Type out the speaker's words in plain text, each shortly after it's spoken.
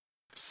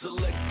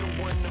Select the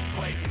one to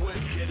fight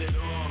with. Get it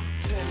on.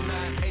 10,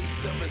 9, 8,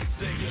 7,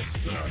 6. Yes,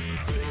 sir.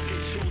 Pick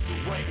and choose the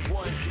right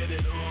one. Get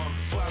it on.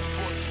 5,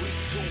 4,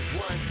 3, 2,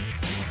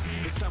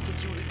 1. It's time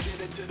for you to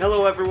get into the...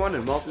 Hello everyone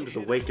and welcome to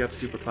the Wake Up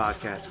Super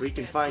Podcast, where you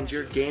can find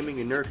your gaming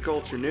and nerd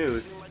culture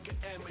news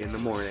in the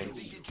morning.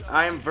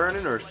 I am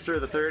Vernon, or Sir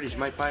the Third, as you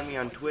might find me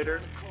on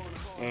Twitter,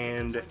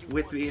 and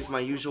with me is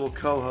my usual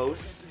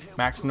co-host,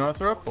 Max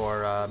Northrop,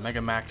 or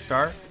Mega Max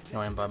Star,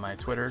 joined by my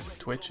Twitter,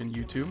 Twitch, and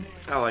YouTube.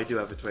 Oh, I do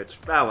have a Twitch.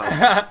 Oh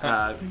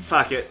well.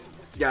 Fuck it.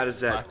 Got a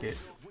Zed. Fuck it.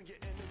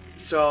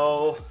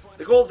 So,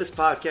 the goal of this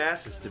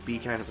podcast is to be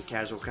kind of a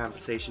casual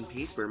conversation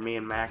piece where me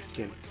and Max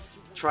can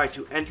try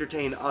to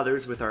entertain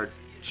others with our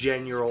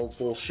general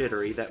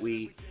bullshittery that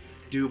we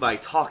do by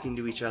talking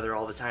to each other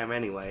all the time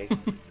anyway.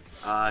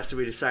 So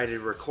we decided to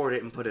record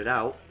it and put it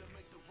out.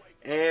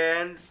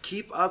 And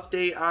keep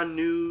update on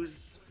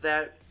news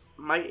that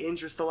might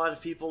interest a lot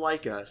of people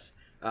like us.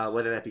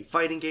 Whether that be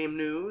fighting game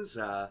news,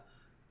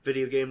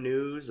 video game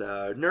news,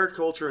 nerd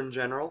culture in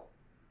general.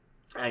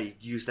 I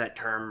use that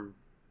term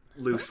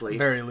loosely.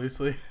 Very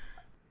loosely.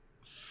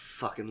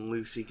 Fucking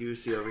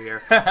loosey-goosey over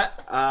here.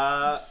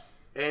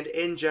 And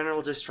in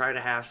general, just try to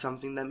have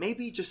something that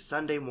maybe just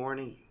Sunday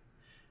morning,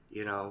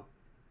 you know,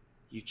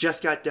 you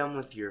just got done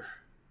with your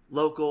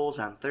locals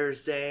on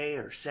Thursday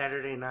or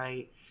Saturday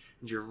night,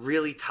 and you're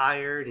really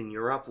tired and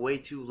you're up way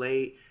too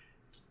late,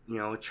 you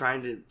know,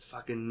 trying to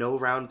fucking no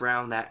round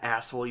brown that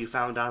asshole you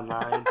found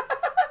online.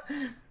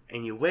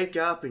 And you wake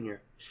up and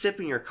you're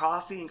sipping your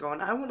coffee and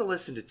going, I want to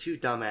listen to two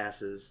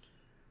dumbasses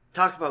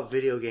talk about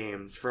video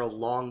games for a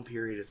long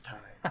period of time.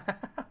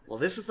 Well,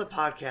 this is the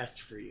podcast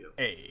for you.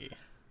 Hey.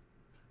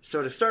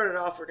 So to start it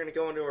off, we're going to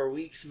go into our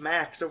weeks.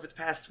 Max, over the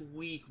past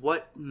week,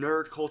 what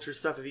nerd culture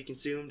stuff have you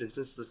consumed? And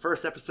since it's the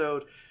first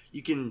episode,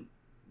 you can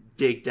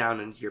dig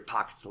down into your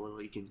pockets a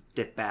little. You can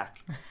dip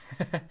back.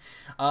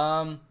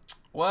 I'm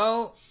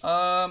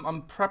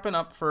prepping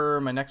up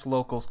for my next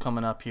locals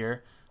coming up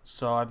here.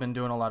 So I've been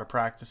doing a lot of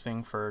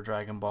practicing for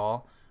Dragon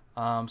Ball.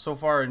 So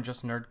far in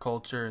just nerd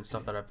culture and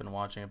stuff that I've been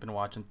watching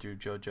through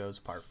JoJo's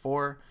Part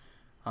 4.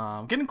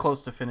 Getting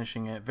close to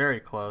finishing it, very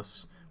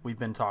close. We've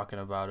been talking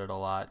about it a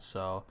lot,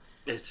 so...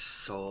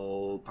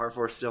 Part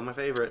 4 is still my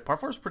favorite.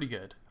 Part 4 is pretty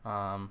good.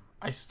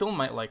 I still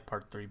might like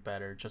Part 3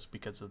 better, just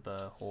because of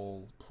the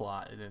whole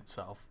plot in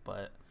itself,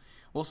 but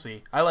we'll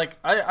see.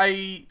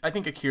 I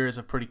think Akira is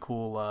a pretty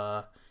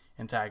cool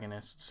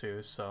antagonist,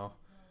 too, so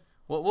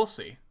we'll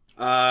see.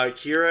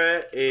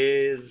 Akira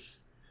is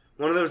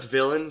one of those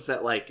villains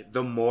that, like,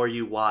 the more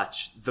you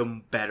watch,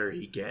 the better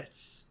he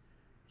gets.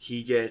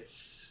 He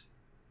gets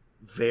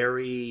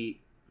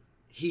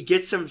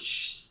some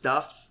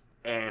stuff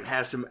and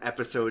has some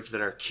episodes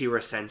that are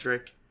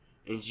Kira-centric,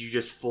 and you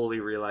just fully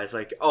realize,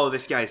 like, oh,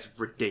 this guy's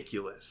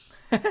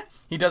ridiculous.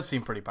 He does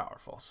seem pretty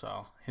powerful,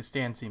 so his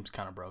stand seems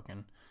kind of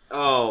broken.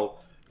 Oh,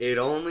 it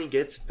only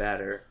gets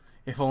better.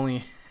 If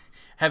only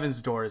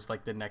Heaven's Door is,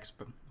 like, the next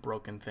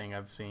broken thing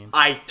I've seen.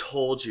 I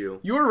told you.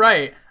 You were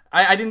right.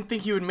 I didn't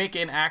think he would make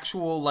an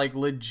actual, like,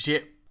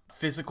 legit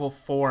physical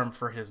form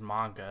for his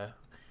manga.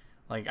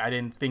 Like, I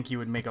didn't think he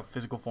would make a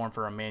physical form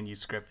for a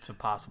manuscript to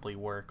possibly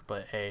work,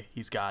 but hey,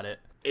 he's got it.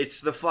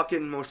 It's the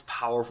fucking most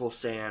powerful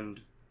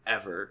sand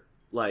ever.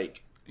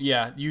 Like...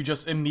 Yeah, you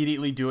just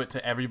immediately do it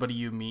to everybody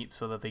you meet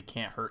so that they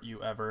can't hurt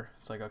you ever.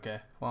 It's like, okay,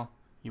 well,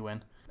 you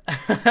win.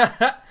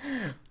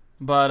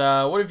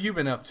 But, what have you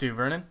been up to,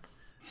 Vernon?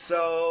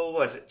 So,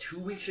 was it 2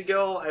 weeks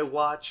ago I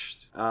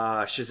watched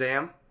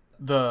Shazam?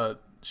 The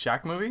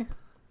Shaq movie?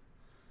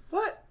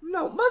 What?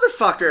 No,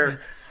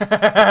 motherfucker!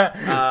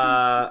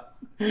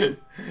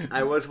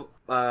 I was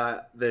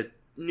the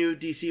new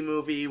DC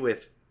movie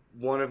with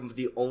one of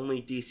the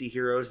only DC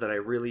heroes that I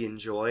really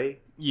enjoy.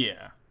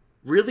 Yeah.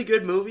 Really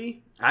good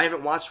movie. I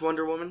haven't watched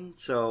Wonder Woman,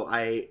 so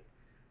I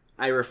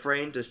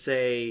refrain to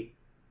say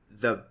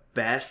the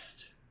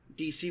best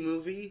DC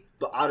movie,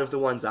 but out of the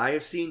ones I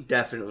have seen,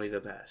 definitely the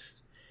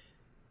best.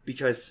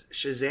 Because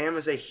Shazam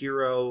is a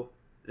hero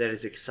that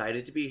is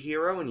excited to be a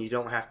hero, and you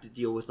don't have to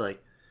deal with,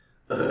 like,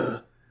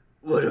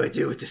 what do I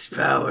do with this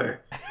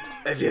power?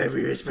 Have you ever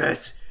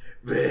respect?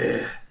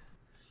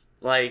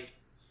 Like,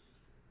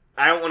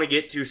 I don't want to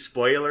get too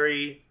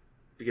spoilery,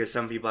 because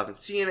some people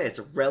haven't seen it. It's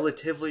a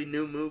relatively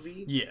new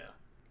movie. Yeah.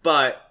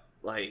 But,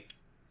 like,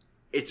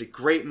 it's a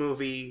great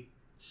movie.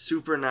 It's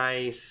super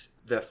nice.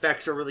 The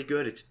effects are really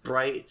good. It's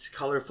bright. It's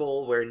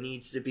colorful where it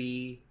needs to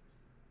be.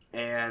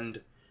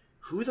 And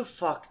who the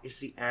fuck is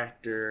the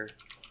actor?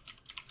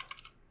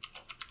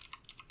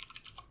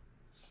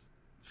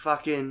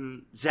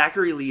 Fucking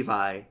Zachary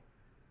Levi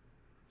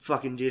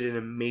fucking did an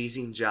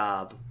amazing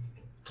job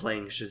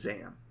playing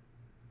Shazam.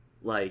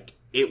 Like,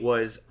 it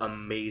was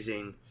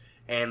amazing.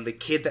 And the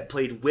kid that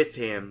played with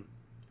him,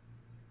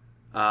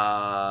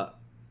 was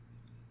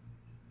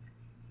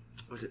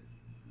it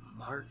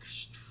Mark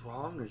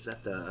Strong, or is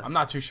that the... I'm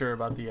not too sure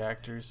about the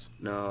actors.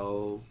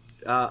 No.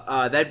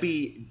 That'd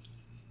be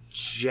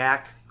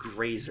Jack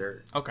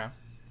Grazer. Okay.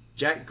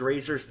 Jack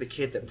Grazer's the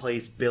kid that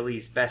plays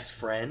Billy's best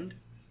friend.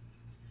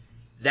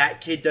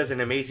 that kid does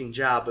an amazing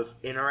job of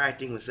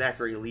interacting with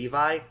Zachary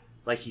Levi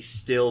like he's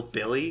still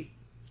Billy.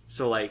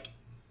 So, like,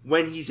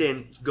 when he's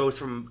goes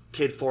from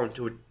kid form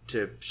to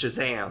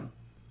Shazam,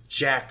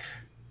 Jack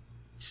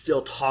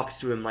still talks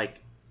to him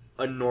like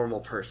a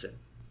normal person.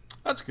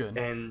 That's good.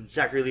 And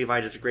Zachary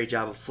Levi does a great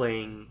job of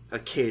playing a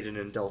kid in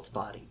an adult's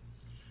body.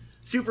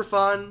 Super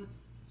fun.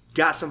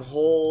 Got some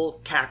whole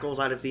cackles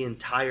out of the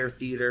entire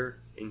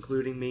theater,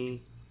 including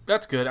me.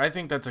 That's good. I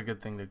think that's a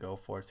good thing to go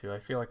for, too. I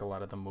feel like a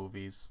lot of the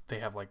movies, they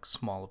have, like,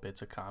 small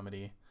bits of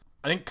comedy.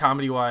 I think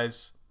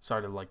comedy-wise,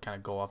 sorry to, like, kind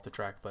of go off the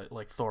track, but,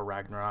 like, Thor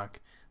Ragnarok,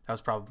 that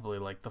was probably,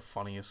 like, the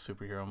funniest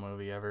superhero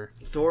movie ever.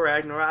 Thor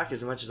Ragnarok,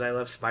 as much as I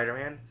love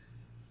Spider-Man,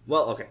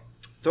 well, okay.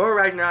 Thor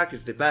Ragnarok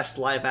is the best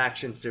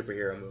live-action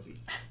superhero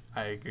movie.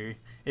 I agree.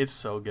 It's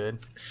so good.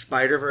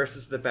 Spider-Verse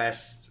is the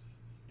best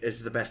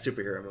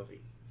superhero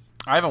movie.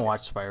 I haven't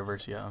watched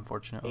Spider-Verse yet,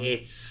 unfortunately.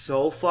 It's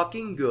so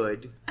fucking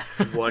good.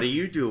 What are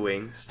you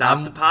doing?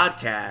 Stop the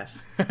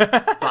podcast.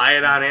 Buy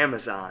it on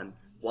Amazon.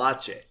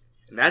 Watch it.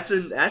 And that's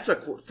a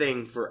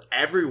thing for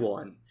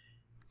everyone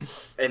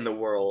in the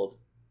world.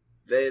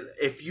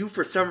 If you,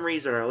 for some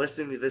reason, are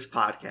listening to this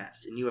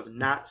podcast and you have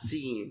not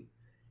seen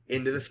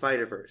Into the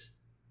Spider-Verse,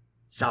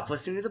 stop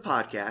listening to the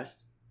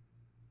podcast.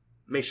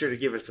 Make sure to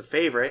give us a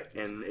favorite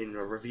and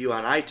a review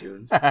on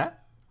iTunes.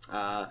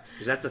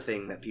 Because that's a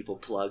thing that people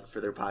plug for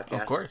their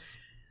podcast. Of course.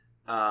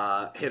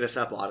 Hit us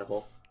up,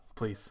 Audible.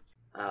 Please.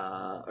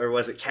 Or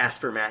was it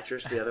Casper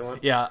Mattress, the other one?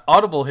 Yeah,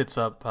 Audible hits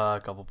up a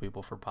couple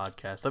people for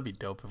podcasts. That'd be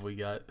dope if we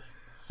got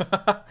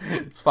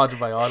sponsored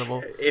by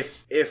Audible.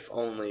 If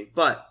only.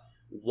 But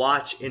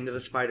watch Into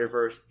the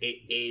Spider-Verse. It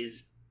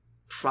is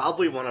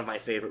probably one of my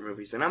favorite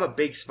movies. And I'm a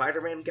big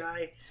Spider-Man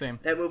guy. Same.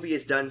 That movie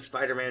has done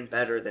Spider-Man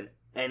better than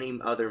any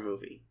other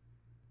movie.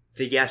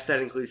 Yes, that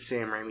includes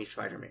Sam Raimi's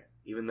Spider-Man.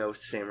 Even though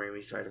Sam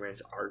Raimi's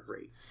Spider-Mans are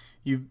great.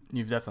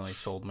 You've definitely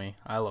sold me.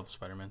 I love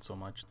Spider-Man so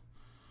much.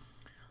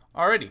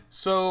 Alrighty,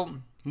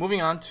 so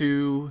moving on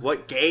to...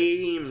 What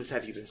games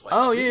have you been playing?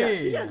 Oh,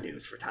 You got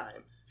news for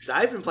time. Because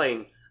I've been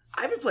playing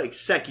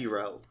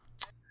Sekiro.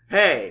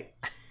 Hey,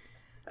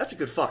 that's a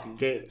good fucking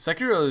game.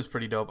 Sekiro is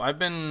pretty dope. I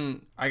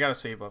gotta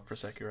save up for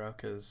Sekiro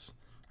because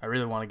I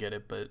really want to get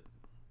it, but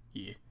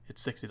yeah,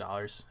 it's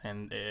 $60,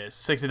 and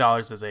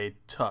 $60 is a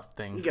tough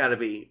thing. You gotta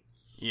be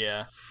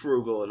Yeah.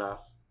 frugal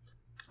enough.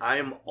 I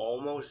am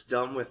almost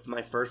done with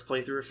my first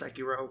playthrough of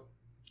Sekiro.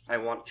 I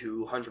want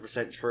to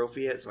 100%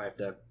 trophy it, so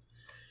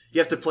you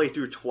have to play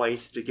through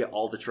twice to get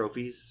all the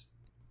trophies.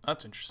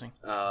 That's interesting.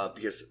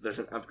 Because there's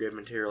an upgrade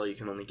material you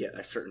can only get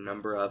a certain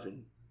number of,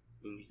 and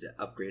you need to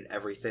upgrade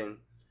everything.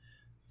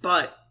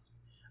 But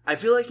I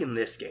feel like in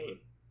this game,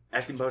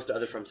 as opposed to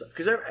other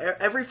because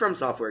every From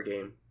Software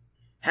game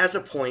has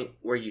a point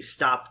where you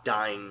stop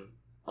dying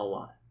a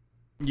lot.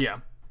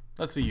 Yeah,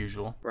 that's the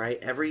usual. Right?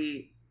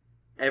 Every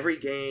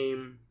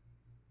game,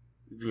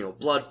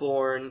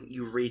 Bloodborne,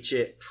 you reach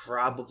it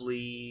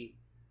probably,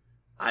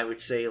 I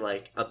would say,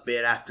 like, a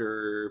bit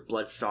after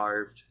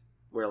Bloodstarved,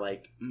 where,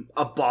 like,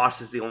 a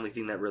boss is the only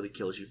thing that really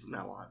kills you from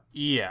now on.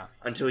 Yeah.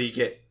 Until you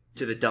get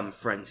to the dumb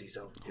Frenzy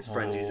Zone, because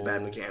Frenzy is a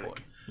bad mechanic.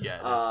 Boy. Yeah, it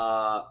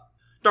is.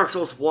 Dark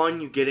Souls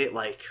 1, you get it,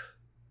 like,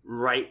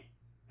 right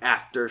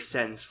after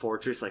Sen's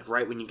Fortress, like,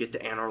 right when you get to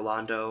Anor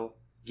Londo.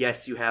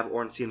 Yes, you have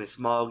Ornstein and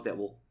Smog that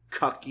will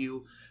cuck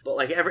you, but,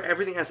 like,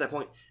 everything has that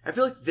point. I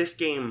feel like this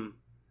game,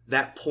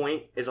 that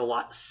point is a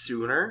lot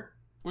sooner,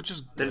 which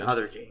is than good.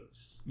 other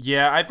games.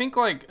 Yeah, I think,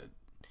 like,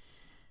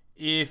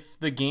 if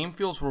the game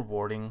feels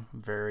rewarding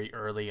very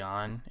early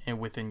on and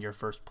within your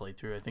first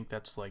playthrough, I think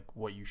that's, like,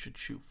 what you should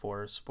shoot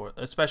for,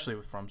 especially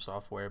with From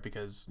Software,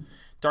 because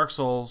Dark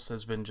Souls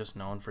has been just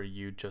known for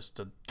you just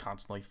to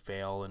constantly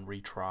fail and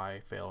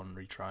retry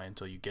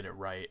until you get it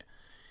right.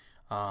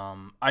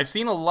 I've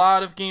seen a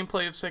lot of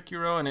gameplay of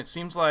Sekiro, and it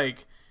seems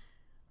like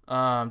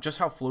just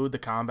how fluid the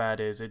combat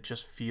is, it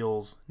just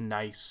feels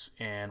nice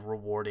and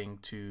rewarding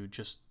to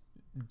just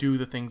do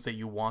the things that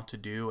you want to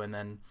do and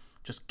then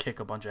just kick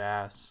a bunch of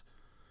ass.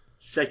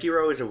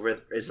 Sekiro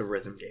is a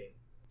rhythm game.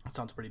 That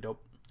sounds pretty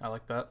dope. I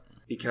like that.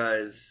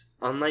 Because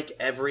unlike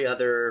every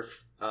other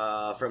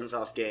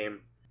FromSoft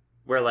game,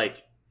 where,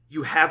 like,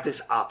 you have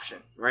this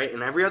option, right?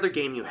 In every other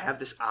game, you have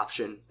this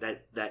option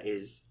that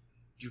is,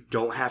 you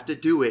don't have to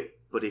do it,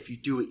 but if you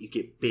do it, you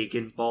get big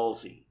and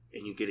ballsy,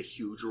 and you get a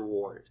huge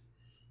reward.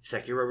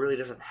 Sekiro really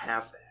doesn't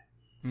have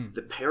that.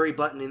 The parry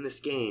button in this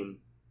game,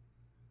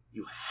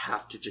 you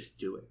have to just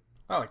do it.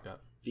 I like that.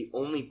 The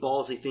only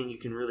ballsy thing you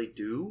can really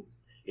do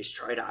is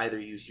try to either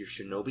use your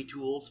shinobi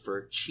tools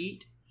for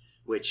cheat,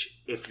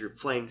 which, if you're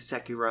playing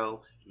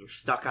Sekiro and you're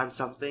stuck on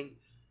something,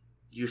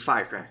 use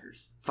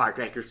firecrackers.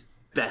 Firecrackers,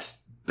 best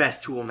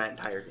tool in that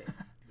entire game.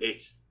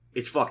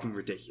 It's fucking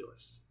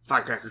ridiculous.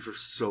 Firecrackers are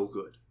so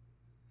good.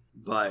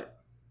 But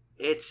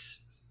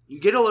you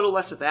get a little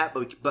less of that,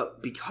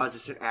 but because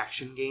it's an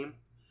action game.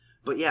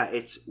 But yeah,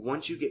 it's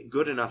once you get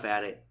good enough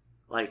at it,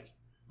 like,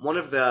 one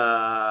of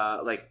the,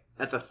 like,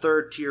 at the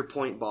third tier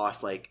point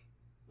boss, like,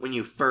 when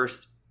you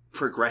first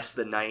progress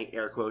the knight,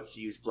 air quotes,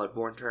 to use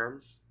Bloodborne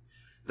terms,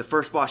 the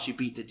first boss you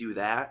beat to do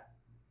that,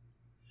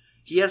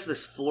 he has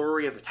this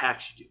flurry of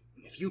attacks you do.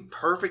 And if you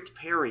perfect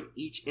parry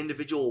each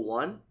individual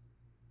one,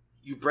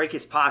 you break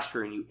his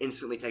posture and you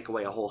instantly take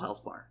away a whole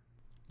health bar.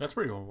 That's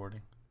pretty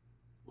rewarding.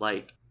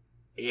 Like,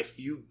 if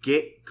you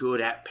get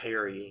good at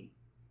parrying,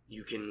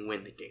 you can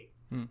win the game.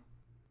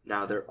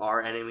 Now, there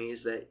are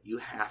enemies that you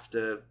have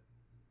to,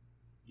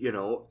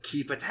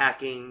 keep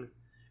attacking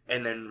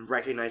and then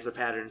recognize the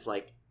patterns,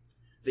 like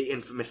the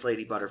infamous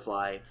Lady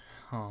Butterfly.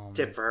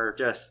 Tip for her,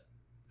 just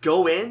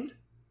go in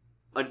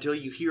until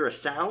you hear a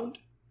sound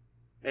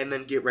and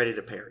then get ready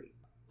to parry.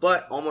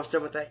 But almost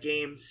done with that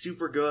game.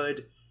 Super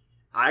good.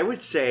 I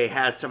would say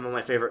has some of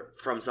my favorite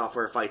From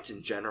Software fights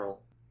in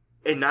general.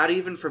 And not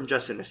even from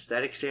just an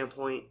aesthetic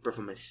standpoint, but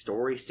from a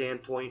story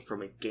standpoint,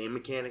 from a game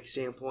mechanic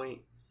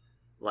standpoint.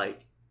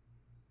 Like,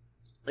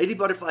 Lady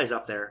Butterfly is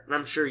up there, and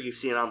I'm sure you've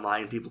seen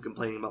online people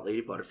complaining about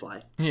Lady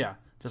Butterfly. Yeah,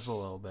 just a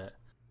little bit.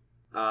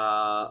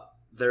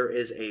 There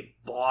is a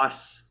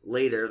boss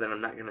later that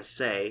I'm not going to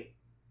say,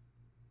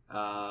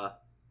 that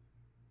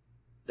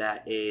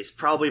is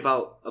probably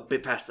about a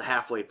bit past the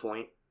halfway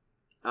point.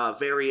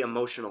 Very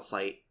emotional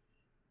fight.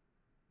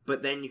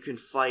 But then you can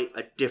fight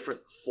a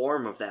different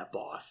form of that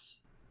boss.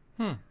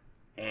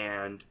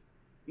 And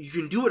you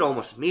can do it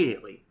almost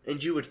immediately.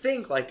 And you would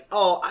think, like,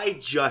 oh, I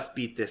just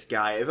beat this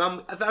guy. If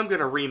I'm going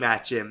to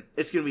rematch him,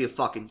 it's going to be a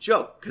fucking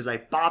joke. Because I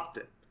bopped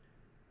him.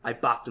 I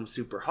bopped him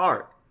super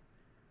hard.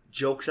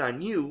 Joke's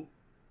on you.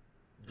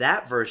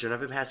 That version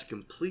of him has a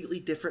completely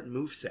different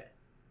moveset.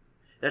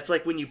 That's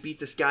like when you beat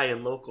this guy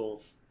in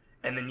locals,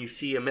 and then you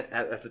see him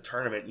at the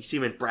tournament, you see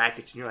him in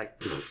brackets, and you're like,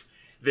 pfft,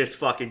 this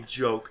fucking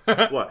joke.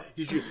 What?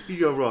 He's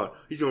gonna run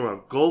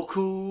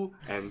Goku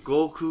and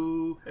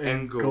Goku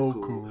and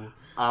Goku.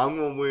 I'm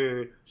gonna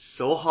win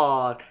so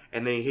hard,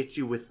 and then he hits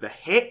you with the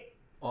hit.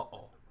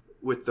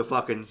 With the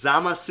fucking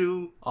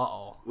Zamasu.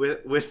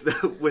 With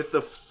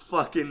the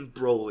fucking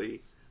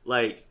Broly.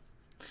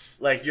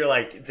 Like you're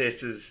like,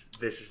 this is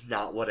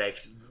not what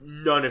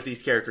none of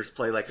these characters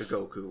play like a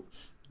Goku.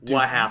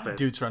 What happened?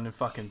 Dude's running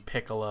fucking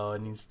Piccolo,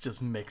 and he's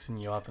just mixing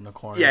you up in the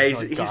corner. Yeah,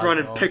 he's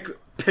running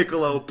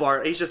Piccolo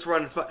Bart. He's just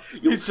running.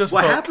 He's just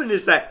what Hook. happened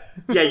is that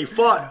you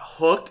fought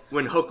Hook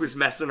when Hook was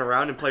messing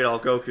around and played all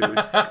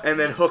Gokus, and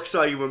then Hook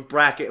saw you in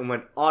bracket and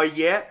went, "Oh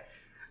yeah."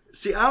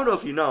 See, I don't know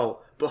if you know,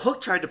 but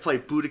Hook tried to play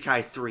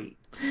Budokai 3.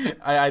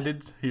 I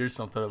did hear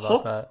something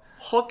about that.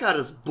 Hook got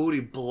his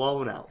booty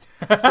blown out.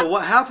 So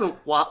what happened?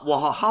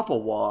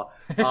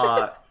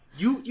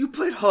 You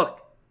played Hook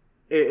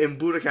in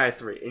Budokai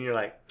 3, and you're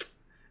like,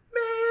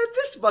 man,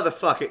 this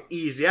motherfucker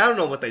easy. I don't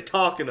know what they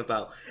talking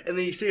about. And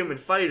then you see him in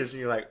fighters, and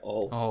you're like,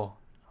 oh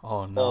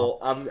no,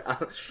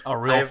 a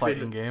real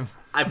fighting game.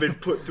 I've been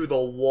put through the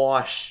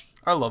wash.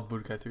 I love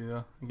Budokai 3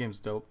 though. The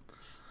game's dope.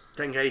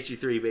 Tenkaichi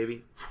 3,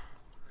 baby.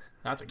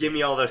 Give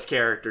me all those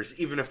characters,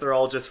 even if they're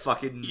all just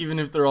fucking... Even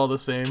if they're all the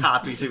same.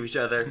 Copies of each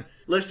other.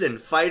 Listen,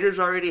 Fighters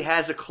already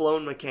has a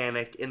clone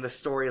mechanic in the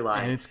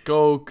storyline. And it's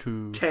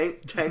Goku.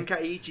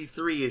 Tenkaichi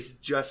 3 is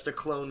just a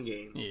clone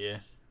game.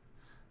 Yeah.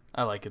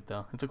 I like it,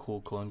 though. It's a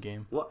cool clone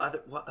game. What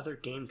other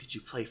game could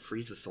you play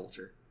Frieza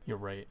Soldier? You're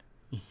right.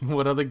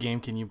 What other game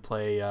can you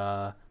play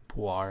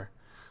Puar?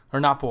 Or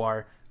not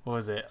Puar. What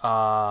was it?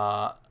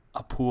 A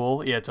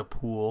pool? Yeah, it's a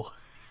pool.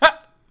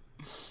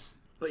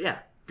 But yeah,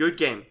 good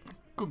game.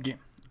 Good game.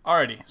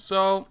 Alrighty,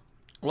 so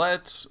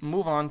let's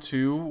move on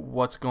to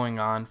what's going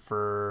on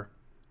for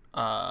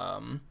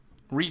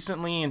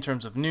recently in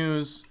terms of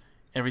news,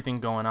 everything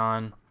going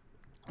on.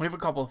 We have a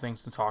couple of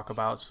things to talk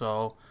about,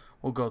 so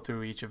we'll go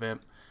through each of it.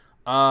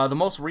 The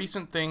most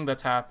recent thing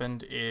that's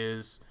happened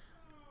is,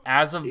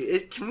 as of...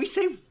 Can we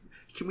say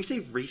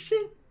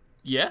recent?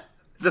 Yeah.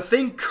 The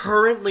thing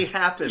currently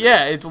happened.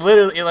 Yeah, it's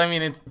literally, I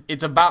mean,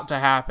 it's about to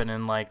happen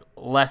in like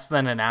less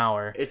than an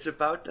hour. It's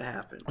about to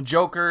happen.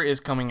 Joker is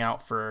coming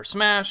out for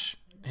Smash.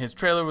 His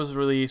trailer was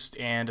released,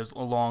 and is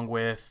along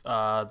with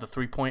the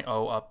 3.0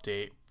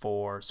 update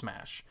for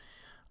Smash.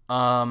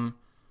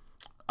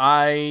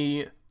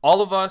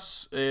 All of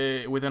us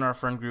within our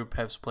friend group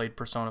have played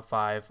Persona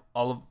 5.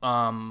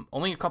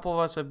 Only a couple of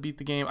us have beat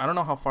the game. I don't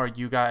know how far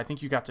you got. I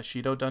think you got to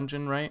Shido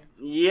Dungeon, right?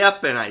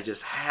 Yep, and I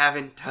just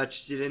haven't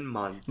touched it in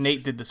months.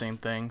 Nate did the same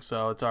thing,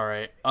 so it's all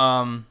right.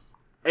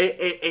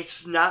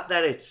 It's not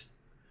that it's...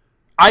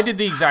 I did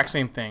the exact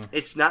same thing.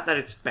 It's not that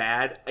it's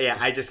bad. Yeah,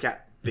 I just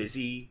got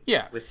busy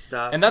with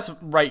stuff. And that's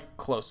right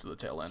close to the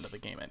tail end of the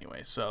game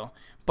anyway, so...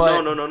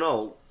 But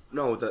No,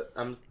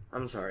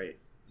 I'm sorry.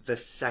 The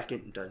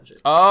second dungeon.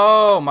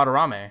 Oh,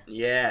 Madarame.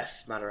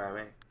 Yes,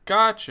 Madarame.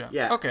 Gotcha.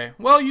 Yeah. Okay.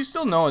 Well, you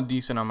still know a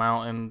decent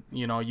amount, and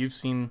you've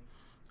seen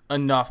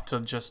enough to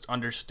just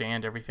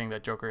understand everything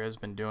that Joker has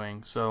been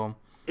doing. So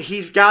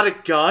he's got a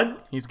gun.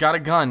 He's got a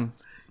gun.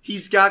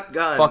 He's got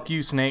gun. Fuck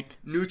you, Snake.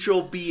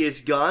 Neutral B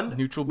is gun.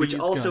 Neutral B which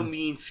is also gun.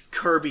 means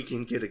Kirby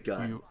can get a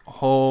gun.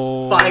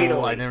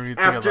 Finally, I never even think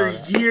after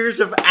about it. years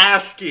of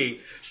asking,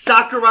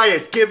 Sakurai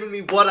has given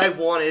me what I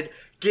wanted.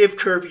 Give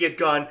Kirby a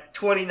gun.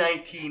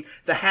 2019.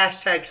 The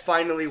hashtags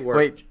finally worked.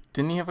 Wait,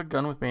 didn't he have a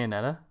gun with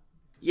Bayonetta?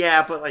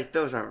 Yeah, but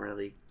those aren't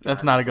really.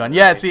 That's not a gun.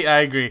 Yeah, see, I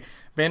agree.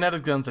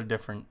 Bayonetta's guns are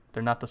different.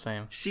 They're not the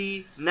same.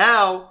 See,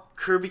 now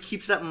Kirby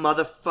keeps that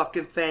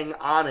motherfucking thing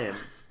on him.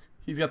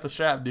 He's got the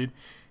strap, dude.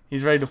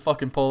 He's ready to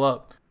fucking pull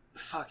up.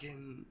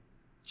 Fucking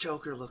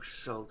Joker looks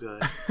so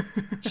good.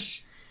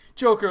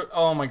 Joker,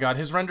 oh my god,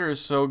 his render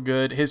is so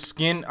good. His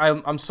skin,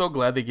 I'm so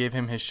glad they gave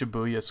him his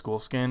Shibuya school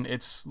skin.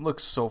 It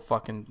looks so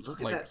fucking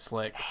Look at that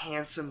slick.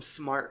 handsome,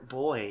 smart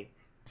boy.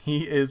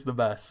 He is the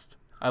best.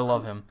 I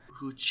love him.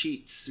 Who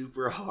cheats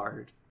super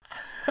hard.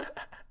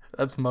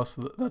 That's most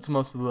of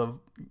the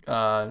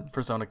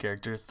Persona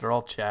characters. They're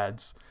all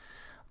Chads.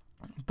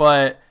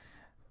 But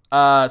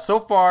so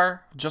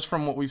far, just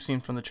from what we've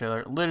seen from the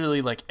trailer,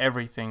 literally like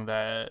everything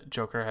that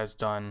Joker has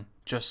done,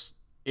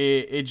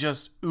 it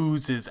just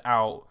oozes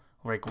out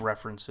like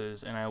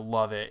references, and I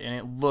love it, and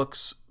it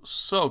looks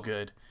so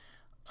good.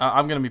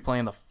 I'm gonna be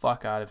playing the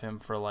fuck out of him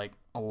for like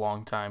a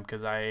long time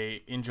because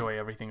I enjoy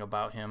everything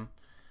about him.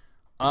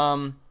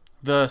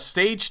 The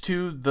stage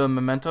 2, the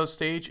Memento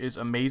stage, is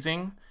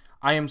amazing.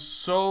 I am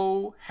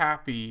so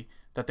happy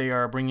that they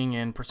are bringing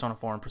in Persona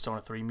 4 and Persona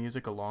 3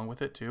 music along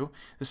with it too.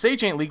 The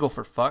stage ain't legal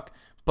for fuck,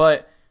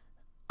 but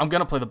I'm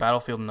gonna play the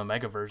Battlefield and the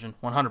Mega version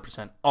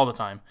 100% all the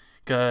time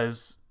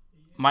because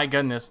my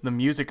goodness, the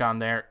music on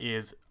there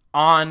is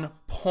on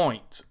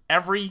point.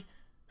 Every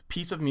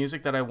piece of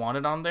music that I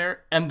wanted on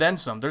there, and then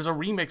some. There's a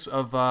remix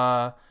of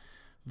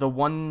the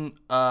one.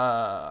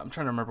 I'm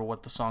trying to remember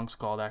what the song's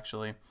called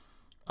actually.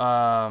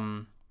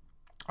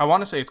 I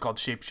want to say it's called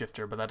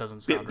Shapeshifter, but that doesn't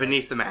sound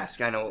Beneath the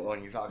Mask. I know what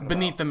one you're talking about.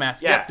 Beneath the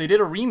Mask. Yeah. Yep, they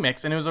did a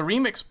remix, and it was a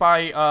remix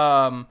by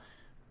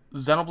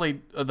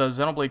Xenoblade, the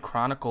Xenoblade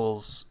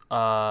Chronicles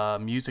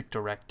music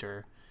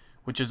director,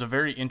 which is a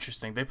very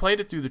interesting. They played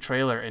it through the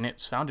trailer, and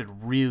it sounded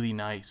really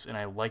nice, and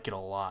I like it a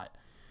lot.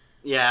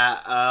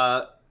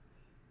 Yeah,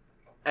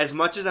 as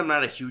much as I'm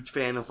not a huge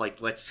fan of,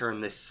 like, let's turn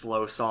this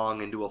slow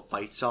song into a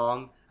fight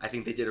song, I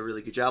think they did a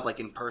really good job. Like,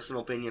 in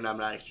personal opinion, I'm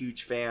not a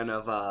huge fan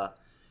of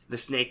the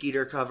Snake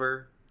Eater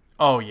cover.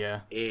 Oh,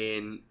 yeah.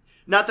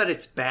 Not that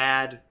it's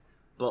bad,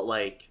 but,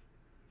 like,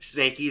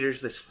 Snake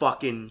Eater's this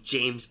fucking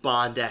James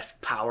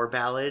Bond-esque power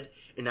ballad,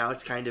 and now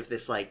it's kind of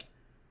this, like,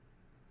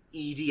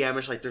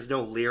 EDM-ish, like, there's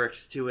no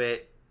lyrics to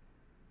it,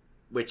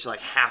 which, like,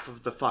 half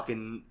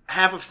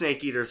of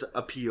Snake Eater's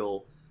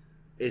appeal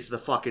is the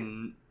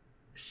fucking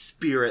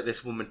spirit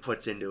this woman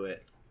puts into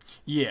it.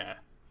 Yeah.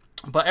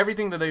 But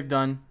everything that they've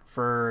done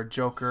for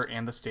Joker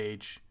and the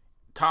stage,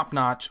 top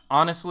notch.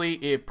 Honestly,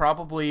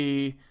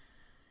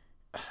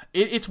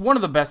 it's one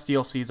of the best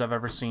DLCs I've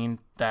ever seen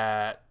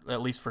that,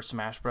 at least for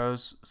Smash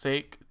Bros.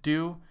 Sake,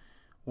 do,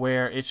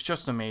 where it's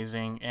just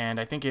amazing, and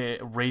I think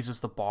it raises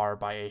the bar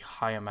by a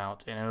high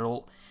amount,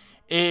 and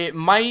it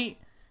might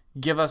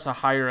give us a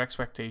higher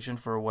expectation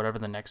for whatever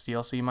the next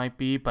DLC might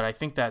be, but I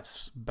think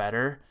that's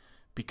better,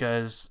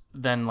 because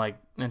then, like,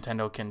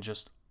 Nintendo can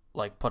just,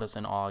 like, put us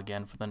in awe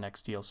again for the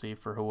next DLC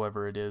for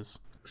whoever it is.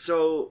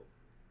 So,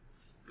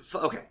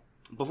 okay,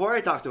 before I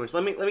talk too much,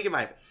 let me get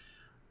my...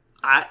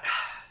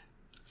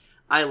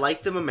 I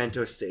like the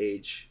Memento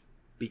stage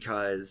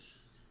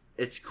because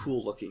it's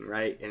cool looking,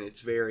 right? And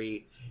it's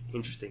very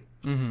interesting.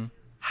 Mm-hmm.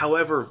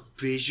 However,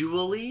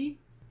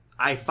 visually,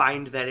 I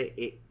find that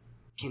it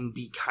can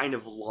be kind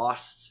of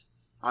lost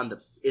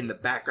in the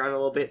background a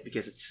little bit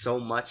because it's so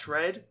much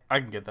red. I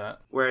can get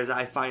that. Whereas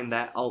I find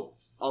that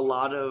a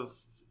lot of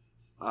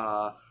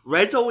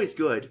red's always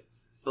good,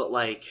 but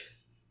like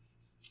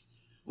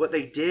what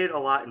they did a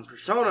lot in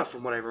Persona,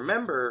 from what I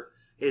remember,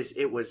 is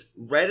it was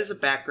red as a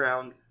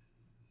background,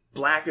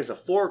 black as a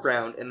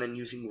foreground, and then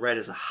using red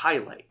as a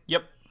highlight.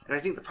 Yep. And I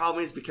think the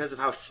problem is because of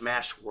how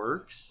Smash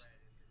works,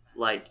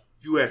 like,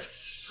 you have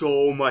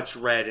so much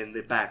red in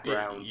the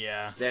background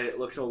that it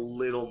looks a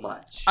little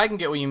much. I can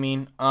get what you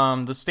mean.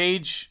 The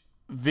stage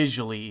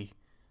visually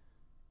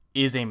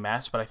is a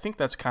mess, but I think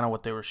that's kind of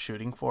what they were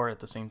shooting for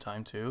at the same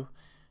time too.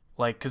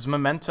 Like, because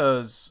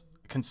Mementos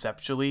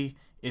conceptually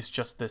is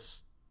just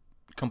this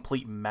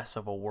complete mess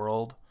of a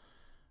world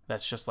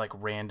that's just like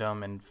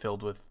random and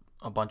filled with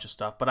a bunch of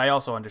stuff. But I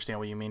also understand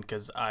what you mean,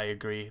 because I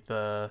agree.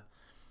 The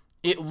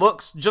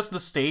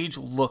stage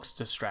looks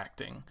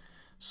distracting.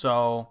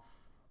 So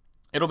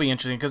it'll be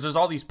interesting because there's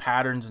all these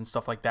patterns and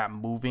stuff like that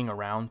moving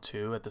around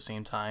too at the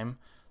same time.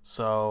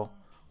 So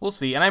we'll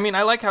see. And I mean,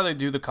 I like how they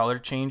do the color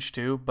change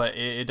too, but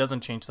it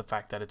doesn't change the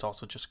fact that it's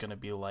also just going to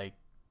be like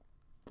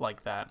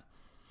that.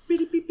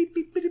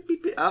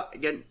 Oh,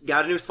 again,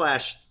 got a news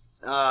flash.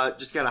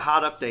 Just got a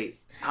hot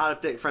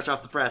update fresh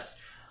off the press.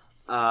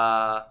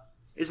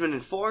 It's been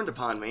informed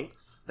upon me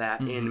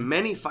that in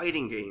many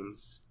fighting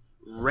games,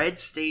 red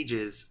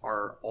stages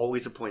are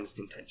always a point of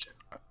contention.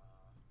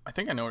 I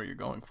think I know where you're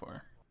going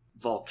for.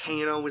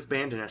 Volcano was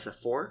banned in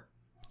SF4.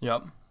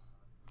 Yep.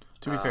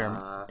 To be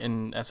fair,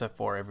 in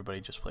SF4,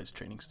 everybody just plays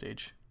training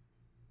stage.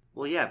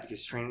 Well, yeah,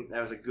 because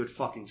that was a good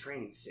fucking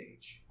training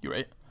stage. You're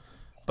right.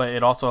 But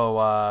it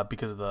also,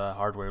 because of the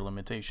hardware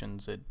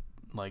limitations, it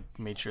like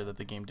made sure that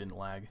the game didn't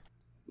lag.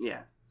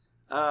 Yeah.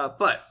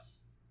 But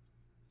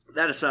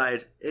that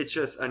aside, it's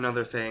just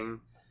another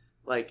thing.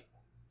 Like,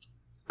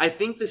 I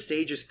think the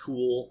stage is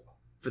cool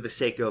for the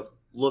sake of,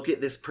 look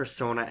at this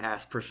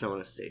Persona-ass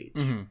Persona stage.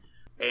 Mm-hmm.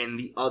 and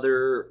the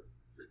other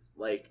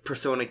like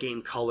Persona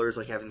game colors,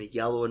 like having the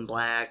yellow and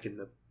black and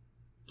the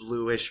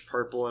bluish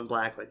purple and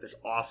black, like that's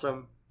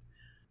awesome.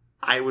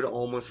 I would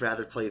almost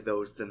rather play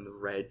those than the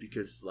red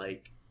because,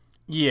 like,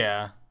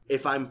 yeah,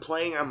 if I'm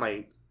playing on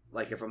my,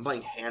 like, if I'm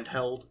playing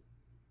handheld,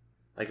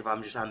 like if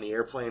I'm just on the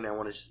airplane and I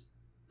want to just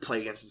play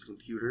against some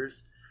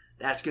computers,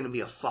 that's going to be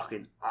a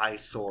fucking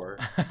eyesore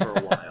for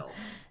a while.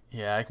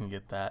 Yeah, I can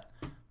get that.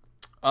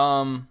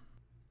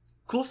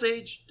 Cool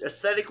Sage,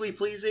 aesthetically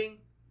pleasing,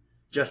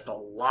 just a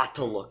lot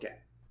to look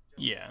at.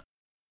 Yeah.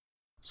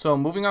 So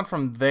moving on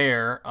from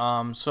there,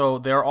 so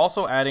they're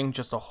also adding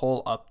just a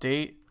whole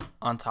update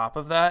on top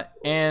of that,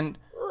 and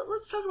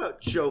Let's talk about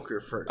Joker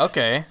first.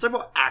 Okay. Let's talk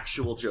about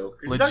actual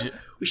Joker.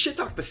 We should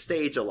talk the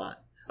stage a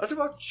lot. Let's talk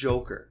about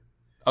Joker.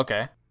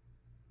 Okay.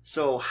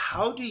 So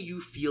how do you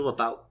feel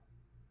about,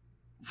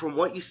 from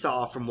what you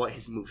saw, from what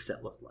his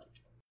moveset looked like?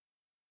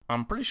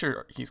 I'm pretty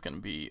sure he's going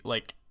to be,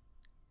 like,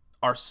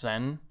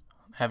 Arsene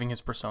having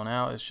his persona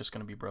out is just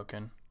going to be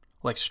broken.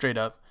 Like, straight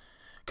up.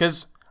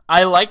 Because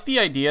I like the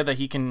idea that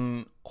he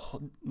can,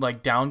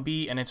 like, down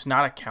B, and it's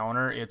not a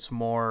counter. It's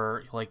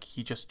more, like,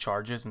 he just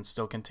charges and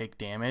still can take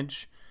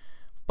damage.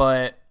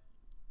 But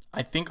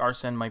I think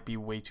Arsene might be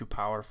way too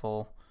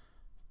powerful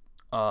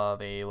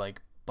of a,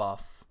 like,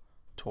 buff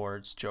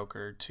towards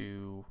Joker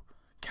to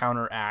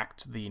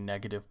counteract the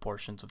negative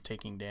portions of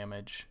taking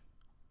damage.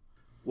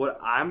 What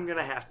I'm going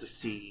to have to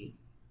see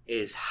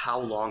is how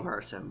long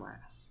Arsene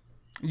lasts.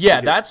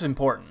 Yeah, Because that's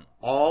important.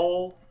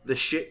 all the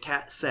shit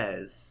Cat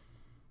says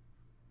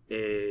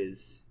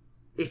is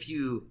if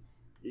you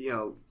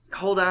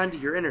hold on to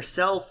your inner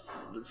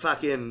self,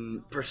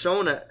 fucking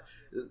persona,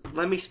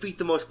 let me speak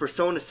the most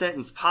persona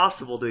sentence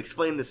possible to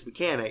explain this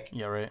mechanic.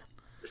 Yeah, right.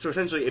 So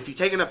essentially, if you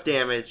take enough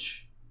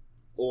damage,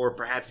 or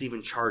perhaps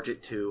even charge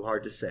it too,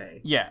 hard to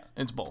say. Yeah,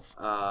 it's both.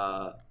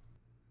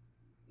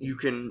 You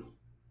can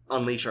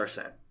unleash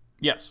Arsene.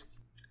 Yes.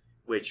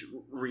 Which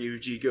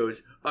Ryuji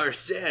goes,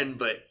 Arsene,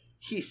 but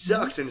he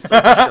sucks. And it's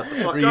like, shut the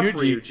fuck up,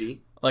 Ryuji.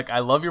 Like, I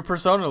love your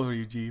persona,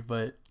 Ryuji,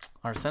 but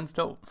Arsene's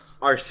dope.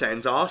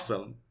 Arsene's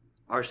awesome.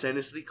 Arsene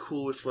is the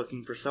coolest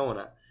looking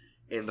persona.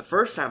 And the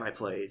first time I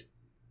played,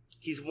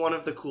 he's one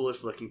of the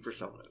coolest looking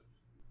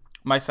personas.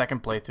 My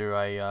second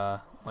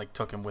playthrough, I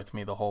took him with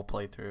me the whole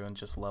playthrough and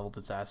just leveled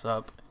his ass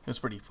up. It was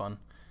pretty fun.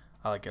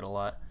 I like it a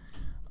lot.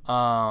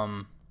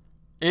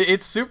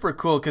 It's super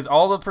cool because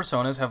all the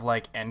personas have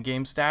like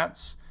endgame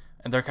stats,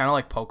 and they're kind of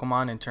like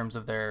Pokemon in terms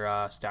of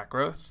their stat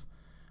growth.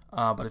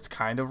 But it's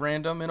kind of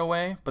random in a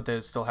way, but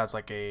it still has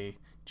like a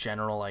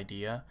general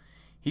idea.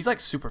 He's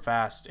like super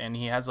fast, and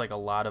he has like a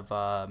lot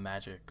of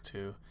magic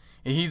too.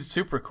 He's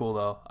super cool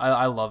though.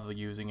 I love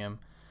using him.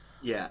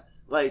 Yeah.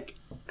 Like,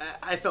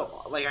 I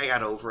felt like I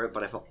got over it,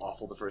 but I felt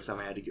awful the first time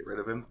I had to get rid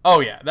of him. Oh,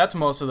 yeah. That's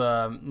most of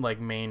the,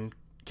 like, main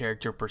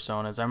character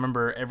personas. I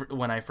remember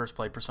when I first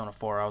played Persona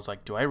 4, I was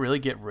like, do I really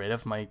get rid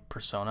of my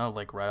persona,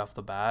 like, right off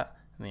the bat?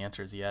 And the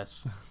answer is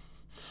yes.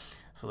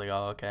 So, like,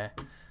 oh, okay.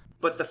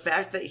 But the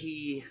fact that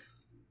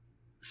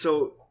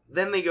so,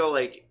 then they go,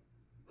 like,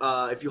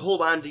 if you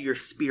hold on to your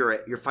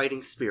spirit, your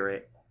fighting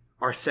spirit,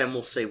 Arsene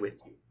will stay with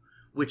you.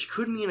 Which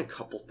could mean a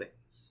couple things.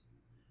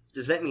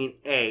 Does that mean,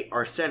 A,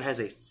 Arsene has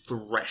a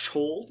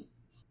threshold?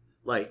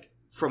 Like,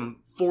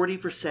 from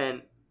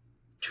 40%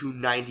 to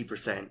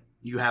 90%,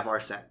 you have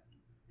Arsene.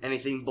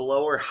 Anything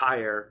below or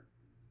higher,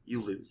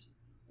 you lose.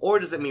 Or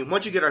does that mean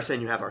once you get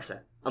Arsene, you have Arsene?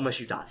 Unless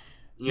you die.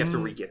 And you have to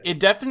re-get it. It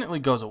definitely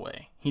goes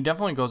away. He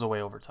definitely goes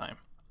away over time.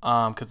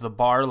 Because the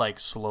bar, like,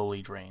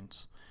 slowly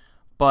drains.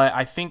 But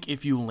I think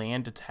if you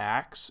land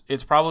attacks,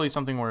 it's probably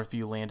something where if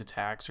you land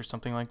attacks or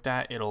something like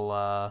that,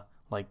 it'll,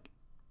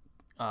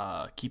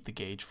 keep the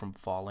gauge from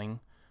falling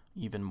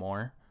even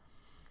more.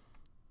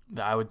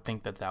 I would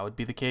think that would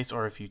be the case,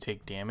 or if you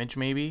take damage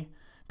maybe,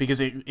 because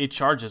it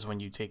charges when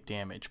you take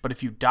damage. But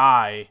if you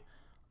die,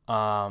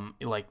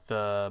 like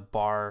the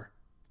bar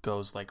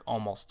goes like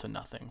almost to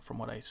nothing from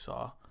what I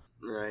saw.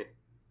 Right.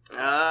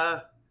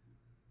 I'm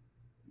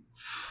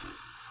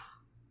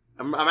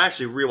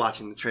actually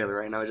rewatching the trailer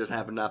right now. It just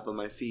happened up on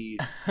my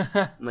feed.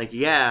 I'm like,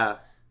 yeah.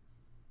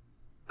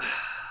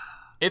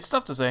 It's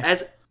tough to say.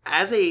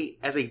 As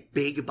a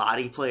big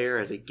body player,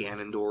 as a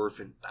Ganondorf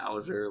and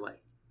Bowser,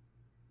 like,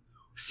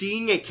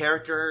 seeing a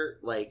character,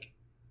 like,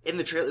 in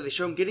the trailer, they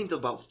show him getting to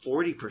about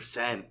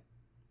 40%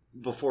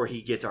 before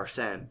he gets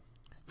Arsene.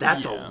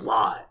 That's a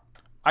lot.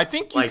 I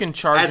think you can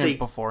charge him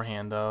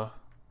beforehand, though.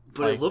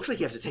 But it looks like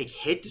you have to take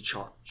hit to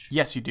charge.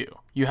 Yes, you do.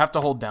 You have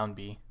to hold down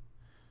B.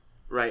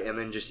 Right, and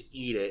then just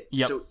eat it.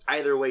 Yep. So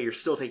either way, you're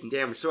still taking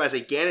damage. So as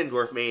a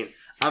Ganondorf main,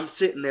 I'm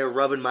sitting there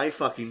rubbing my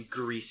fucking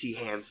greasy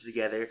hands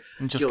together.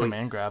 And just going,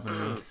 command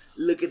grabbing me.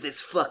 Look at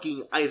this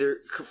fucking either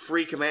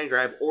free command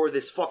grab or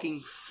this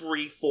fucking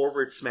free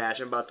forward smash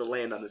I'm about to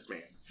land on this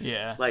man.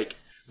 Yeah. Like,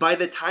 by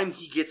the time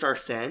he gets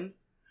Arsene,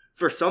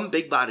 for some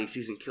big bodies,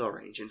 he's in kill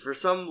range. And for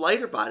some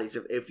lighter bodies,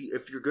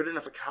 if you're good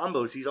enough at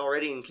combos, he's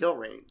already in kill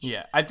range.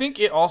 Yeah. I think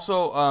it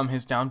also,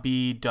 his down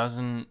B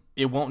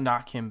won't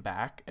knock him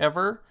back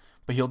ever,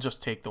 but he'll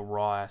just take the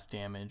raw ass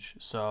damage.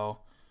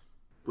 So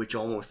which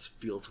almost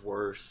feels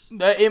worse.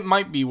 It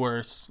might be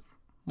worse.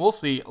 We'll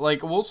see.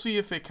 Like, we'll see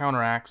if it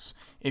counteracts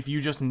if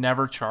you just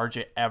never charge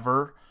it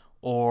ever,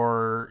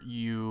 or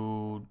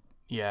you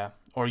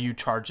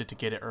charge it to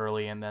get it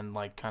early and then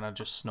like kind of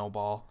just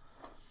snowball.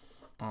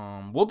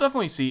 We'll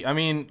definitely see. I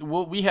mean,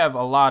 we have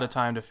a lot of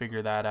time to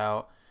figure that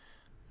out.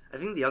 I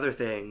think the other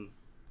thing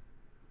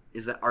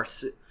is that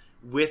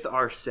with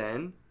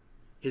Arsene,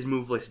 his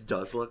move list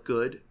does look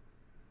good.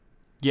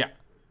 Yeah.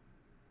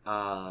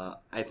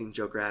 I think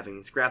Joker having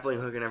his grappling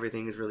hook and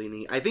everything is really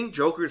neat. I think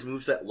Joker's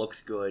moveset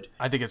looks good.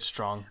 I think it's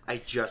strong. I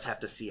just have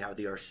to see how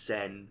the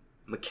Arsene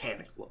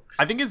mechanic looks.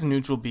 I think his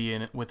neutral B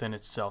within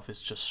itself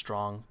is just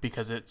strong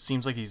because it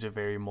seems like he's a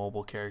very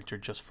mobile character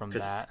just from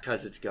that.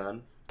 Because it's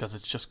gun. Because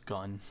it's just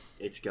gun.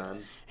 It's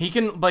gun. He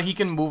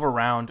can move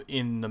around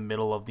in the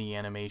middle of the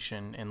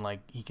animation and like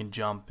he can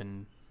jump,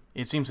 and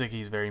it seems like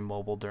he's very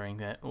mobile during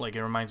that. Like,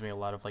 it reminds me a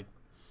lot of like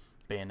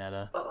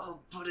Bayonetta. Oh,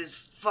 but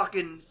his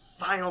fucking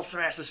Final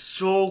Smash is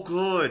so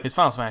good. His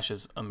Final Smash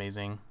is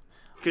amazing.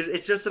 Because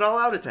it's just an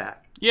all-out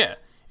attack. Yeah,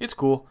 it's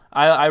cool.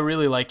 I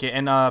really like it.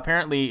 And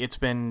apparently it's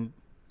been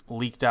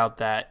leaked out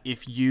that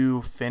if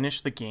you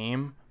finish the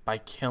game by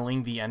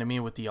killing the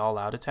enemy with the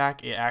all-out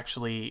attack, it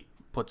actually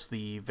puts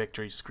the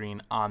victory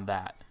screen on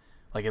that.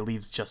 Like, it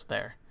leaves just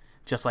there.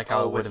 Just like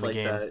how it would in the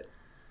game.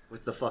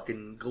 With the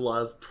fucking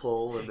glove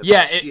pull and the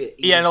shit.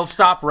 It'll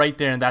stop right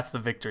there, and that's the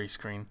victory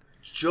screen.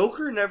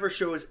 Joker never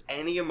shows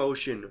any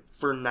emotion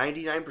for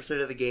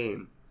 99% of the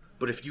game,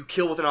 but if you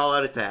kill with an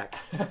all-out attack,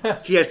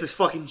 he has this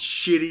fucking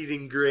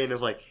shit-eating grin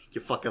of like, you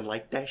fucking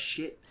like that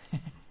shit?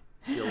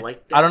 You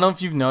like that? I don't know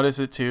if you've noticed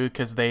it too,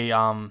 because they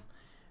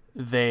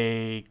took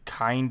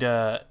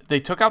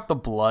out the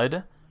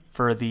blood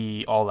for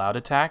the all-out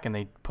attack, and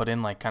they put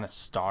in like kind of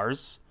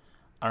stars.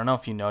 I don't know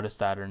if you noticed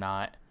that or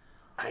not.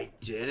 I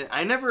didn't.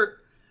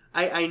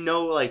 I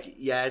know, like,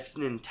 yeah, it's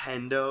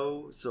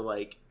Nintendo, so,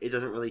 like, it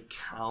doesn't really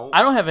count.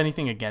 I don't have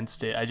anything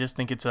against it. I just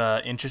think it's a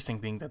interesting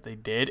thing that they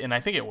did, and I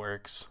think it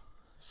works.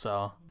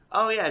 So.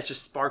 Oh, yeah, it's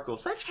just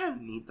sparkles. That's kind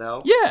of neat,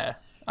 though. Yeah.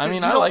 I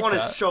mean, I like that. You don't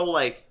want to show,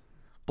 like,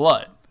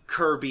 blood.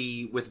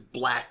 Kirby with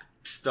black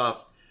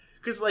stuff.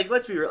 Because, like,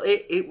 let's be real,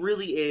 it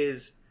really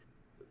is...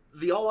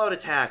 The all-out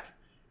attack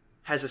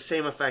has the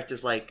same effect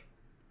as, like,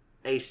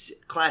 a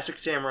classic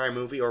samurai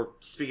movie, or,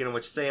 speaking of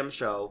which, Sam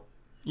Show.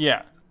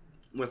 Yeah.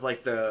 With,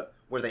 like,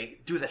 where they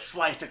do the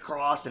slice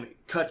across, and it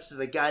cuts to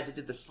the guy that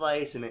did the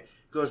slice, and it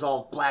goes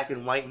all black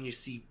and white, and you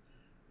see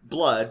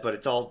blood, but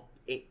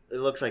it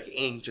looks like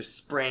ink just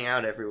spraying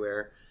out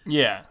everywhere.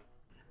 Yeah.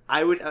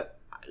 I would,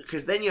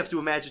 because then you have to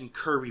imagine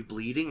Kirby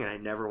bleeding, and I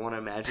never want to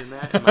imagine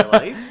that in my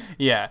life.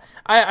 Yeah.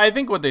 I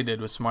think what they did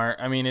was smart.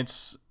 I mean,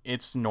 it's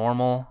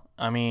normal.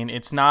 I mean,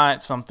 it's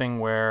not something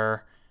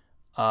where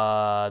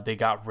they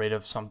got rid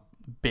of some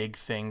big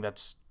thing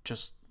that's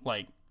just,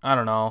 like, I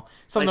don't know.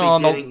 Something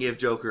like they didn't give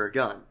Joker a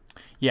gun.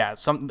 Yeah,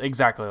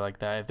 exactly like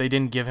that. If they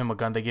didn't give him a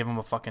gun, they gave him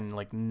a fucking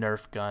like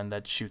Nerf gun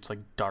that shoots like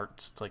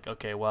darts. It's like,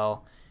 okay,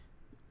 well,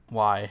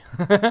 why?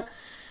 Then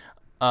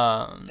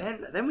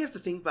we have to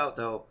think about,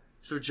 though.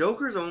 So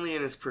Joker's only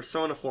in his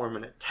persona form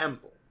in a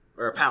temple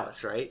or a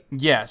palace, right?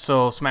 Yeah.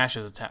 So Smash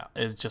is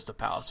just a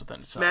palace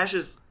within itself. Smash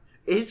is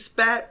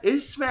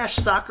Smash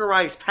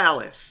Sakurai's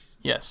palace.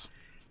 Yes.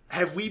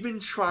 Have we been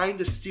trying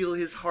to steal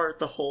his heart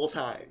the whole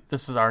time?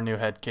 This is our new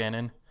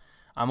headcanon.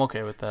 I'm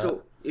okay with that.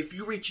 So, if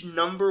you reach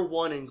number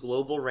 1 in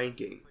global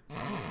ranking,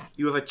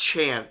 you have a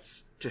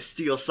chance to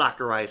steal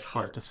Sakurai's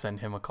heart. You have to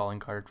send him a calling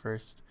card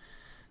first.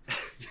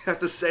 You have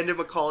to send him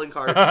a calling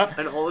card,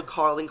 and all the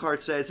calling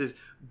card says is,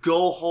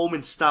 go home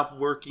and stop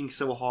working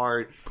so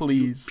hard.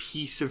 Please. You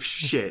piece of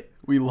shit.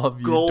 We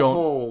love you. Go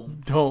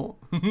home. Don't.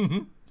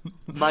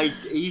 My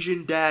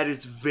Asian dad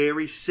is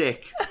very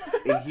sick,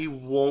 and he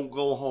won't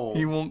go home.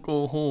 He won't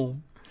go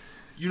home.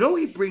 You know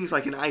he brings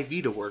like an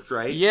IV to work,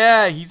 right?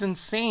 Yeah, he's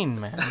insane,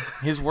 man.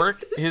 His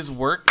work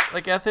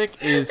like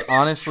ethic is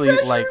honestly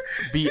Treasure, like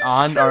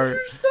beyond our.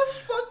 Treasure's the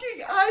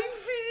fucking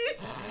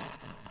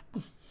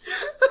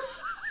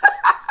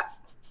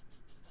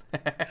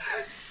IV.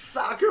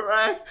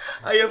 Sakurai,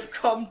 I have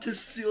come to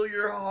steal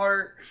your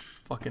heart.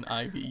 Fucking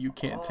Ivy, you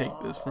can't take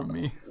this from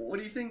me. What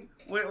do you think?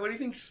 What do you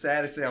think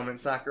status ailment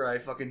Sakurai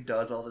fucking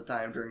does all the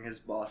time during his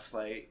boss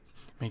fight?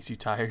 Makes you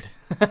tired.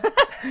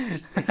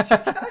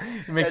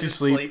 It makes you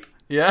sleep.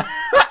 Yeah.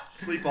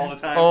 Sleep all the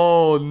time.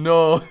 Oh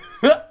no.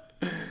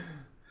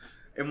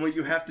 And what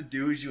you have to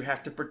do is you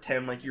have to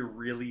pretend like you're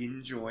really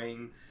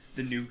enjoying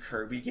the new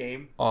Kirby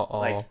game.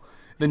 Like,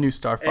 the new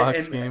Star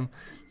Fox game.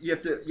 You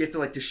have to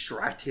like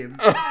distract him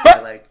by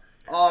like,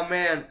 oh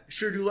man, I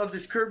sure do love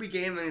this Kirby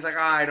game. And he's like,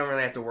 I don't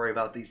really have to worry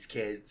about these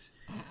kids.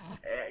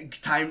 You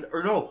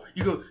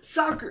go,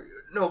 soccer.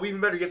 No, even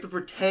better, you have to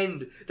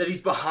pretend that he's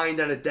behind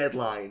on a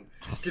deadline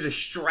to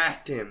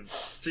distract him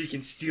so you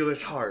can steal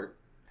his heart.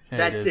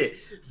 That's it.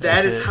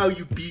 That is how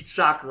you beat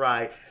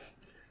Sakurai.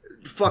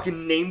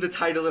 Fucking name the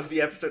title of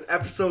the episode.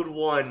 Episode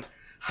 1,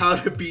 How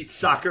to Beat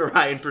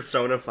Sakurai in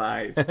Persona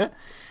 5.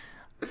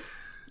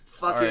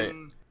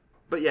 Fucking... Right.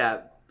 But yeah,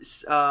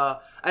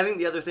 I think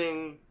the other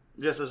thing,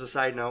 just as a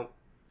side note,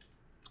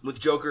 with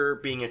Joker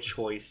being a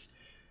choice,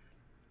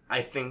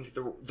 I think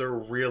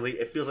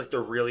it feels like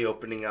they're really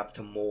opening up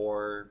to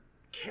more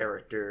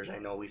characters. I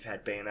know we've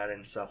had Bayonetta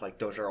and stuff, like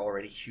those are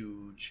already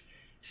huge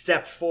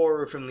steps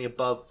forward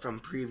from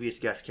previous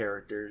guest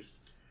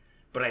characters.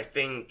 But I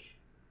think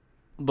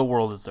the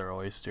world is their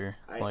oyster.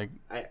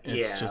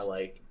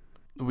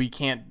 We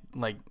can't,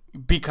 like,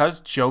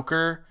 because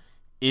Joker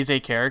is a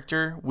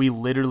character, we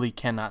literally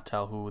cannot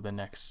tell who the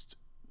next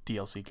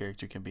DLC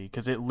character can be,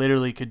 because it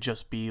literally could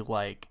just be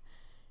like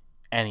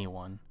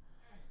anyone.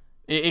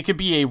 It could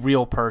be a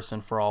real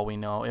person for all we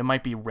know. It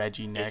might be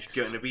Reggie next.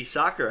 It's gonna be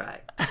Sakurai.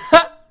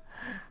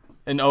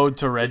 An ode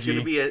to Reggie.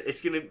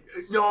 It's gonna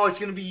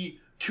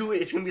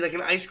be like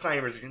an Ice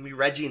Climbers. It's gonna be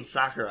Reggie and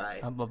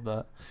Sakurai. I'd love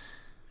that.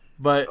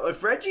 But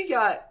if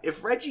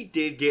Reggie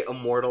did get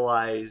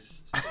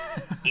immortalized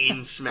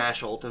in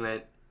Smash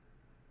Ultimate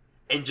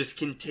and just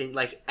continue,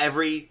 like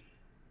every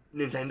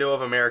Nintendo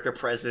of America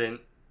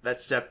president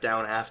that stepped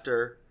down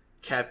after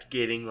kept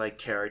getting like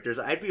characters,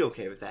 I'd be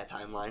okay with that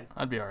timeline.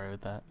 I'd be alright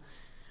with that.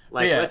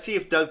 Like, let's see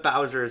if Doug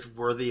Bowser is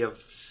worthy of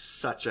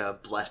such a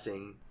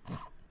blessing.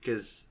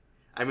 Because,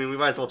 I mean, we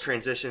might as well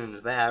transition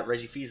into that.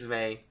 Reggie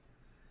Fils-Aimé,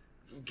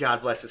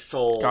 God bless his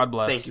soul. God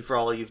bless. Thank you for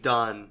all you've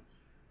done.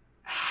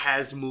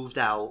 Has moved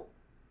out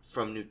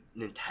from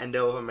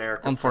Nintendo of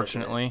America.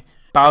 Unfortunately.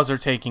 Bowser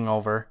taking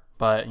over,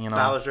 but, you know.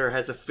 Bowser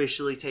has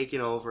officially taken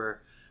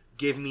over.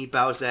 Give me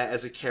Bowsette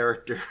as a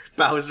character.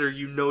 Bowser,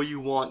 you know you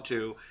want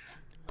to.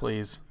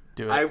 Please,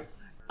 do it.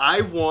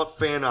 I want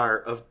fan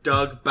art of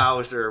Doug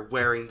Bowser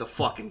wearing the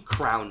fucking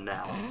crown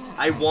now.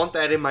 I want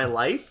that in my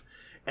life,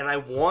 and I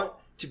want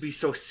to be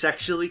so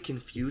sexually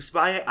confused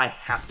by it, I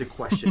have to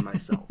question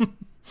myself.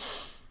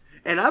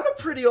 And I'm a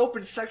pretty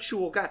open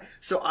sexual guy,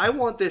 so I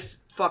want this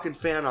fucking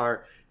fan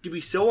art to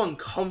be so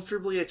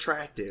uncomfortably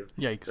attractive.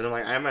 Yikes. That I'm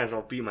like, I might as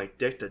well beat my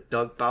dick to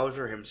Doug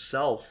Bowser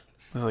himself.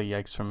 This is a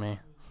yikes from me.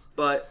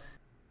 But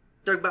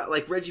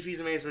like Reggie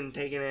Fils-Aimé has been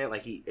taking it.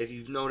 Like if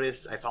you've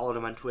noticed, I followed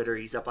him on Twitter.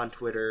 He's up on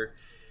Twitter.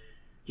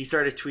 He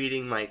started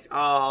tweeting like,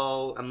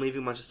 "Oh, I'm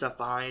leaving a bunch of stuff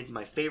behind."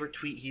 My favorite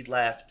tweet he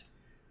left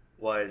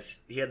was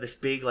he had this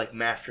big like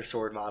Master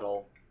Sword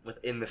model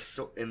in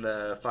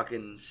the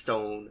fucking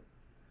stone,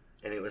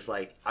 and it was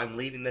like, "I'm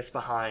leaving this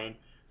behind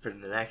for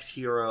the next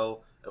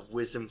hero of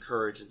wisdom,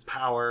 courage, and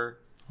power."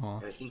 Aww.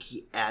 And I think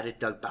he added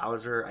Doug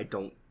Bowser. I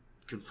don't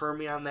confirm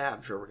me on that.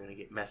 I'm sure we're gonna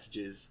get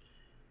messages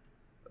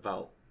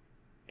about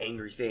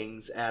angry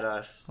things at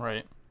us.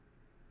 Right.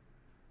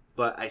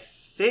 But I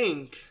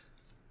think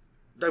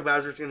Doug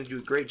Bowser's going to do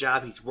a great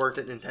job. He's worked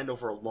at Nintendo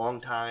for a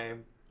long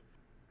time.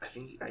 I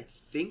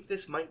think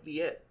this might be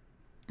it.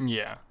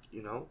 Yeah.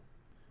 You know?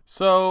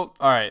 So,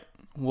 all right.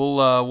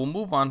 We'll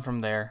move on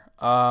from there.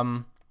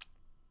 I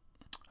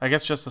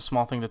guess just a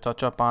small thing to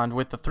touch up on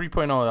with the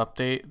 3.0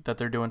 update that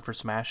they're doing for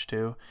Smash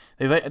 2.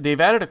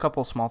 They've added a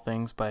couple small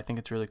things, but I think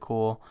it's really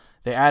cool.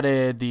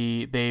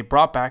 They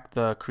brought back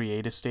the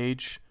creative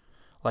stage.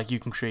 Like, you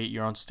can create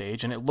your own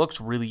stage, and it looks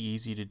really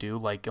easy to do,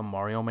 like a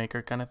Mario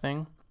Maker kind of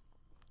thing.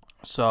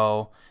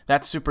 So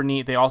that's super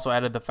neat. They also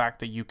added the fact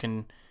that you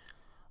can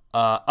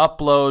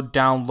upload,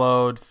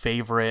 download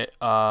favorite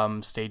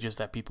stages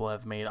that people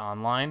have made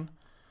online,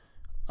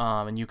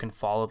 and you can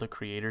follow the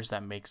creators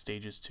that make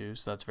stages too.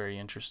 So that's very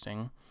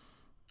interesting.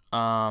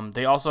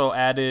 They also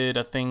added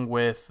a thing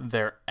with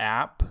their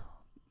app,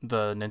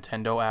 the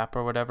Nintendo app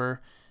or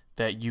whatever,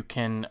 that you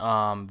can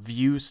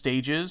view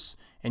stages,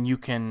 and you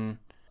can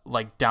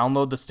like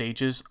download the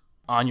stages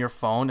on your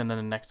phone, and then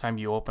the next time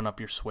you open up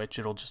your Switch,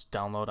 it'll just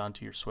download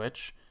onto your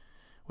Switch,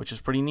 which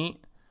is pretty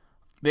neat.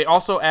 They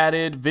also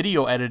added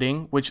video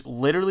editing, which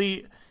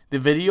literally, the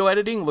video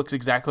editing looks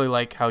exactly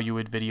like how you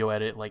would video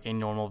edit like a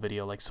normal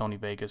video, like Sony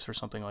Vegas or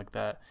something like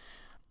that.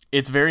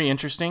 It's very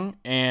interesting,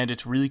 and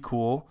it's really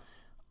cool.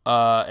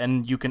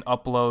 And you can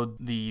upload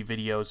the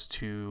videos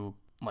to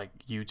like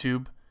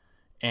YouTube,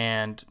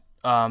 and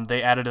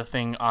they added a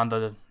thing on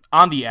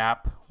the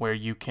app where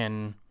you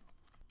can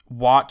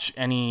watch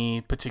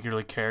any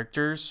particular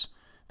characters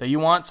that you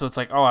want. So it's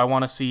like, oh, I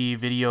want to see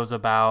videos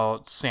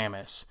about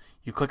Samus.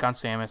 You click on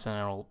Samus and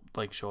it'll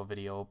like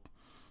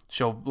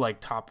show like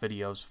top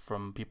videos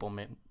from people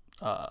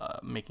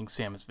making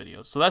Samus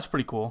videos. So that's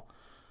pretty cool.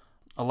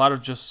 A lot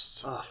of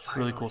just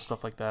really cool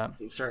stuff like that.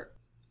 You can start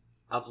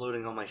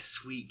uploading all my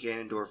sweet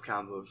Ganondorf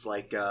combos,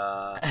 like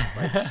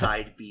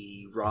side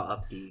B, raw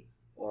up B,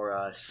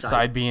 or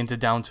side B into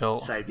down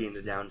tilt. Side B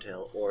into down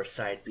tilt, or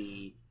side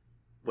B,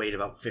 wait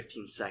about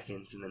 15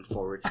 seconds and then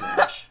forward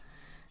smash.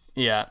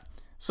 Yeah.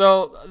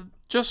 So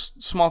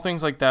just small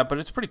things like that, but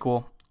it's pretty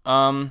cool.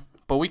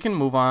 But we can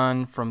move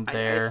on from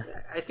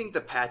there. I think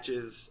the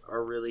patches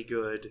are really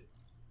good.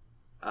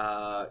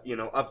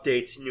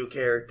 Updates, new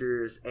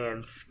characters,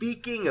 and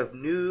speaking of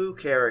new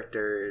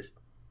characters,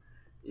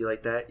 you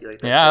like that? You like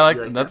that? Yeah, I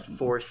like that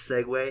forced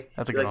segue.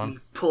 That's a good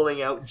one.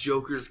 Pulling out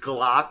Joker's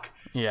Glock.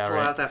 Yeah,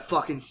 pulling right. out that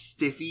fucking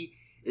stiffy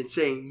and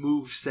saying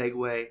 "move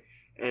segue."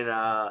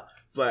 And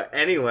but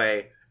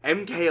anyway,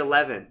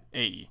 MK11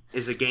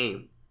 is a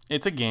game.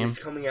 It's a game. It's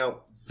coming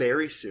out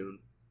very soon,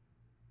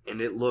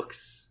 and it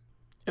looks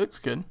It looks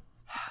good.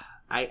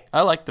 I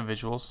like the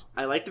visuals.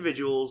 I like the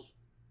visuals.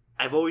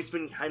 I've always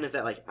been kind of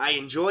that, like, I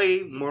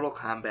enjoy Mortal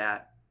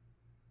Kombat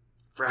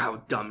for how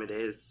dumb it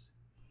is.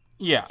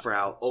 Yeah. For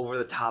how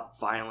over-the-top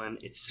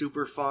violent. It's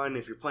super fun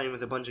if you're playing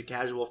with a bunch of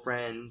casual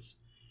friends.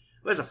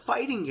 But as a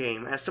fighting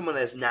game, as someone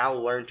that has now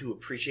learned to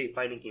appreciate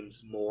fighting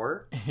games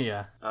more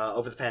Yeah.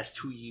 Over the past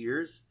 2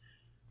 years,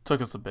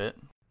 Took us a bit.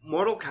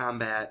 Mortal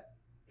Kombat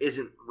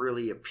isn't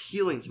really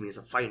appealing to me as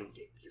a fighting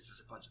game because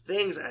there's a bunch of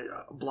things,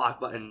 block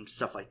button,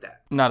 stuff like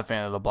that. Not a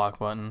fan of the block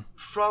button.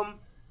 From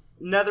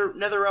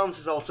NetherRealms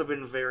has also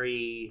been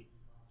very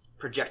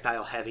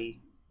projectile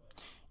heavy.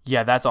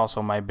 Yeah, that's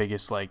also my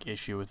biggest like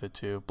issue with it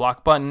too.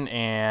 Block button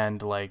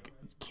and like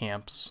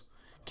camps.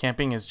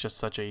 Camping is just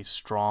such a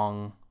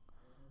strong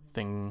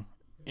thing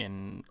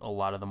in a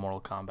lot of the Mortal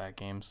Kombat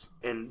games.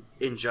 And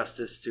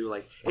Injustice 2,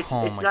 like it's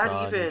Oh it's my not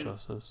God, even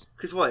Injustice.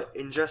 because what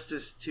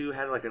Injustice 2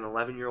 had like an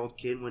 11-year-old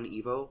kid win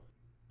Evo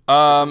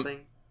or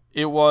something.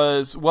 It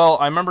was, well,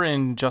 I remember in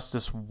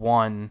Injustice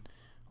 1,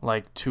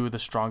 like, two of the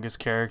strongest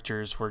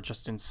characters were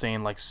just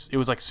insane. Like, it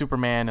was like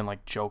Superman and,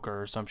 like,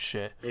 Joker or some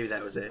shit. Maybe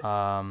that was it.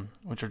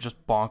 Which are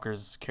just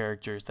bonkers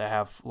characters that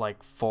have,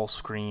 like, full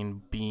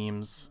screen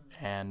beams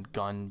and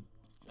gun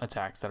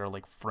attacks that are,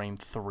 like, frame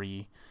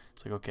 3.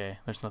 It's like, okay,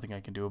 there's nothing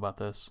I can do about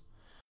this.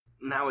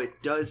 Now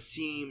it does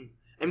seem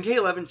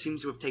MK11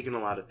 seems to have taken a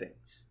lot of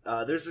things.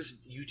 There's this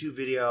YouTube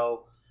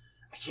video.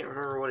 I can't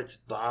remember what it's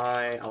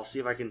by. I'll see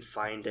if I can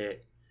find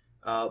it.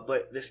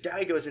 But this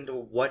guy goes into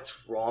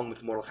what's wrong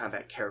with Mortal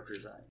Kombat character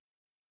design.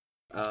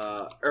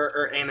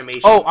 Or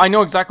animation. Oh, I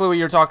know exactly what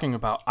you're talking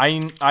about.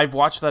 I've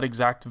watched that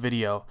exact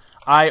video.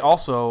 I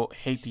also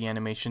hate the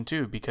animation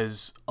too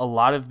because a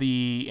lot of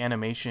the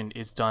animation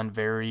is done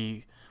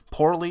very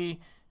poorly,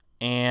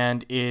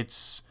 and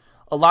it's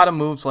a lot of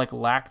moves like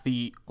lack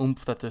the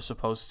oomph that they're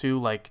supposed to,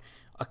 like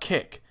a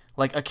kick.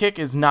 Like a kick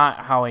is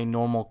not how a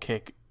normal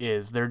kick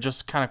is. They're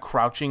just kind of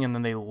crouching and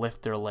then they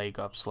lift their leg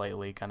up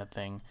slightly, kind of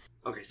thing.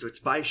 Okay, so it's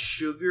by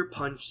Sugar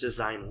Punch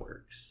Design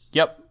Works.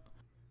 Yep.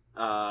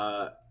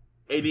 ABI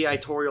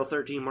Toriel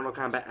 13 Mortal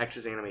Kombat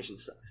X's animation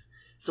sucks.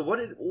 So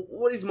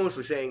what he's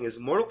mostly saying is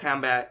Mortal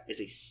Kombat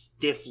is a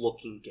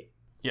stiff-looking game.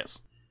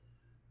 Yes.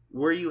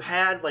 Where you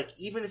had, like,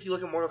 even if you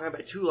look at Mortal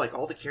Kombat 2, like,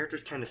 all the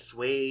characters kind of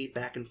swayed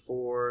back and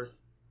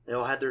forth. They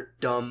all had their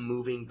dumb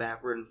moving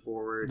backward and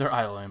forward. Their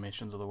idle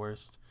animations are the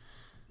worst.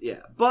 Yeah,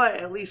 but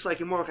at least,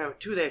 like, in Mortal Kombat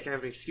 2, they had kind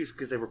of an excuse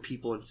because they were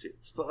people in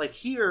suits. But, like,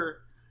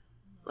 here,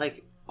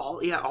 like, all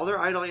their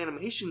idle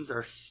animations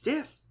are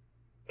stiff.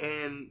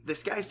 And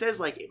this guy says,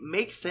 like, it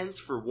makes sense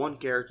for one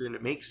character and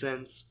it makes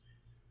sense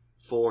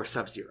for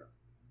Sub-Zero.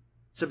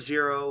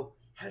 Sub-Zero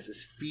has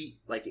his feet,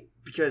 like,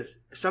 because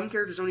some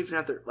characters don't even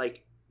have their,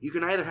 like, you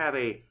can either have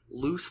a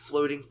loose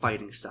floating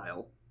fighting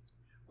style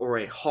or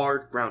a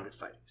hard grounded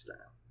fighting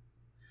style.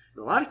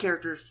 And a lot of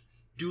characters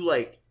do,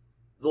 like,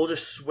 they'll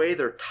just sway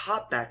their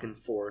top back and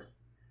forth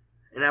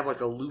and have, like,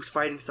 a loose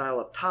fighting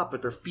style up top,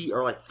 but their feet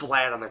are, like,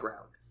 flat on the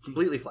ground.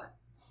 Completely flat.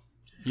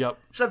 Yep.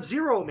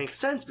 Sub-Zero makes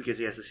sense because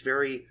he has this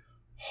very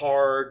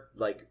hard,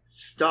 like,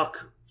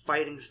 stuck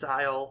fighting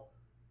style.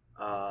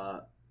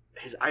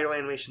 His idle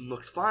animation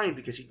looks fine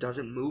because he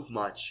doesn't move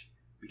much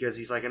because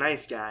he's like a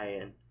nice guy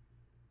and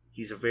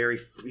he's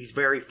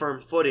very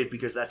firm-footed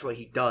because that's what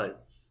he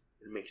does.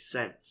 It makes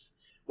sense.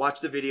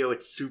 Watch the video;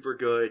 it's super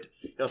good.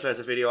 He also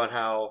has a video on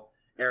how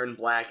Aaron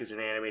Black is an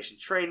animation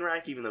train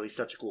wreck, even though he's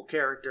such a cool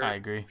character. I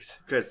agree.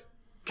 Because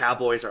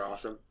cowboys are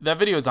awesome. That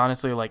video is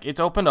honestly, like,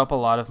 it's opened up a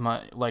lot of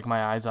my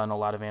eyes on a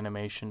lot of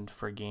animation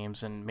for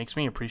games and makes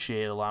me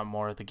appreciate a lot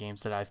more of the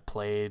games that I've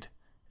played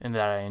and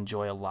that I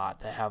enjoy a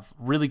lot that have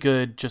really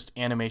good just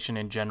animation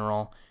in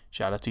general.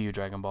 Shout out to you,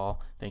 Dragon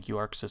Ball. Thank you,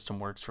 Arc System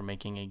Works, for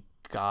making a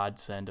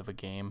godsend of a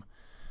game.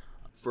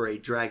 For a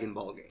Dragon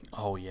Ball game.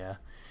 Oh, yeah.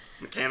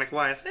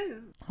 Mechanic-wise,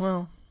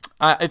 Well,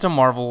 it's a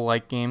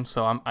Marvel-like game,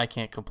 so I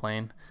can't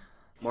complain.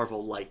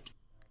 Marvel Light.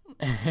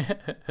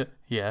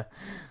 Yeah.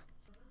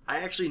 I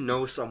actually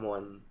know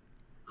someone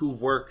who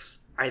works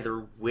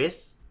either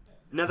with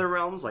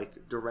NetherRealms,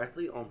 like,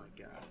 directly, oh my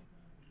god,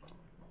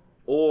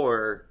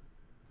 or,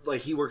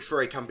 like, he works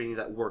for a company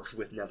that works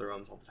with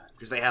NetherRealms all the time,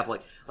 because they have,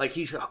 like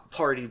he's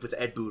partied with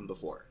Ed Boon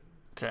before.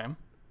 Okay.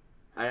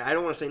 I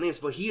don't want to say names,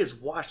 but he has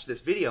watched this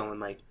video, and,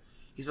 like,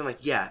 he's been like,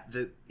 yeah,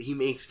 the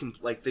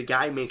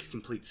guy makes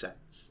complete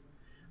sense.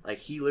 Like,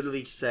 he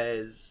literally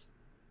says,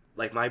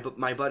 like,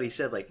 my buddy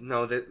said, like,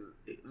 no, the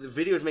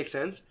videos make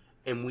sense,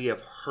 and we have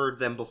heard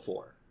them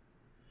before.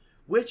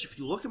 Which, if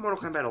you look at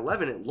Mortal Kombat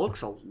 11, it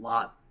looks a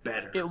lot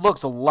better. It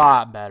looks a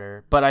lot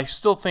better, but I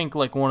still think,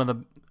 like, one of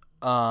the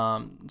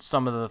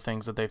some of the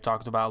things that they've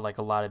talked about, like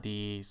a lot of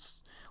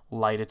these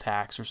light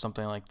attacks or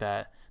something like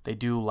that, they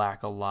do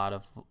lack a lot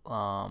of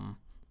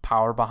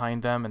power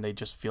behind them, and they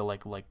just feel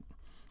like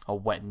a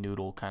wet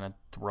noodle kind of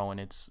throwing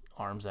its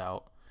arms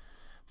out.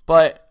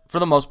 But for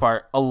the most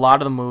part, a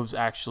lot of the moves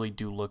actually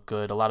do look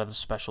good. A lot of the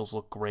specials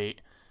look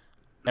great.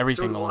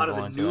 Everything. So a lot of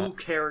the new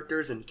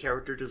characters and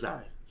character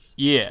designs.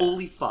 Yeah.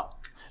 Holy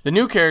fuck. The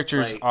new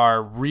characters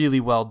are really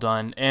well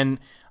done, and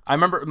I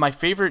remember my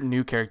favorite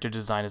new character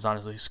design is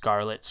honestly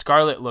Scarlet.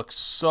 Scarlet looks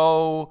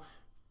so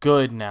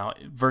good now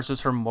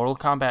versus her Mortal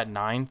Kombat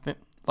 9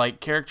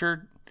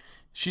 character.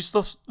 She's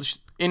still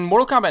in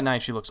Mortal Kombat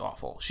 9. She looks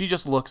awful. She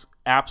just looks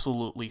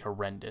absolutely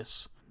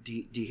horrendous. Do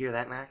you hear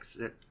that, Max?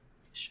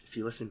 If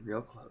you listen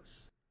real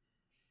close,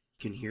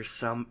 you can hear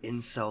some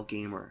incel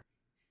gamer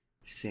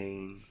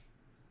saying,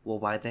 well,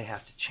 why'd they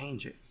have to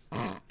change it?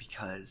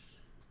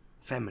 Because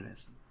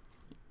feminism.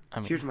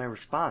 Here's my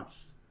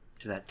response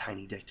to that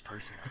tiny dicked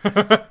person.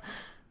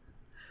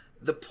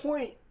 The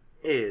point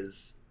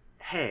is,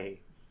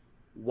 hey,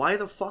 why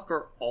the fuck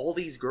are all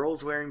these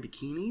girls wearing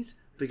bikinis?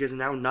 Because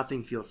now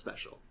nothing feels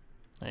special.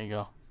 There you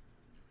go.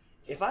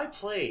 If I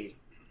played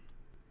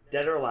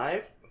Dead or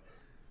Alive...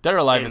 Dead or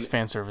Alive is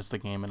fan service, the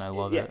game, and I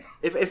love it.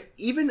 If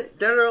even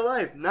Dead or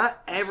Alive,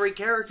 not every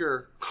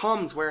character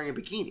comes wearing a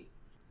bikini,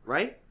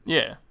 right?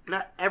 Yeah.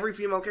 Not every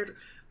female character,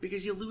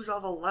 because you lose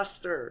all the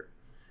luster.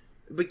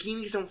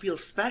 Bikinis don't feel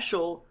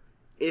special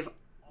if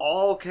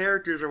all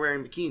characters are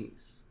wearing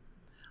bikinis.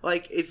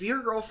 Like, if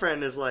your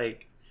girlfriend is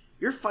like,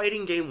 your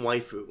fighting game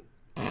waifu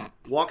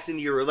walks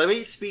into your room. Let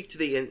me speak to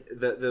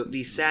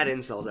these sad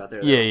incels out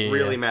there that are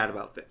really mad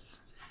about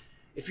this.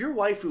 If your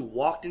waifu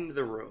walked into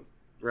the room,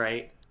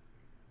 right,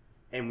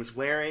 and was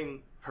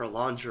wearing her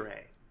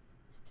lingerie,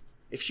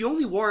 if she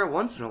only wore it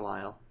once in a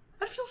while,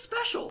 I'd feel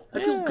special.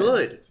 I'd feel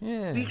good.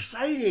 Yeah. Be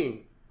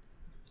exciting.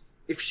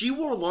 If she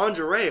wore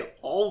lingerie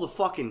all the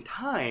fucking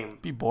time,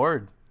 be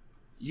bored.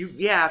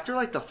 After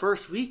like the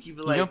first week, you'd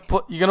be like,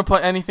 you gonna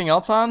put anything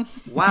else on?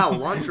 Wow,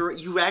 lingerie.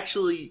 You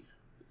actually,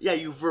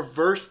 you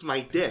reversed my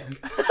dick.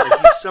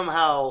 Like, you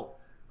somehow,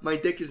 my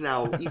dick is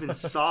now even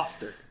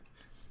softer.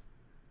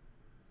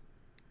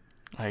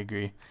 I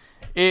agree.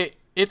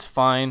 It's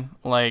fine.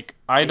 Like,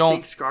 I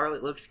think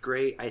Scarlet looks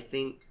great. I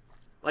think,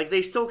 like,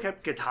 they still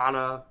kept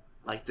Katana,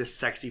 like, this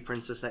sexy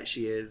princess that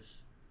she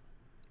is.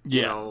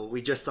 Yeah. You know,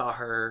 we just saw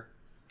her.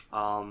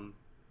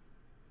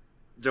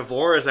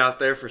 Devora's out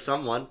there for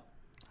someone.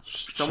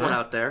 Someone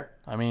out there.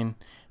 I mean,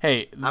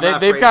 hey,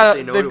 they've got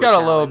a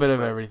little bit of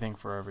everything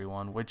for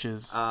everyone, which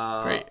is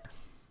great.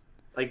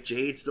 Like,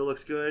 Jade still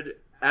looks good.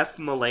 F.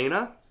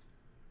 Milena.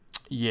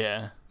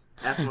 Yeah.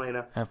 F.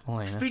 Milena.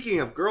 Speaking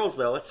of girls,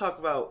 though, let's talk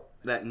about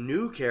that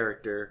new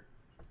character.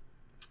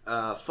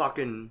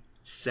 Fucking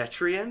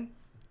Cetrion.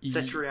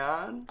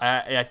 Cetrion.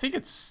 I think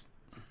it's.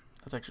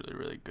 That's actually a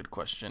really good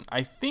question.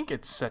 I think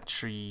it's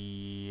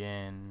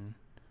Cetrion.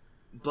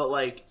 But,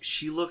 like,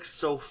 she looks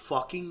so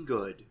fucking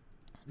good.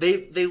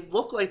 They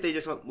look like they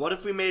just went, what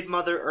if we made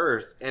Mother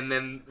Earth? And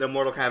then the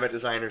Mortal Kombat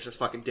designers just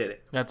fucking did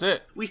it. That's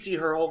it. We see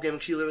her whole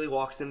gimmick. She literally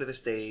walks into the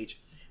stage.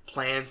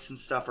 Plants and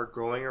stuff are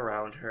growing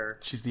around her.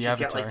 She's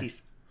Avatar. Got, like,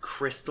 these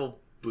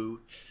crystal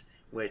boots,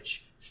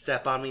 which,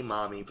 step on me,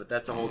 mommy, but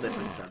that's a whole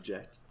different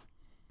subject.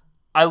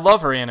 I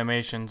love her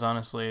animations,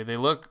 honestly. They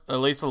look, at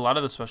least a lot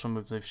of the special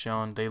moves they've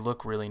shown, they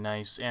look really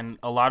nice. And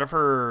a lot of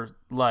her,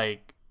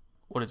 like,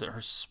 what is it,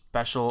 her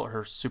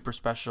super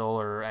special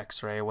or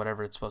X-ray,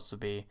 whatever it's supposed to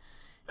be.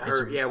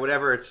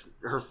 Whatever, it's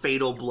her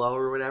fatal blow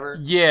or whatever.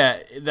 Yeah,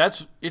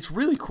 it's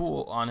really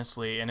cool,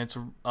 honestly, and it's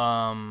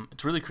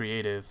really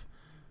creative.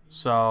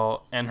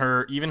 So, and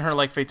her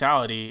like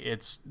fatality,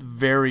 it's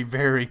very,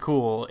 very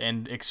cool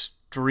and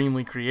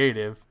extremely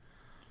creative.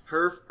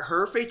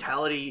 Her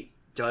fatality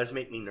does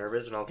make me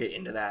nervous, and I'll get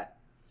into that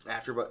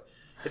after, but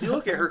if you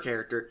look at her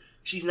character,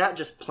 she's not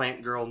just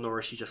plant girl, nor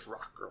is she just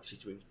rock girl. She's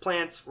doing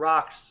plants,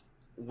 rocks,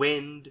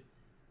 wind,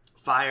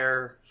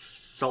 fire,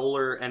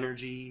 solar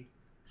energy.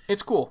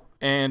 It's cool,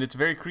 and it's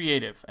very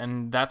creative,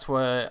 and that's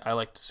what I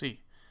like to see.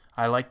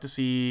 I like to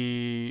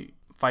see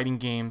fighting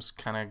games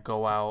kind of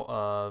go out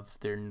of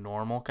their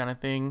normal kind of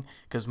thing,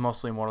 because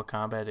mostly Mortal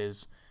Kombat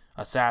is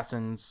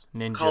assassins,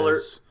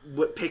 ninjas.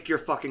 Pick your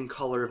fucking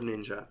color of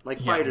ninja. Like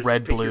fighters,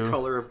 red, pick blue. Your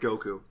color of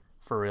Goku.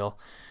 For real.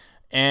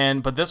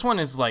 But this one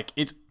is like,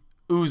 it's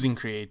oozing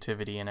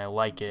creativity, and I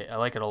like it. I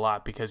like it a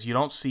lot, because you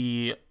don't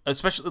see,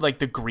 especially like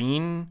the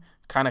green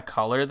kind of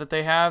color that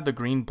they have, the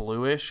green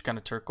bluish kind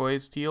of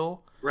turquoise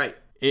teal. Right.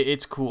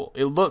 It's cool.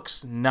 It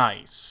looks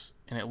nice,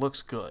 and it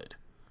looks good.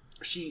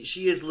 She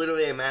is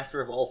literally a master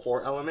of all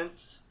four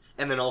elements,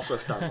 and then also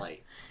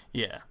sunlight.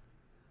 Yeah.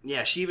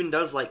 Yeah, she even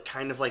does like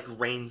kind of like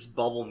Rain's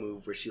bubble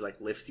move where she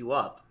like lifts you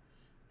up.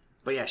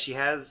 But yeah, she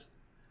has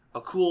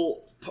a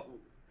cool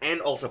and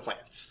also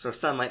plants. So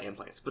sunlight and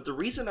plants. But the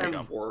reason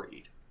I'm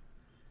worried,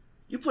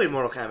 you played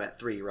Mortal Kombat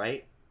 3,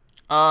 right?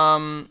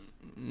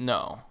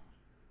 No.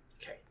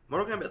 Okay.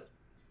 Mortal Kombat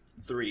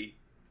 3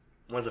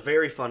 was a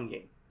very fun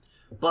game.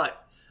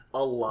 But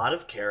a lot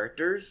of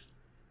characters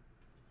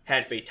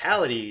had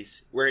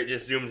fatalities where it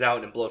just zooms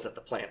out and blows up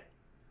the planet.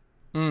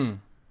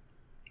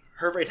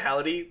 Her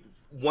fatality,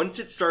 once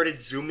it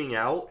started zooming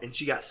out and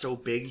she got so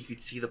big you could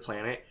see the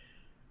planet,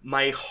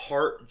 my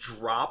heart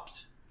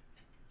dropped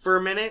for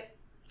a minute.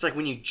 It's like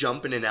when you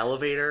jump in an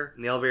elevator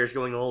and the elevator's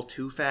going a little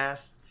too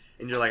fast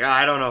and you're like,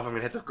 I don't know if I'm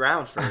going to hit the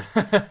ground first.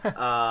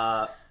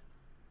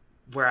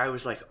 Where I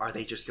was like, are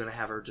they just going to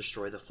have her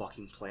destroy the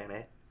fucking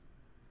planet?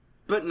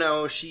 But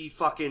no, she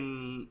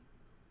fucking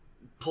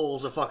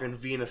pulls a fucking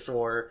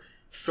Venusaur,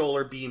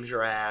 solar beams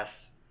your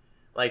ass.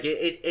 Like,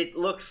 it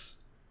looks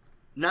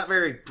not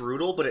very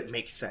brutal, but it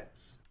makes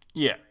sense.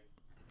 Yeah.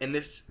 And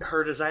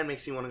her design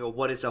makes me want to go,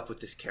 what is up with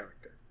this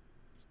character?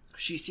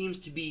 She seems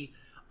to be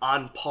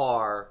on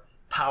par,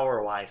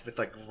 power-wise, with,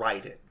 like,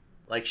 Raiden.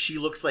 Like, she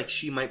looks like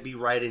she might be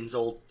Raiden's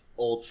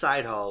old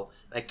side hoe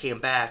that came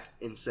back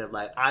and said,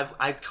 like,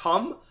 I've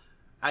come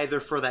either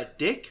for that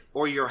dick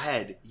or your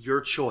head.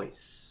 Your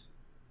choice.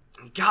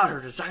 And God, her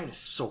design is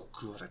so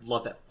good. I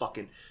love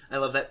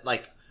that,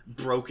 like,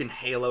 broken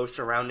halo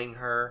surrounding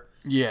her.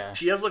 Yeah.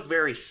 She does look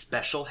very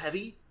special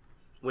heavy,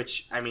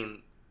 which, I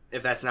mean,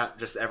 if that's not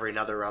just every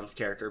NetherRealm's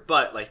character,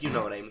 but, like, you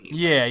know what I mean.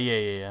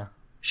 Yeah.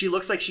 She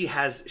looks like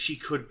she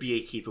could be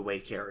a keep away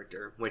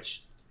character,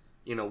 which,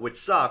 you know, would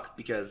suck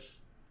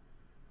because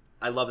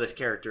I love this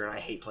character and I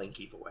hate playing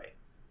keep away.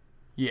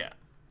 Yeah.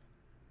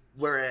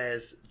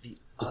 Whereas the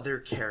other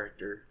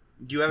character,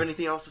 do you have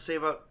anything else to say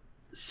about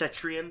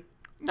Cetrion?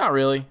 Not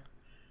really.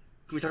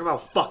 Can we talk about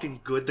how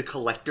fucking good the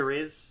Collector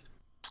is?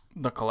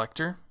 The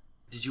Collector?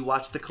 Did you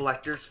watch the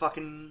Collector's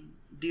fucking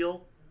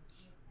deal?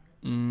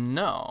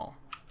 No.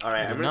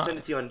 Alright, I'm gonna send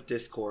it to you on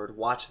Discord.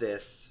 Watch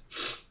this.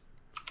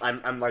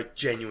 I'm like,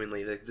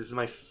 genuinely, this is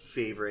my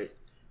favorite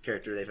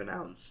character they've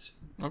announced.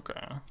 Okay.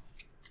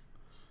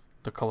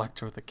 The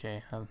Collector with a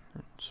K. I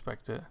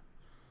respect it.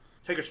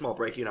 Take a small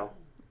break, you know.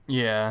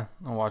 Yeah,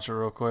 I'll watch it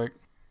real quick.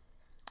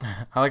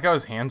 I like how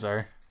his hands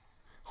are.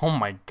 Oh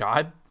my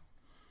god.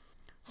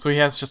 So he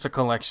has just a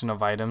collection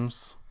of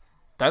items.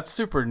 That's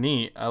super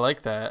neat. I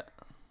like that.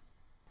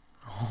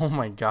 Oh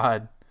my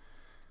god.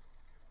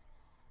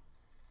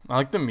 I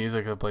like the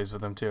music that plays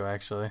with him too,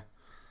 actually.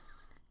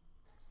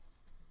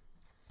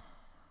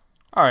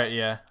 Alright,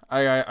 yeah.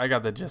 I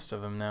got the gist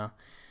of him now.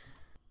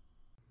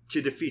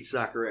 To defeat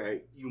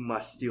Sakurai, you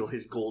must steal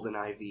his golden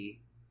IV.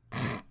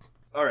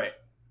 Alright.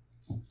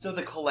 So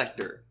the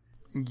Collector.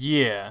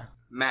 Yeah.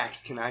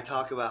 Max, can I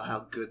talk about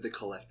how good the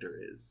Collector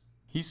is?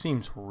 He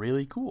seems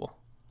really cool.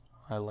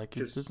 I like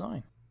his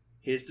design.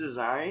 His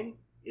design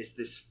is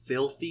this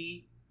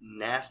filthy,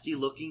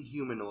 nasty-looking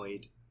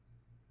humanoid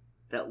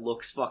that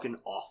looks fucking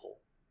awful,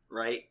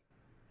 right?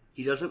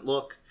 He's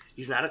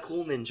not a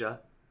cool ninja.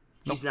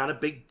 He's not a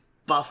big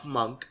buff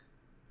monk.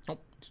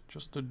 Nope, he's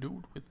just a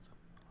dude with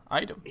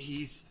items.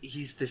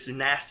 He's this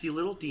nasty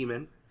little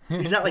demon.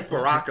 He's not like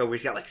Baraka where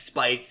he's got like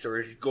spikes or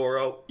his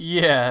Goro.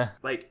 Yeah.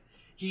 Like,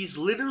 he's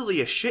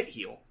literally a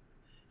shitheel.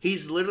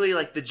 He's literally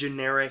like the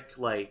generic,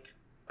 like,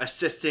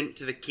 assistant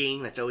to the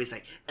king that's always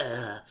like,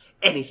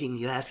 anything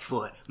you ask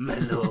for, my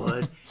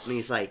lord. And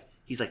he's like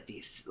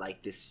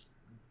this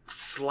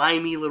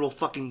slimy little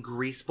fucking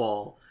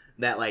greaseball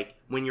that, like,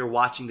 when you're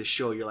watching the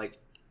show, you're like,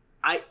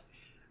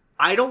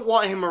 I don't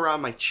want him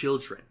around my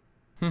children.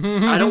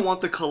 I don't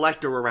want the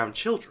Collector around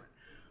children.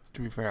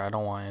 To be fair, I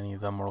don't want any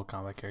of the Mortal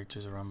Kombat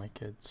characters around my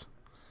kids.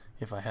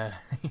 If I had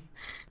any.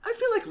 I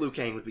feel like Liu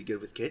Kang would be good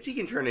with kids. He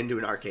can turn into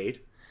an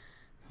arcade.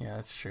 Yeah,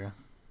 that's true.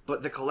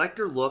 But the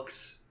Collector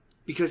looks,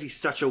 because he's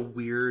such a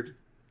weird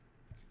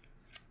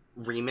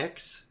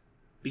remix,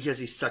 because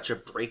he's such a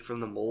break from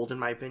the mold, in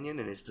my opinion,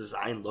 and his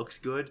design looks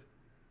good.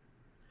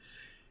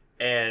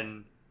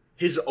 And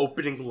his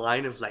opening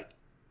line of, like,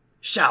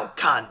 Shao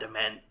Kahn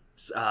demands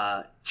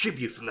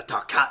tribute from the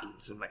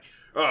Tarkatans. And, like,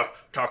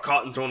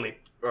 Tarkatans only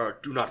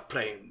do not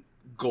pay in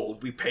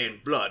gold, we pay in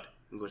blood.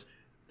 And he goes,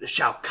 the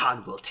Shao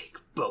Kahn will take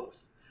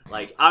both.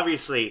 Like,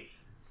 obviously,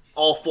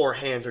 all four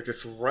hands are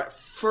just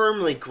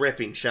firmly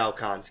gripping Shao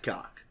Kahn's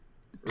cock.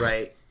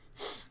 Right?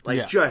 Like,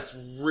 yeah. Just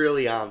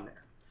really on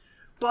there.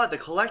 But the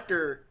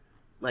Collector,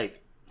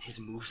 like, his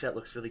moveset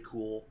looks really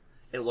cool.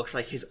 It looks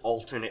like his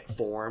alternate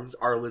forms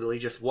are literally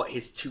just what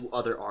his two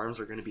other arms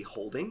are going to be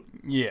holding.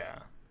 Yeah.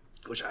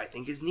 Which I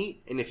think is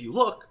neat. And if you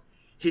look,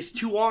 his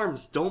two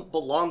arms don't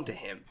belong to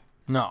him.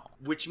 No.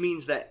 Which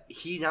means that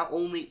he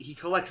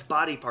collects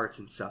body parts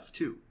and stuff,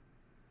 too.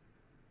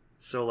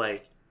 So,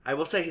 like, I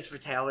will say his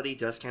fatality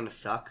does kind of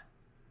suck.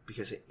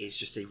 Because it is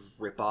just a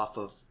ripoff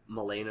of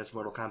Milena's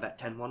Mortal Kombat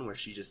 10 one, where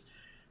she just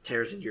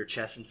tears into your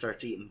chest and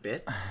starts eating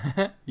bits.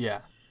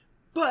 Yeah.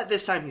 But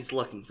this time he's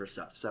looking for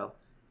stuff, so,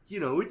 you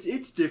know,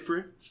 it's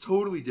different. It's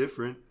totally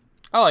different.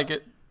 I like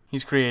it.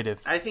 He's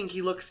creative. I think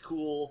he looks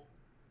cool.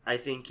 I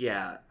think,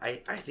 yeah, I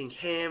think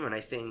him, and I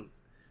think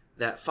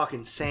that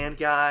fucking sand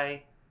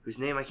guy, whose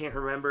name I can't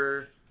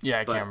remember.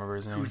 Yeah, I can't remember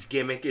his name. Whose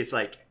gimmick is,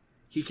 like,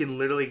 he can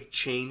literally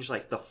change,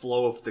 like, the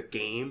flow of the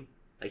game.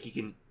 Like, he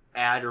can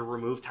add or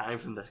remove time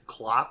from the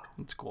clock.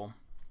 That's cool.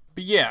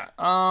 But yeah,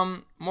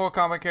 Mortal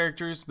Kombat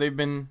characters, they've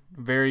been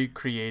very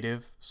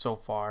creative so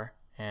far.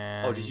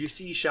 And did you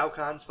see Shao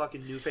Kahn's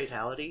fucking new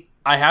fatality?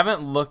 I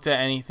haven't looked at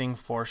anything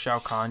for Shao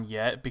Kahn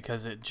yet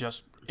because it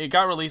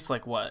got released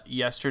like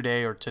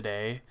yesterday or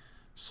today.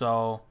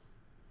 So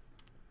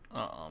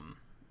I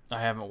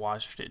haven't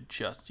watched it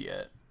just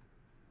yet.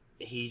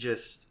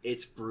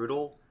 It's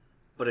brutal,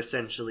 but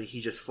essentially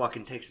he just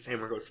fucking takes his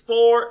hammer, goes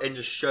 4, and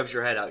just shoves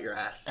your head out your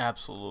ass.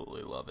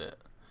 Absolutely love it.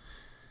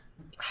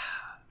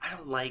 I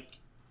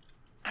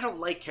don't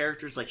like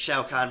characters like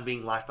Shao Kahn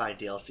being locked by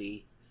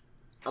DLC.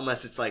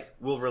 unless it's like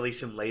we'll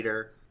release him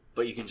later,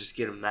 but you can just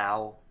get him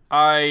now.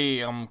 I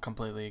am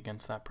completely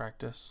against that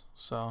practice.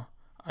 So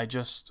I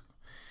just,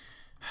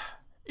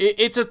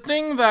 it's a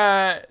thing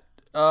that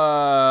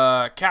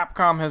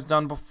Capcom has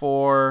done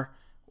before.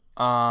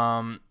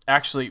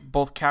 Actually,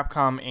 both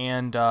Capcom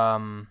and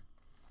Bandai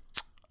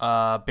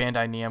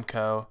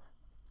Namco,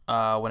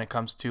 when it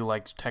comes to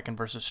like Tekken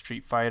versus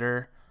Street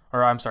Fighter,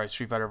 or I'm sorry,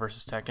 Street Fighter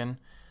versus Tekken,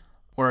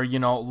 where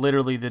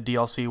literally the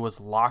DLC was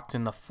locked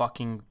in the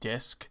fucking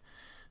disc.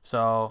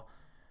 So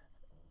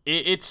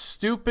it's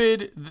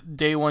stupid.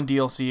 Day one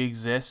DLC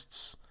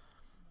exists,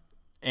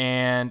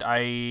 and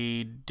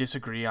I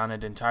disagree on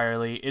it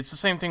entirely. It's the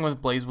same thing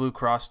with BlazBlue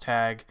Cross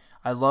Tag.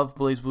 I love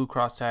BlazBlue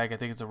Cross Tag. I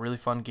think it's a really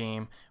fun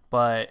game,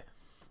 but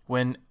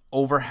when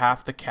over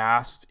half the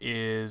cast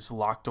is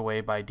locked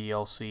away by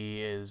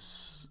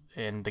DLC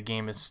and the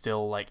game is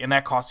still like, and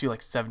that costs you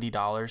like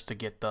 $70 to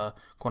get the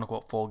quote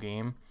unquote full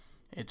game,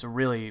 it's a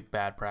really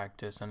bad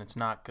practice and it's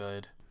not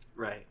good.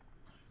 Right.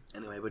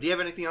 Anyway, but do you have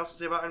anything else to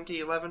say about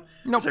MK11?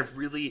 Nope. Because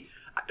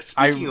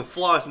speaking of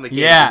flaws in the game,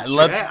 yeah,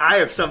 I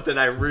have something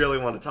I really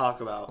want to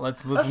talk about.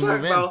 Let's talk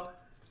move in.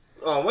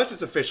 What's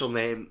its official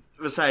name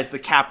besides the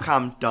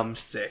Capcom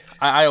Dumbstick?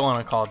 I want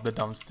to call it the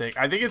Dumbstick.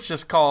 I think it's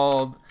just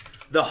called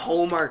the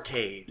Home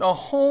Arcade. The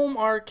Home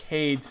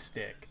Arcade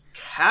Stick.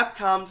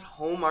 Capcom's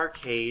Home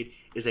Arcade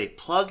is a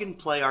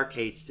plug-and-play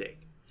arcade stick.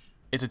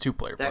 It's a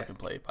two-player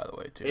plug-and-play, by the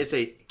way, too. It's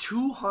a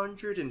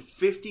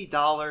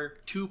 $250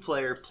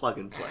 two-player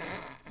plug-and-play.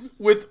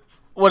 With,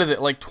 what is it,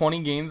 like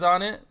 20 games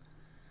on it?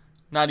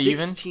 Not 16.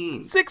 even?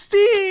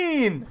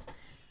 16!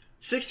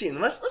 16.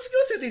 Let's go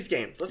through these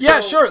games. Let's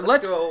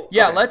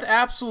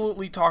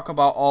absolutely talk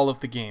about all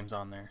of the games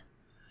on there.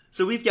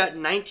 So we've got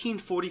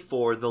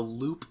 1944, The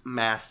Loop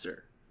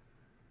Master.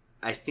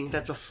 I think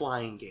that's a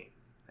flying game.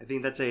 I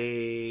think that's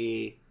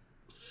a...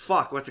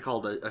 what's it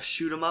called? A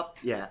shoot 'em up?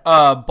 Yeah.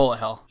 Bullet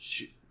Hell.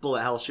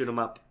 Bullet Hell, shoot 'em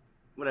up.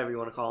 Whatever you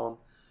want to call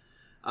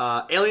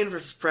them. Alien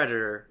vs.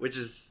 Predator, which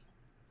is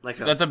like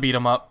a... That's a beat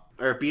 'em up.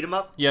 Or a beat 'em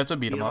up? Yeah, it's a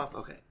beat 'em up.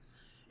 Okay.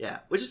 Yeah,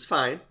 which is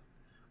fine.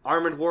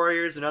 Armored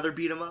Warriors, another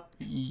beat 'em up?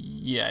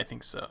 Yeah, I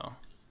think so.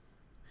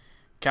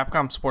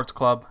 Capcom Sports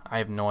Club, I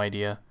have no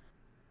idea.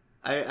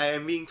 I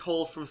am being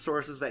told from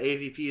sources that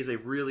AVP is a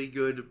really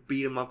good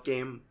beat 'em up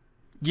game.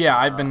 Yeah,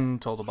 I've been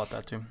told about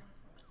that too.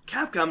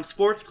 Capcom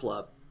Sports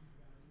Club.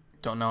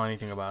 Don't know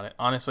anything about it.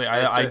 Honestly,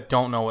 I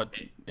don't know what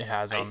it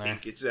has on there. I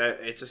think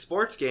it's a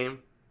sports game.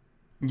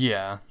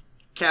 Yeah.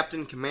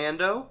 Captain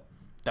Commando.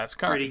 That's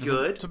kind of pretty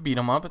good. It's a beat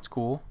 'em up. It's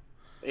cool.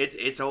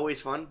 It's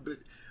always fun, but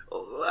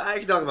I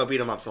can talk about beat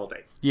 'em ups all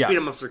day. Yeah. Beat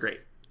 'em ups are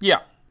great. Yeah.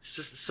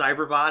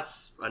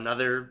 Cyberbots,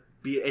 another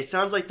beat. It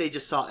sounds like they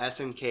just saw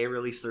SNK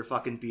release their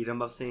fucking beat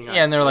 'em up thing.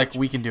 Yeah, and they're like,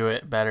 we can do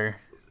it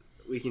better.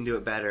 We can do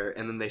it better,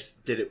 and then they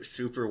did it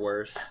super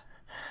worse.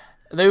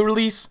 They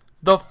release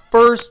the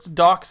first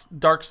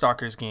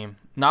Darkstalkers game.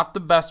 Not the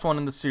best one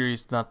in the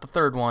series, not the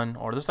third one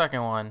or the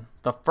second one.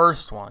 The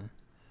first one.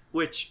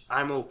 Which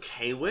I'm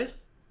okay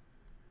with,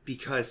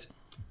 because...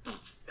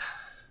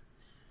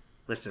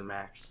 Listen,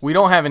 Max. We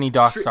don't have any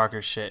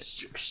Darkstalkers shit.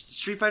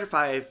 Street Fighter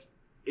V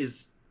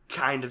is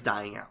kind of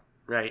dying out,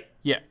 right?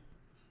 Yeah.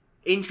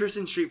 Interest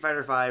in Street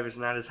Fighter V is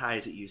not as high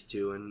as it used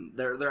to, and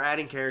they're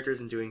adding characters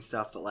and doing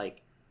stuff, but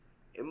like,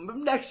 in the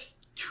next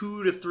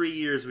 2 to 3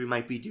 years, we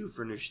might be due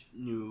for a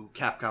new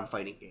Capcom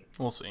fighting game.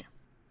 We'll see.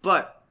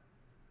 But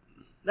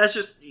that's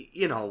just,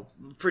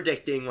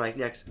 predicting like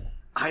next.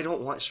 I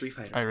don't want Street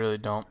Fighter. I really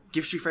don't.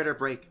 Give Street Fighter a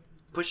break.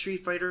 Put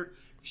Street Fighter,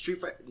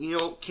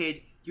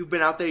 kid, you've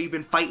been out there, you've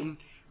been fighting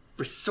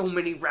for so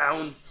many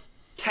rounds.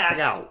 Tag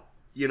out,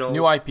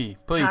 New IP,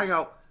 please. Tag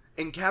out.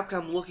 And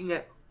Capcom looking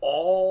at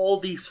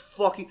all these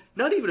fucking,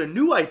 not even a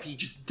new IP,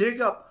 just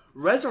dig up,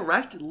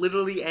 resurrect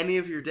literally any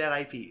of your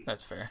dead IPs.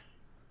 That's fair.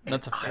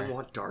 That's a fair. I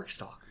want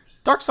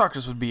Darkstalkers.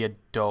 Darkstalkers would be a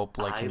dope,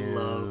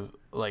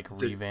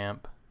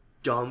 revamp.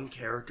 Dumb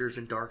characters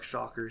in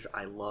Darkstalkers.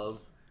 I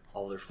love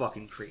all their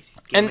fucking crazy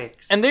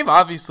gimmicks. And they've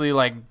obviously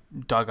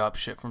dug up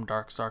shit from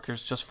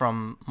Darkstalkers just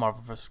from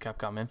Marvel vs.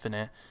 Capcom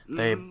Infinite.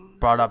 They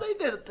brought up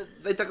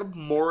they dug up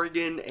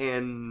Morrigan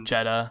and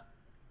Jeddah,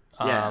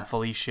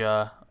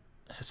 Felicia,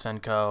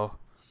 Hisenko.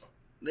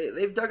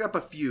 They've dug up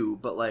a few,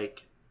 but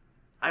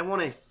I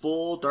want a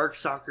full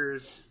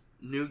Darkstalkers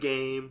new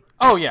game.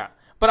 Oh yeah,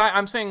 but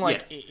I'm saying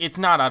yes. It's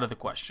not out of the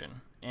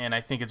question, and I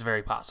think it's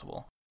very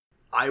possible.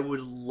 I would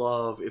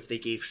love if they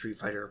gave Street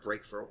Fighter a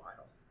break for a while.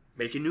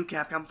 Make a new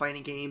Capcom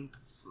fighting game.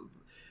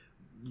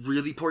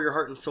 Really pour your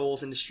heart and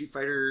souls into Street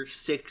Fighter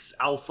 6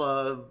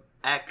 Alpha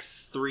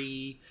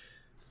X3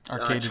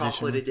 Arcade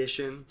Chocolate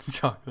Edition.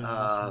 Chocolate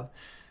Edition.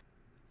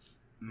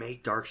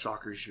 Make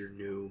Darkstalkers your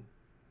new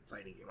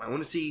fighting game. I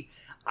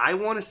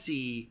want to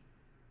see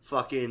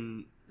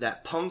fucking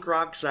that punk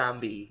rock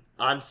zombie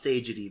on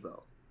stage at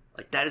EVO.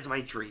 That is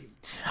my dream.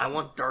 I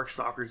want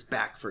Darkstalkers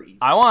back for EVO.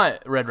 I want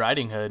Red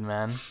Riding Hood,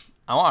 man.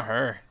 I want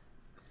her.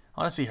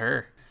 I want to see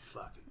her.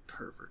 Fucking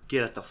pervert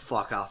Get the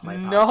fuck off my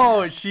podcast.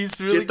 No, she's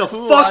really Get the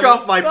cool. fuck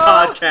off my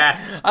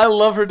podcast. I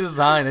love her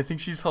design. I think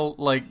she's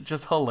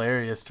just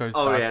hilarious towards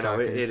Oh yeah, no,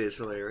 Darkstalkers. it is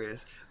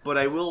hilarious. But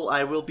I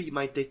will beat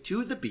my dick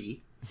to the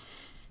bee.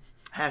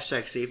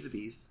 Hashtag save the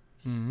bees.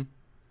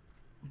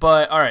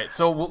 But all right,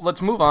 so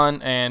let's move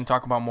on and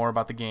talk more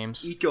about the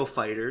games. Eco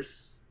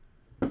Fighters.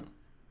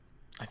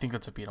 I think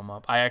that's a beat 'em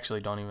up. I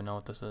actually don't even know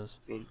what this is.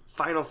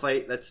 Final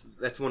Fight. That's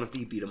one of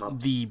the beat 'em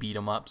ups. The beat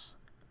 'em ups.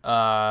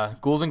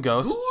 Ghouls and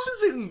Ghosts.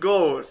 Ghouls and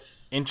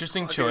Ghosts.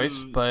 Interesting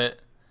choice, but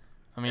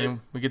I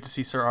mean, we get to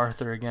see Sir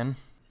Arthur again.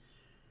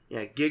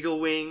 Yeah, Giga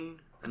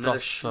Wing. Another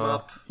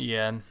shmup.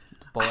 Yeah,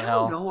 bullet I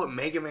hell. don't know what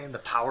Mega Man the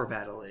Power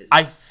Battle is.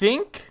 I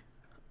think,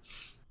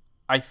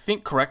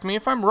 correct me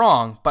if I'm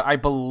wrong, but I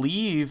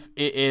believe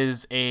it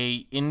is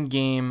a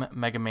in-game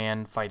Mega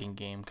Man fighting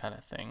game kind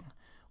of thing.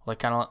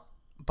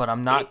 But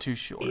I'm not too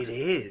sure. It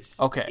is.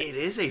 Okay. It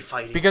is a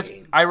fighting Because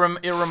game.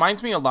 it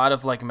reminds me a lot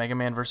of like Mega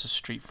Man versus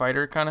Street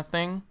Fighter kind of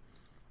thing.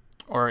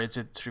 Or is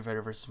it Street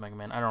Fighter versus Mega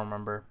Man? I don't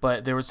remember.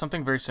 But there was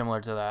something very similar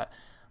to that,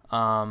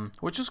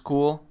 which is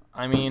cool.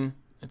 I mean,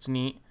 it's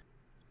neat.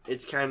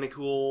 It's kind of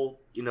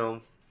cool. You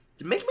know,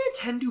 did Mega Man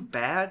 10 do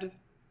bad?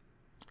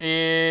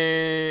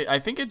 I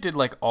think it did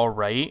like all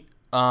right.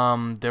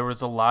 There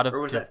was a lot of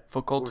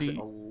difficulty.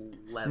 Or was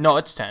it 11? No,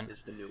 it's 10.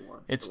 It's the new one.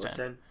 It's It was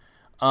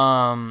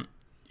 10.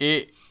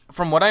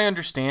 From what I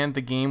understand,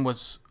 the game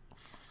was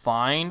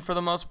fine for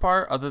the most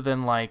part, other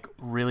than like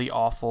really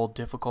awful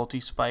difficulty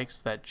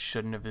spikes that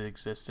shouldn't have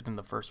existed in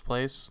the first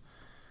place.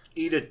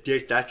 Eat a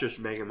dick. That's just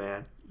Mega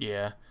Man.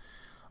 Yeah.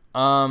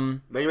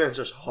 Mega Man's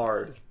just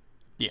hard.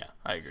 Yeah,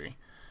 I agree.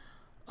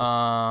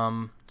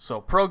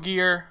 So Pro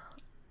Gear.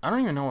 I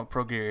don't even know what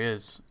Pro Gear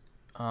is.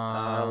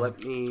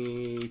 Let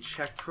me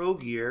check Pro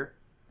Gear.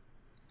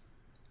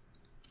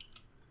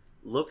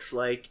 Looks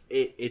like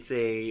it's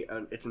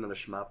another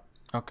shmup.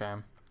 Okay.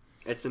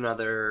 It's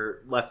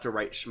another left to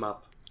right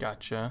shmup.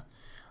 Gotcha.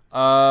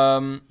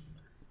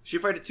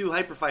 Street Fighter 2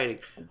 Hyper Fighting.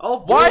 Oh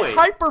boy! Why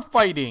hyper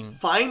fighting?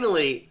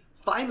 Finally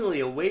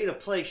a way to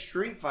play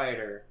Street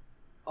Fighter.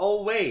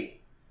 Oh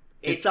wait,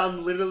 it's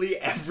on literally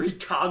every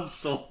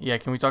console. Yeah,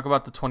 can we talk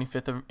about the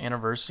 25th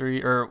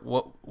anniversary, or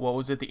what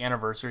was it? The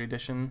anniversary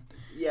edition.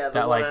 Yeah,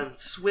 the that, one like, on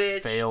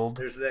Switch failed.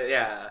 There's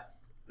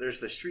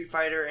the Street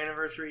Fighter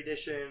anniversary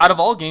edition. Out of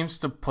all games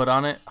to put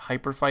on it,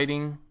 hyper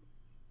fighting.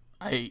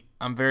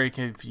 I'm very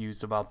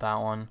confused about that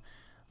one.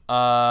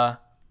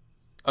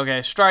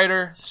 Okay,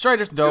 Strider.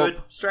 Strider's dope.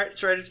 Good.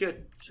 Strider's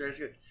good. Strider's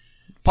good.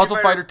 Puzzle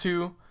Fighter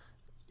 2.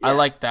 Yeah. I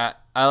like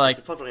that. It's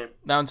a puzzle game.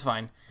 That one's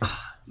fine.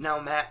 Now,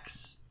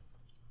 Max,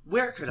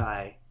 where could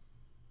I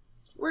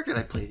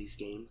play these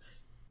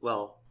games?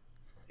 Well,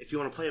 if you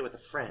want to play it with a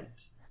friend,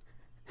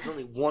 there's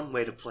only one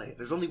way to play it.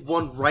 There's only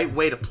one right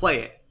way to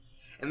play it.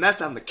 And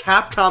that's on the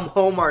Capcom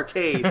Home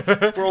Arcade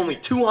for only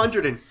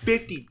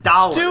 $250.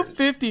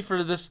 $250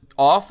 for this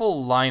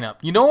awful lineup.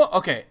 You know what?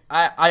 Okay,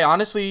 I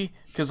honestly,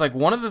 because like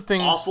one of the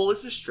things, awful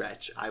is a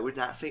stretch. I would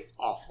not say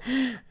awful.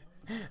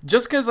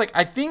 Just because like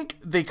I think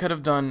they could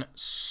have done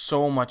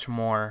so much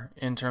more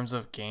in terms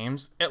of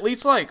games. At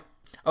least like,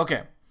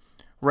 okay,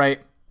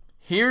 right.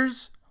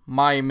 Here's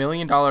my $1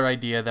 million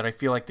idea that I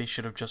feel like they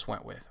should have just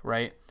went with.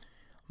 Right,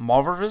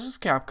 Marvel vs.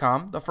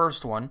 Capcom, the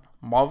first one.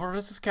 Marvel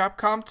vs.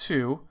 Capcom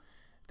 2.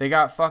 They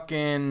got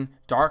fucking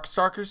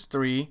Darkstalkers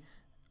 3.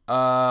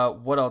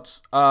 What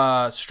else?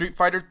 Street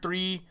Fighter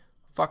 3,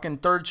 fucking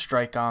Third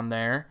Strike on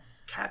there.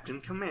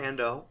 Captain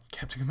Commando.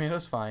 Captain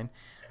Commando's fine.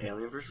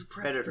 Alien vs.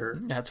 Predator.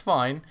 That's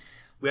fine.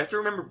 We have to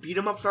remember beat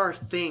 'em ups are a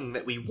thing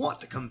that we want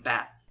to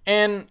combat.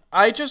 And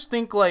I just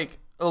think like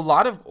a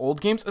lot of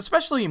old games,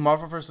 especially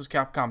Marvel vs.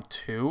 Capcom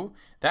 2,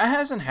 that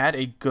hasn't had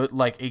a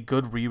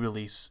good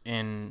re-release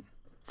in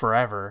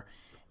forever.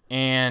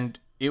 And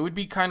it would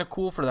be kind of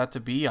cool for that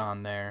to be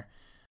on there.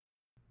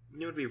 You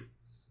know what would be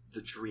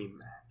the dream,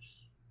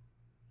 Max?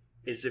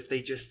 Is if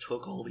they just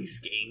took all these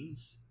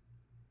games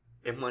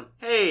and went,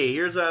 hey,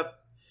 here's a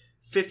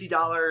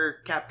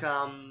 $50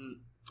 Capcom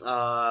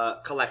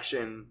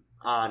collection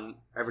on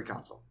every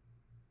console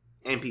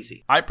and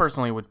PC. I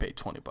personally would pay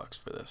 $20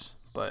 for this,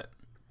 but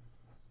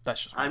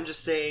that's just me. I'm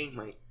just saying,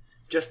 like,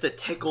 just to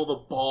tickle the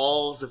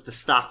balls of the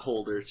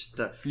stockholders, just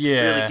to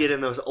really get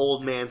in those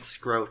old man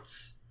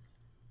scrotes.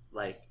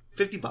 Like,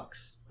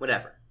 $50,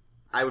 whatever.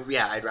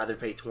 I'd rather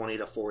pay 20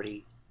 to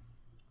 40,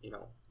 you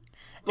know.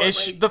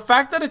 Like, the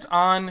fact that it's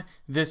on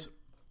this,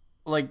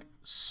 like,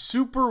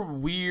 super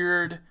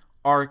weird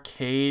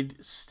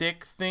arcade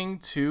stick thing,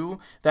 too,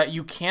 that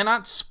you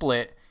cannot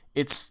split.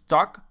 It's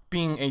stuck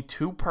being a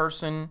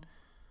two-person,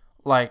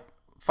 like,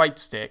 fight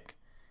stick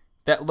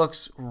that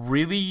looks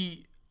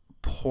really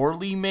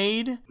poorly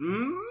made.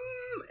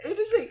 It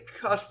is a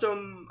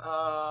custom,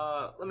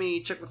 let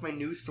me check with my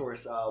news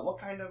source. What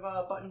kind of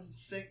buttons and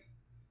stick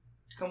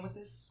come with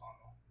this?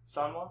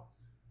 Sanwa?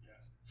 Yeah.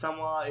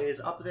 Sanwa is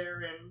up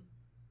there in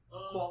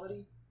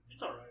quality?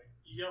 It's alright.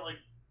 You got,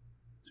 like,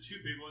 the two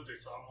big ones are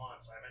Sanwa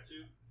and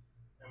Saimatsu.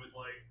 And with,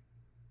 like,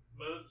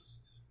 most...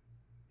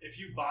 If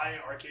you buy an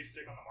arcade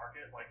stick on the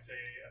market, like, say,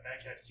 a Mad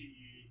Catz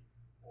TE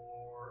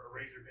or a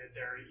Razor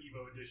Panthera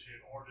Evo Edition,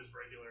 or just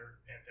regular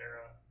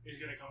Panthera, is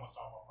going to come with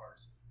Sama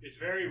parts. It's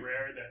very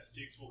rare that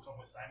sticks will come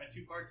with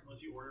Saimatsu parts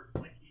unless you order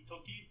like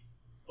Itoki,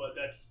 but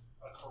that's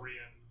a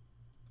Korean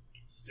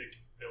stick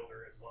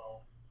builder as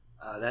well.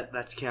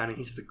 That's Keanu.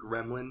 He's the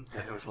gremlin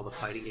that knows all the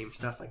fighting game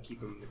stuff. I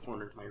keep him in the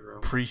corner of my room.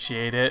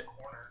 Appreciate it.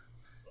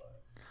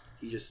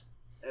 He just,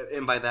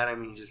 and by that I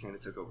mean he just kind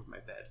of took over my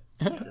bed.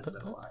 He does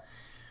that a lot.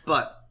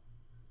 But,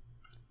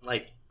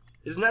 like,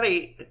 isn't that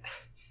a...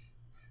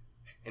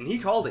 And he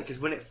called it, because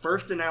when it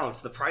first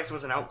announced, the price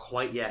wasn't out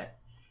quite yet.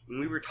 And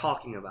we were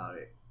talking about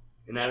it.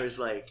 And I was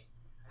like,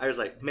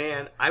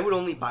 man, I would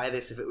only buy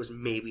this if it was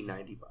maybe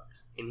 $90.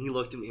 And he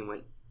looked at me and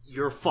went,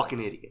 you're a fucking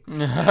idiot.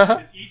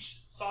 Because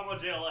each Sama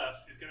JLF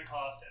is going to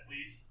cost at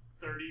least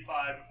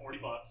 $35 to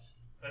 $40.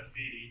 That's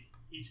 80.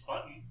 Each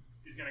button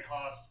is going to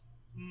cost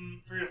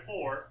 3 to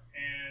 4.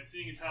 And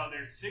seeing as how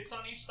there's 6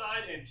 on each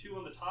side and 2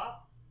 on the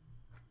top,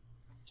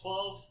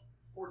 12,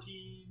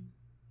 14,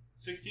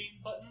 16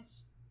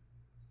 buttons.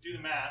 Do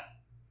the math.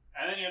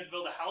 And then you have to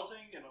build the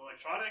housing and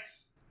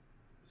electronics.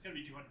 It's going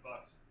to be $200.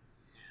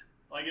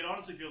 Like, it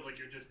honestly feels like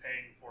you're just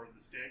paying for the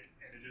stick,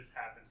 and it just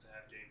happens to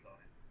have games on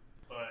it.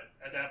 But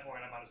at that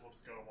point, I might as well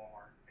just go to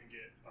Walmart and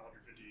get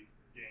 150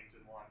 games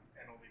in one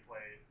and only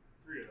play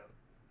 3 of them.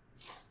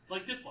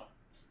 Like this one,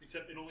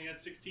 except it only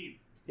has 16.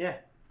 Yeah.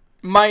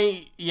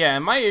 My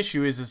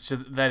issue is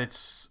just that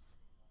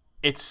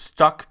it's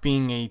stuck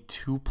being a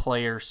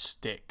 2-player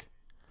stick.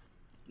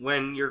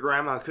 When your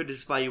grandma could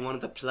just buy you one of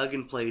the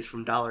plug-and-plays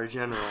from Dollar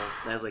General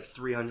that has like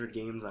 300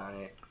 games on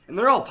it. And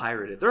they're all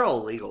pirated. They're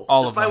all illegal.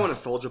 All just of buy them. one of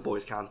Soulja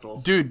Boy's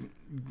consoles. Dude,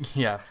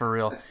 yeah, for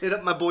real. Hit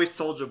up my boy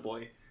Soulja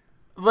Boy.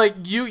 Like,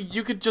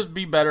 you could just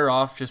be better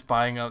off just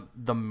buying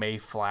the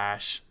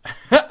Mayflash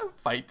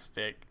fight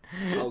stick.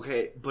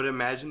 Okay, but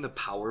imagine the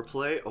power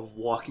play of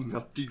walking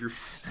up to your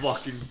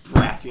fucking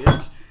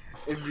brackets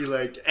and be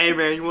like, hey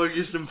man, you want to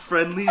get some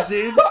friendlies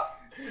in?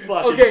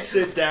 Fucking Okay,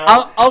 sit down.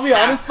 I'll be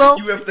honest though.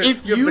 You have the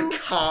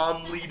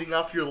comm leading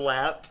off your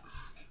lap.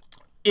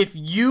 If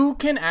you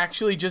can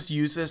actually just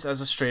use this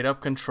as a straight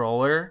up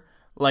controller,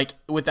 like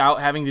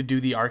without having to do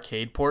the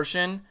arcade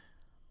portion,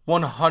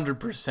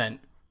 100%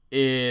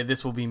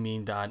 this will be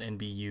memed on and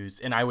be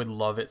used, and I would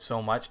love it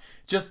so much.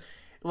 Just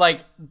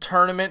like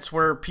tournaments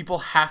where people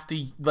have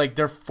to, like,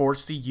 they're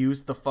forced to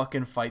use the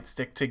fucking fight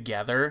stick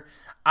together.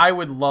 I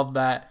would love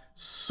that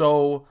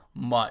so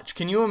much.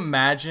 Can you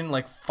imagine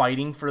like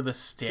fighting for the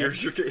stick?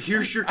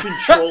 Here's your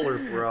controller,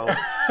 bro.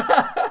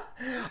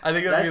 I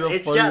think that'd be the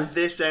It's funniest. got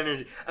this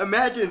energy.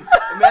 Imagine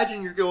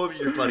you go over to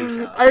your buddy's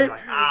house. And you're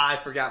like, I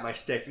forgot my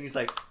stick. And he's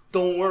like,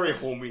 don't worry,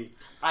 homie.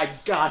 I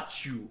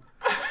got you.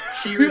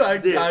 Here's I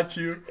this. got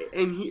you.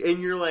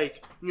 And you're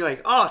like,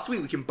 oh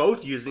sweet, we can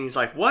both use it. And he's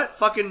like, what?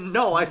 Fucking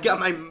no, I've got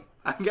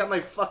my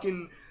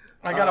fucking.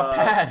 I got a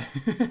pad.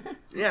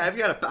 Yeah,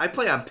 I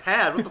play on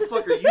pad. What the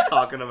fuck are you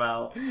talking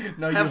about?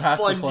 No, you have have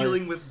to fun play.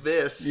 dealing with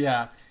this.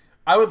 Yeah.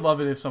 I would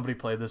love it if somebody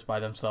played this by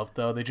themselves,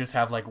 though. They just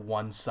have, like,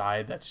 one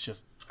side that's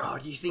just... Oh,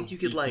 do you think you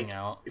could, like,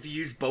 out. if you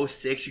use both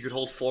sticks, you could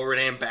hold forward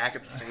and back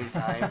at the same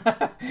time?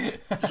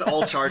 Just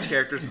all charge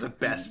characters are the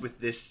best with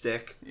this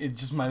stick. It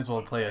just might as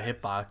well play a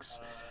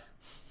hitbox.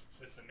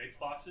 With the mix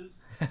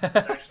boxes, it's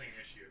actually an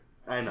issue.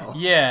 I know.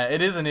 Yeah,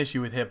 it is an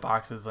issue with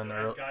hitboxes in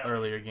This guy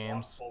earlier walks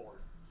games. forward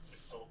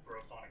and still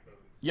throw sonic booms.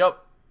 Yep.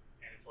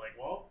 And it's like,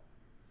 well,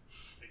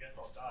 I guess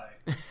I'll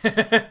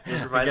die.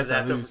 Provided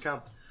that doesn't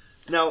come.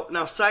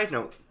 Now, side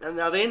note.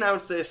 Now they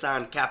announced this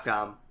on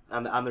Capcom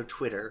on their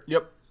Twitter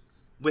Yep.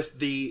 with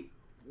the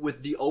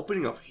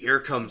opening of "Here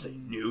Comes a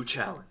New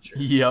Challenger."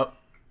 Yep.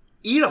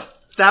 Eat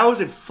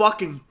 1,000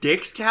 fucking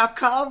dicks,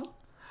 Capcom.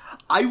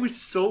 I was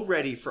so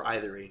ready for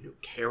either a new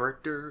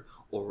character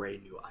or a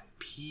new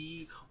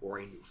IP or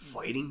a new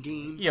fighting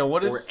game. Yeah,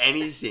 what is- or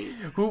anything?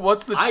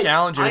 What's the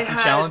challenger? Is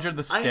the challenger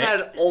the stick? I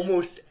had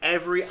almost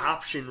every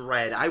option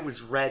read. I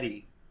was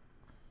ready,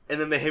 and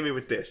then they hit me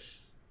with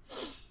this.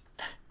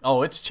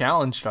 Oh, it's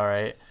challenged, all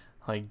right.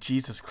 Like,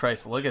 Jesus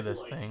Christ, look at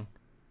this Like- thing.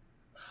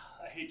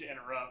 I hate to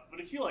interrupt, but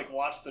if you like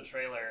watch the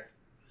trailer,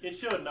 it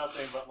showed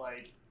nothing but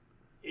like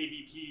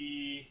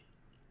AVP.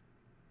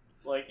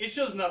 Like, it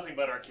shows nothing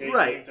but arcade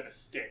Right. games and a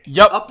stick.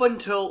 Yep. Up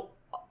until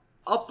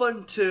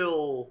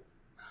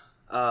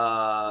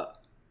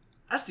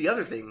that's the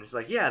other thing. It's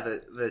like, yeah,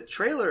 the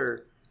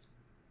trailer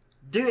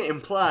didn't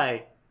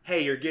imply,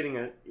 hey, you're getting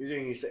a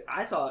stick.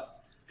 I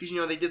thought, because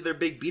they did their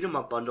big beat 'em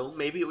up bundle,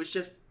 maybe it was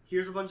just,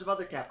 here's a bunch of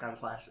other Capcom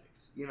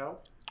classics,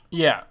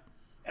 Yeah.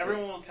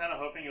 Everyone was kind of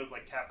hoping it was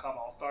like Capcom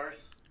All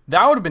Stars,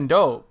 That would have been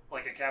dope.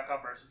 like a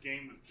Capcom versus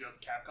game with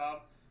just Capcom.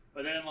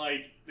 But then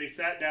like they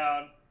sat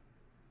down,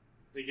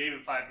 they gave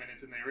it 5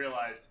 minutes, and they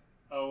realized,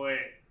 oh wait,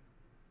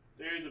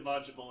 there's a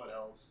bunch of bullet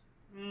hells.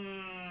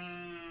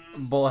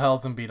 Bullet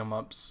hells and beat 'em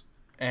ups.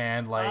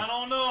 And, I like,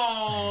 don't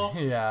know.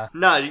 yeah.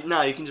 No,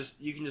 you can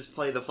just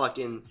play the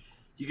fucking,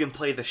 you can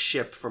play the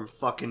ship from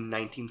fucking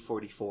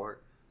 1944.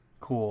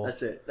 Cool.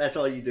 That's it. That's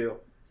all you do.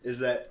 Is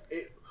that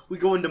we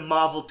go into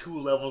Marvel 2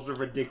 levels of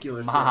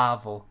ridiculousness.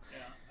 Marvel.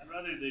 Yeah, I'd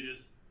rather they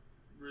just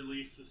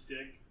release the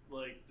stick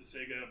like the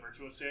Sega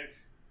Virtua Stick,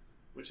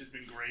 which has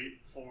been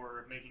great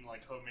for making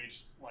like homemade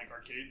like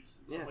arcades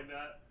and stuff like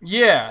that.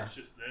 Yeah. It's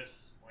just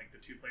this, like the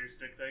 2-player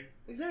stick thing.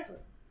 Exactly.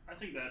 I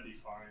think that'd be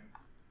fine.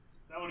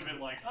 That would have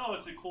been like, oh,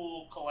 it's a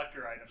cool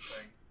collector item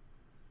thing.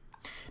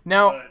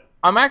 Now, But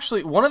I'm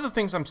actually one of the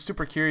things I'm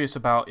super curious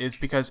about is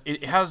because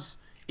it has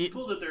it's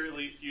cool that they're at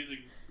least using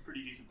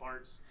pretty decent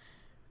parts.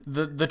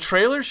 the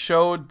trailer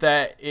showed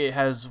that it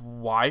has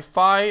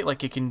Wi-Fi,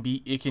 like it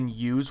can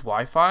use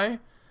Wi-Fi.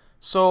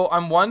 So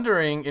I'm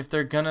wondering if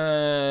they're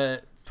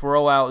gonna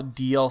throw out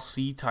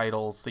DLC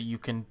titles that you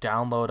can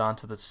download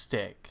onto the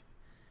stick.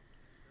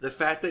 The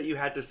fact that you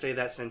had to say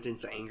that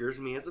sentence angers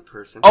me as a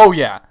person. Oh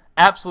yeah,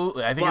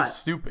 absolutely. I think But it's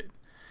stupid.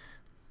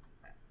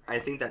 I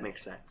think that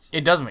makes sense.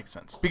 It does make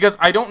sense because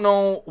I don't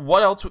know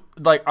what else,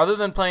 like other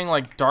than playing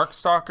like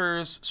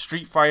Darkstalkers,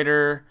 Street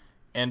Fighter,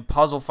 and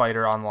Puzzle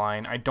Fighter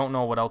online. I don't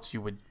know what else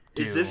you would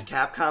do. Is this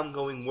Capcom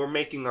going, we're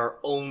making our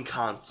own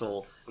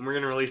console, and we're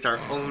going to release our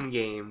own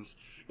games,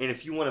 and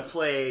if you want to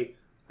play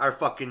our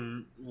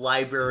fucking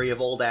library of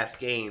old-ass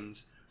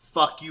games,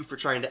 fuck you for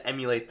trying to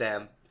emulate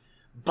them.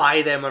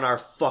 Buy them on our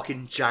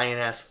fucking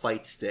giant-ass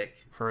fight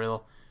stick. For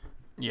real?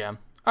 Yeah.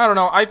 I don't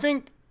know. I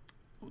think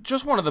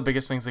just one of the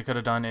biggest things they could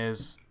have done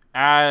is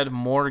add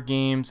more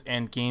games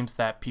and games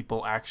that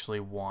people actually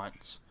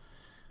want.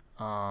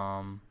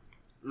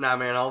 Nah,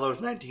 man, all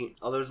those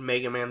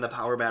Mega Man the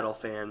Power Battle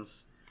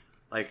fans,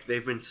 like,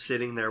 they've been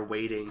sitting there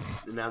waiting,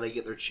 and now they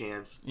get their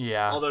chance.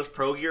 Yeah. All those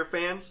Pro Gear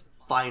fans,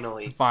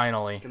 finally,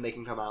 they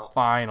can come out.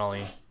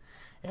 Finally.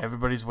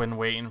 Everybody's been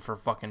waiting for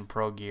fucking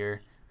Pro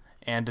Gear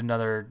and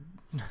another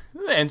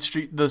and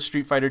the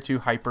Street Fighter 2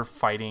 hyper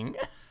fighting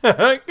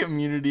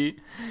community.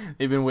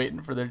 They've been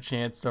waiting for their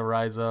chance to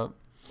rise up.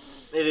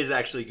 It is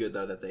actually good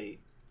though that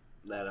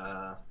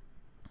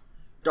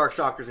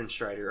Darkstalkers and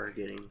Strider are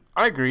getting.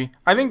 I agree.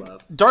 I think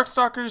love.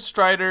 Darkstalkers,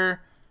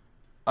 Strider,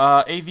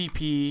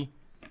 AVP,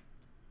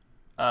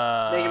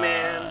 Mega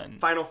Man,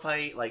 Final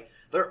Fight, like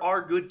there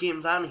are good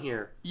games on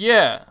here.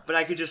 Yeah. But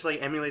I could just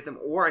like emulate them,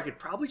 or I could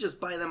probably just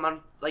buy them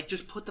on, like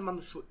just put them on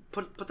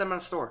put them on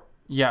a store.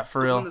 Yeah, for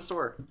Put real. them in the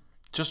store.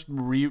 Just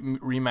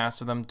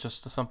remaster them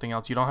just to something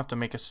else. You don't have to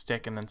make a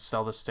stick and then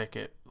sell the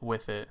stick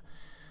with it.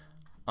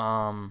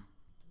 Yeah,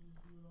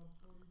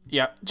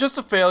 just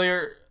a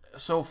failure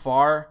so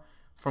far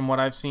from what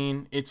I've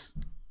seen. It's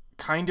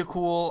kind of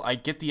cool. I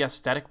get the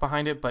aesthetic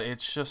behind it, but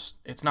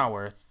it's not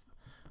worth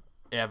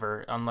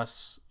ever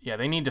unless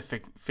they need to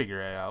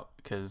figure it out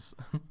because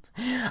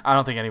I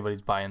don't think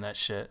anybody's buying that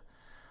shit.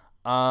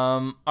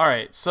 All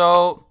right,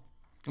 so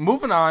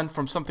moving on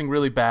from something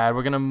really bad,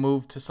 we're going to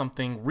move to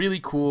something really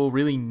cool,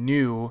 really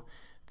new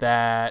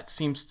that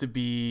seems to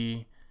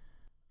be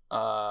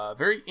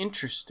very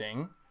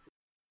interesting.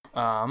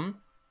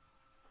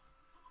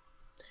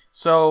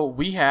 So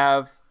we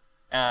have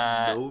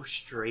No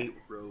Straight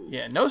Road.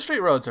 Yeah, No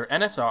Straight Roads, or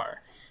NSR.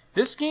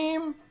 This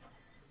game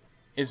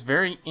is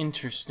very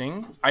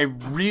interesting. I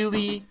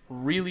really,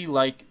 really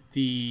like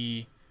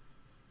the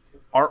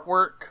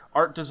artwork,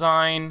 art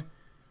design,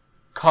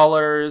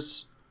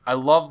 colors. I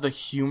love the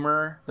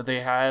humor that they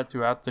had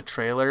throughout the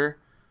trailer.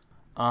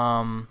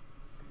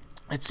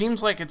 It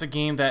seems like it's a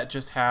game that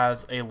just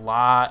has a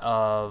lot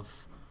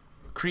of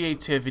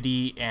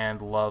creativity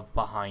and love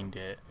behind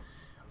it.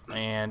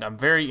 And I'm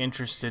very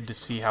interested to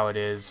see how it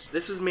is.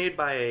 This was made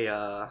by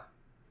a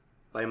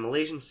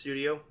Malaysian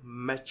studio,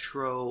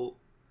 Metronomic,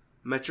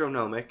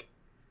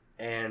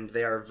 and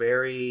they are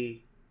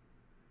very,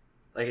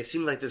 like, it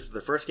seems like this is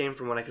the first game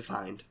from what I could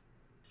find,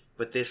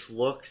 but this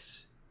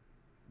looks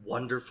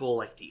wonderful.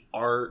 Like, the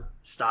art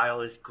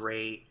style is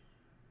great.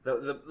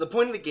 The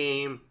point of the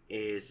game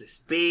is this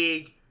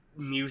big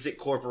music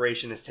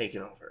corporation has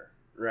taken over,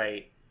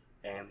 right?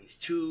 And these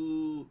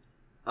two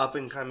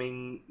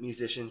up-and-coming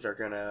musicians are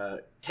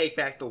gonna take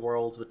back the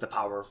world with the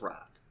power of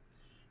rock.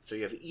 So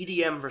you have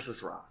EDM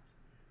versus rock,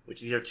 which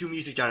these are two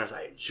music genres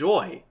I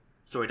enjoy,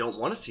 so I don't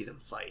want to see them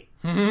fight.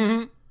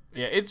 Yeah,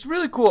 it's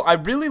really cool. I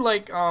really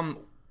like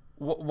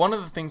one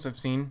of the things I've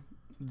seen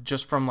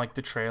just from like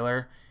the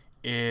trailer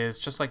is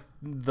just like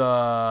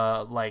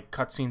the like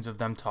cutscenes of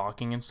them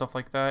talking and stuff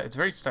like that. It's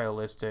very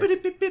stylistic.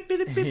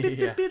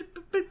 Yeah.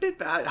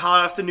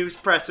 Hot off the news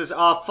presses.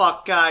 Oh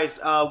fuck, guys!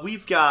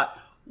 We've got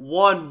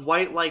one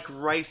white like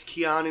rice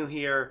Keanu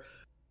here,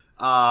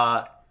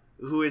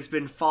 who has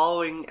been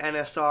following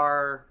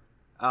NSR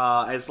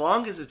as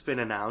long as it's been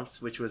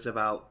announced, which was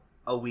about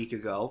a week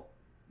ago.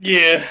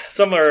 Yeah,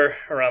 somewhere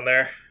around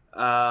there.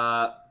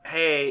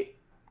 Hey,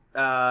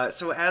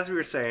 so as we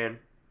were saying,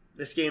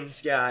 this game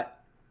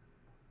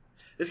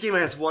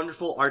has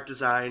wonderful art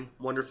design,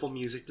 wonderful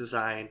music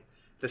design.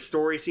 The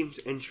story seems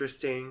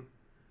interesting.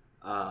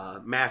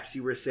 Max,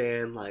 you were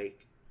saying,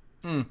 like,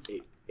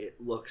 it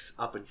looks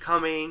up and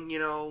coming, you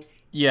know?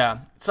 Yeah,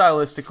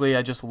 stylistically,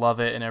 I just love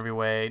it in every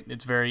way.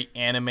 It's very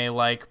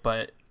anime-like,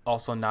 but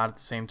also not at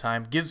the same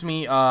time. Gives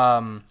me,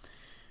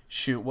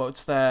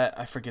 what's that?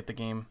 I forget the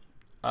game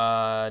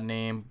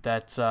name.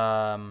 That's, it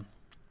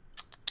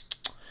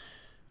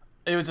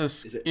was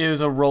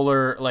a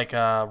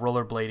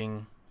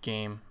rollerblading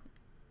game.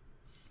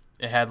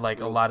 It had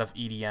like a lot of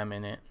EDM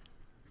in it.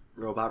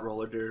 Robot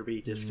Roller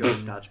Derby Disco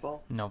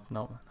Dodgeball? Nope,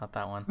 not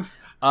that one.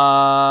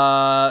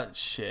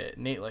 Shit.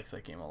 Nate likes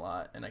that game a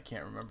lot, and I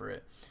can't remember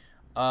it.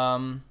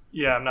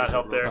 Yeah, I'm not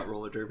helped there. Robot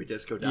Roller Derby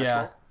Disco Dodgeball?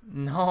 Yeah.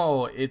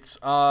 No, it's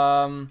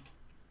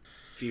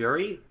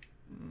Fury?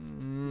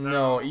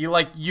 No, you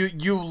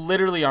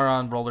literally are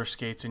on roller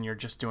skates and you're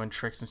just doing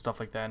tricks and stuff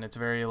like that, and it's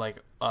very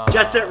like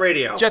Jet Set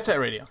Radio. Jet Set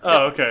Radio.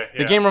 Oh, okay. Yeah.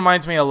 The game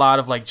reminds me a lot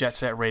of like Jet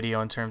Set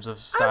Radio in terms of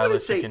I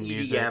wouldn't stylistic say and EDM.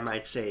 music.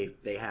 I'd say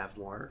they have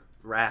more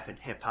rap and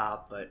hip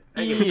hop, but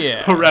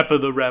Yeah, Rapper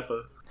the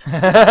Rapper.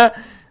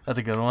 that's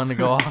a good one to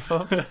go off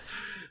of.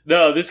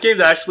 No, this game's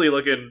actually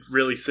looking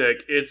really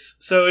sick. It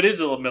is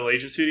a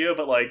Malaysian studio,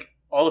 but like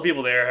all the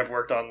people there have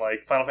worked on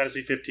like Final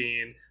Fantasy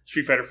 15,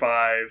 Street Fighter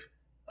 5.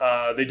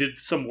 They did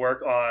some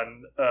work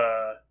on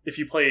if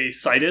you play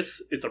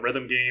Citus, it's a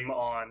rhythm game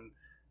on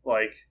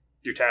like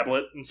your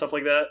tablet and stuff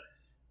like that.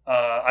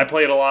 I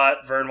play it a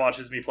lot. Vern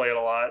watches me play it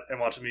a lot and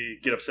watches me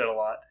get upset a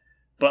lot.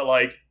 But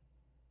like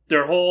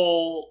their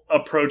whole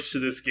approach to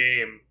this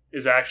game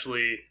is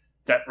actually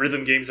that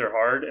rhythm games are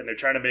hard, and they're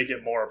trying to make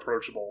it more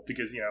approachable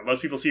because, you know,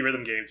 most people see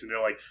rhythm games and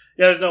they're like,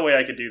 yeah, there's no way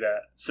I could do that.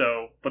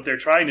 So what they're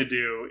trying to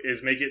do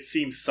is make it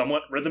seem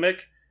somewhat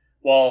rhythmic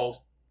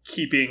while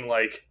keeping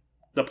like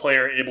the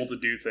player able to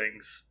do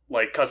things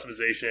like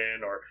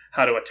customization or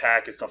how to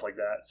attack and stuff like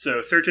that.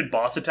 So certain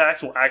boss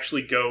attacks will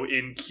actually go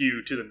in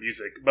cue to the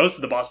music. Most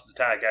of the bosses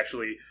attack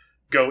actually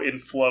go in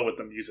flow with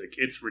the music.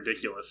 It's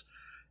ridiculous.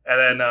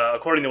 And then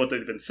according to what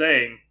they've been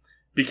saying,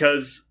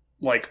 because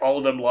like all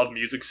of them love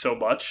music so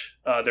much,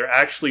 they're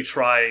actually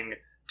trying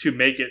to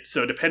make it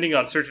so depending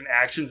on certain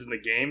actions in the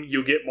game,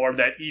 you'll get more of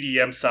that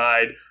EDM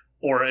side,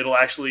 or it'll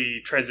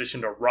actually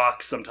transition to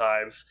rock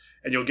sometimes,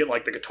 and you'll get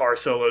like the guitar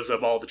solos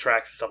of all the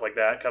tracks and stuff like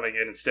that coming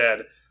in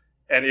instead.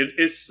 And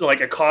it's like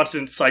a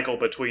constant cycle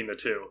between the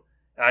two.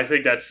 And I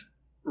think that's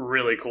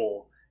really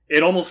cool.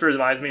 It almost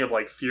reminds me of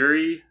like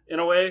Fury in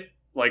a way,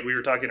 like we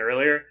were talking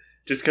earlier,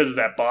 just because of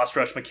that boss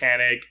rush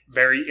mechanic,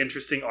 very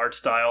interesting art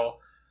style.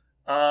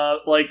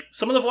 Like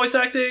some of the voice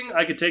acting,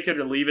 I could take it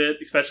or leave it.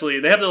 Especially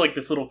they have like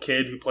this little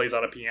kid who plays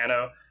on a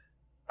piano.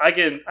 I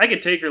can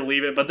take or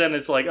leave it, but then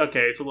it's like,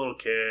 okay, it's a little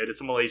kid,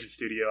 it's a Malaysian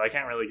studio. I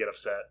can't really get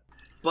upset.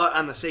 But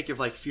on the sake of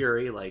like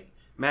Fury, like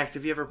Max,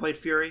 have you ever played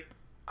Fury?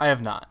 I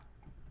have not.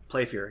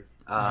 Play Fury.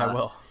 I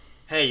will.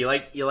 Hey, you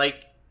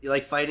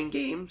like fighting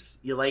games?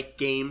 You like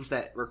games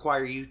that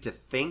require you to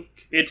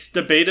think? It's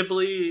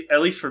debatably,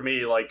 at least for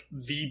me, like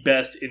the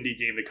best indie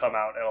game to come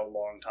out in a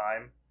long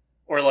time.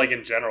 Or like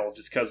in general,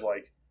 just because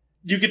like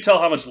you could tell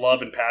how much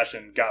love and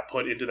passion got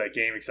put into that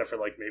game, except for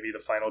like maybe the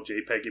final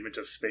JPEG image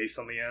of space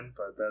on the end.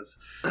 But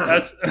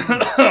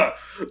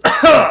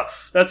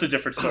that's a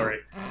different story.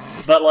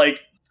 But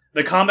like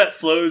the combat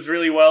flows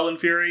really well in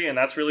Fury, and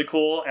that's really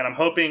cool. And I'm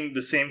hoping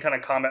the same kind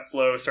of combat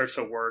flow starts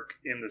to work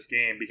in this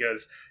game,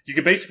 because you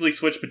could basically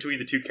switch between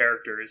the two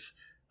characters.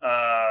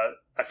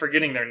 I'm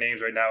forgetting their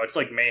names right now. It's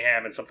like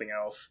Mayhem and something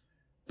else.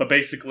 But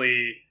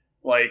basically,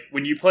 like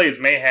when you play as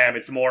Mayhem,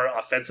 it's more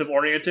offensive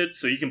oriented,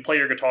 so you can play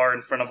your guitar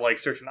in front of like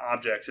certain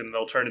objects and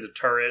they'll turn into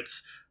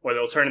turrets, or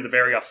they'll turn into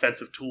very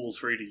offensive tools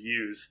for you to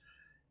use.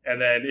 And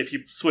then if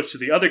you switch to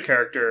the other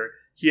character,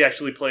 he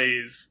actually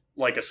plays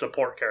like a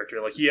support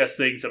character. Like he has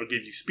things that'll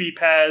give you speed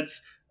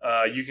pads.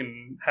 You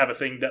can have a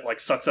thing that like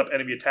sucks up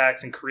enemy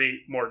attacks and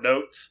create more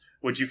notes,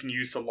 which you can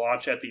use to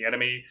launch at the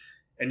enemy.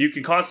 And you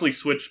can constantly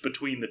switch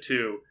between the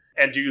two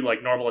and do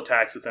like normal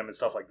attacks with them and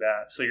stuff like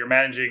that. So you're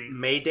managing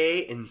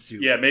Mayday and Zook.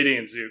 Yeah, Mayday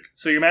and Zook.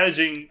 So you're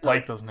managing I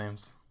like those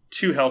names.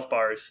 2 health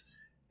bars.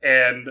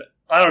 And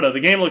I don't know, the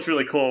game looks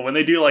really cool. When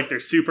they do like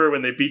their super,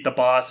 when they beat the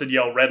boss and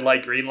yell red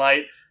light, green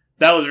light,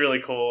 that was really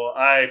cool.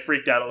 I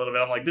freaked out a little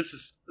bit. I'm like, this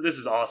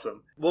is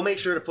awesome. We'll make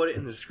sure to put it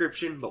in the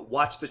description, but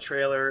watch the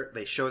trailer.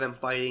 They show them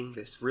fighting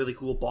this really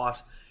cool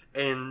boss,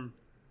 and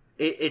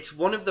it's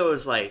one of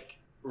those like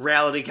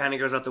reality kind of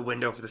goes out the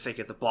window for the sake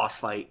of the boss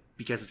fight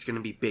because it's going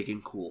to be big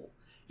and cool.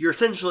 You're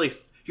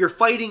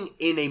fighting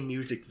in a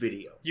music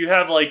video. You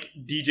have like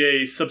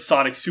DJ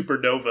Subsonic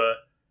Supernova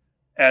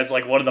as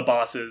like one of the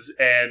bosses,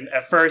 and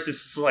at first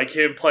it's just like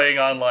him playing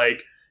on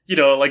like, you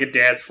know, like a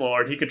dance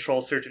floor, and he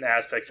controls certain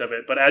aspects of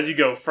it. But as you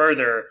go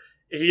further,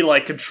 he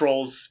like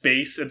controls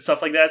space and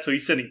stuff like that. So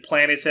he's sending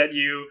planets at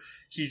you.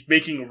 He's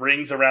making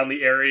rings around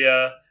the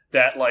area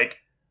that like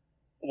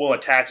will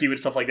attack you and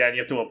stuff like that, and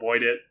you have to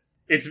avoid it.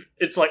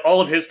 It's like all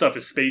of his stuff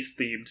is space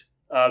themed.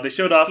 They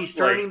showed off. He's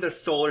turning the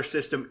solar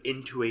system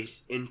into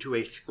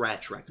a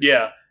scratch record.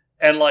 Yeah,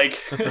 and like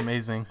that's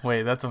amazing.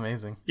 Wait, that's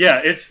amazing.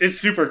 Yeah, it's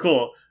super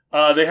cool.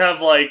 They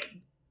have like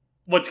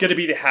what's going to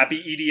be the happy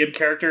EDM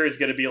character is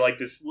going to be like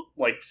this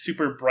like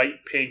super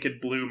bright pink and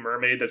blue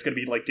mermaid that's going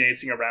to be like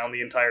dancing around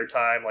the entire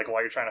time, like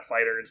while you're trying to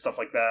fight her and stuff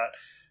like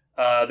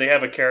that. They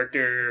have a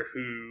character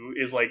who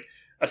is like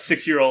a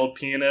 6-year-old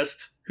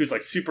pianist who's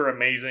like super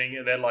amazing,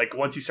 and then like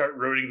once you start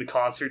ruining the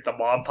concert, the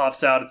mom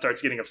pops out and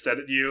starts getting upset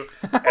at you,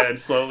 and then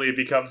slowly it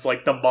becomes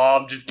like the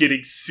mom just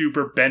getting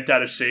super bent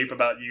out of shape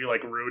about you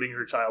like ruining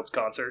her child's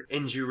concert.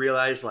 And you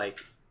realize, like,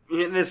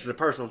 and this is a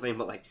personal thing,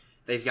 but like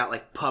they've got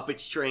like puppet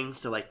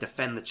strings to like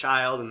defend the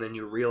child, and then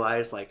you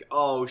realize like,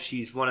 oh,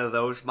 she's one of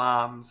those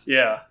moms,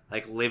 Yeah.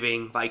 like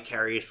living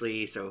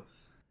vicariously. So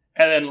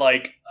And then,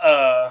 like,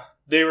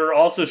 they were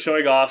also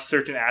showing off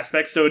certain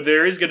aspects. So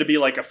there is going to be,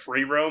 like, a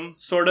free roam,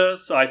 sort of.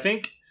 So I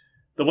think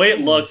the way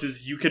it looks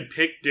is you could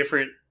pick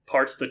different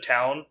parts of the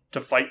town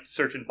to fight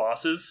certain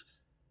bosses.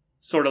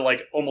 Sort of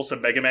like almost a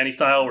Mega Man-y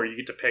style, where you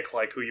get to pick,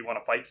 like, who you want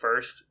to fight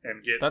first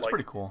and get, That's like,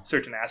 pretty cool.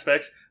 certain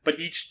aspects. But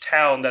each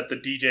town that the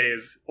DJ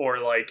is, or,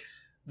 like,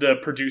 the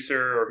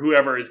producer or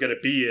whoever is going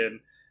to be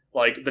in,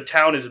 like, the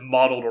town is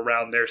modeled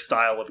around their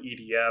style of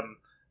EDM.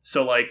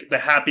 So, like, the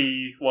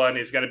happy one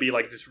is going to be,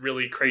 like, this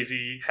really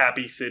crazy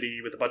happy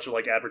city with a bunch of,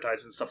 like,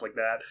 advertisements and stuff like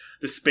that.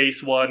 The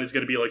space one is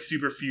going to be, like,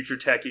 super future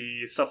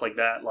techy, stuff like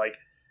that. Like,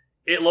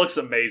 it looks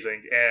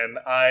amazing, and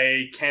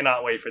I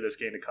cannot wait for this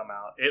game to come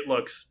out. It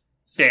looks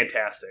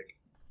fantastic.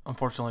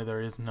 Unfortunately,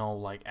 there is no,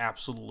 like,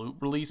 absolute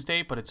release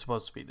date, but it's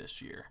supposed to be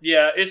this year.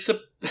 Yeah,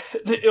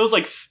 it was,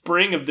 like,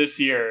 spring of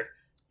this year,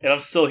 and I'm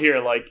still here,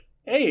 like,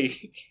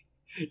 hey,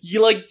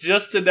 you, like,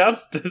 just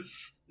announced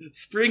this.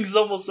 Spring's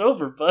almost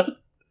over, bud.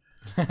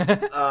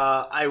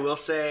 I will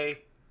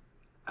say,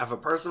 I have a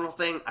personal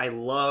thing. I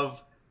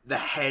love the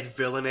head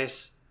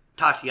villainess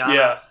Tatiana.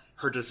 Yeah.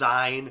 Her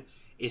design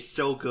is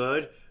so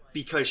good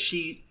because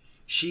she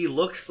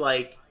looks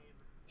like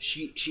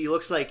she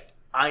looks like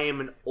I am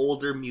an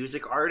older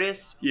music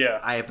artist. Yeah.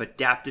 I have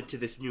adapted to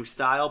this new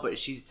style, but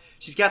she's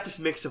got this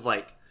mix of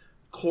like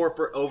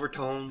corporate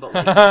overtone, but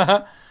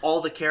like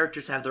all the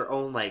characters have their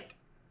own like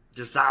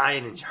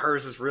design, and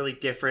hers is really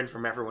different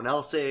from everyone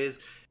else's.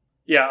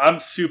 Yeah, I'm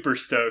super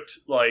stoked.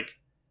 Like,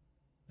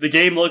 the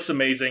game looks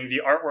amazing.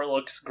 The artwork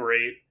looks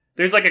great.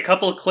 There's, like, a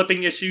couple of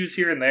clipping issues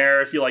here and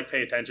there if you, like,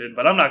 pay attention,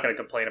 but I'm not going to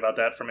complain about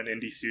that from an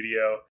indie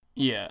studio.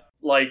 Yeah.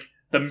 Like,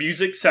 the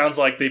music sounds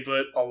like they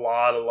put a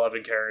lot of love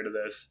and care into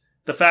this.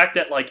 The fact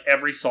that, like,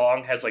 every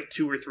song has, like,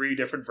 2 or 3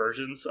 different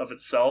versions of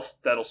itself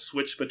that'll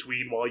switch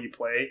between while you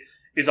play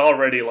is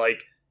already,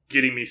 like,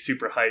 getting me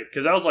super hyped.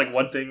 Because that was, like,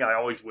 one thing I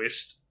always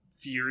wished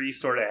Fury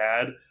sort of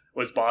had,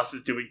 was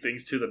bosses doing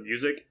things to the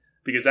music.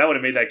 Because that would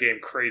have made that game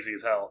crazy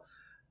as hell.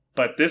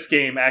 But this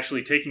game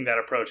actually taking that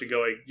approach and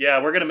going, yeah,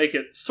 we're going to make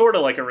it sort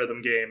of like a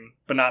rhythm game,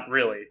 but not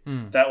really.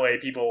 That way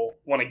people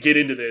want to get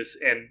into this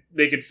and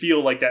they can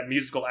feel like that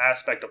musical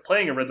aspect of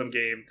playing a rhythm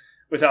game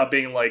without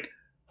being like,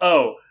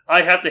 oh,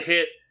 I have to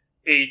hit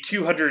a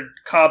 200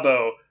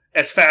 combo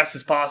as fast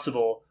as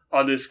possible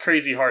on this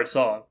crazy hard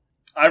song.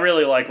 I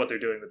really like what they're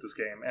doing with this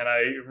game, and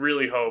I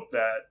really hope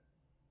that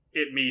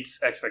it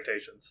meets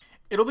expectations.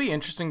 It'll be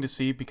interesting to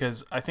see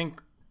because I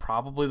think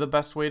probably the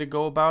best way to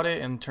go about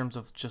it in terms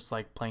of just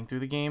like playing through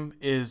the game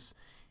is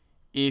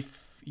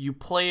if you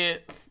play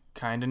it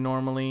kind of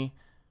normally,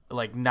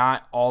 like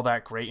not all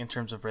that great in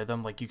terms of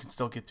rhythm, like you can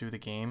still get through the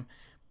game,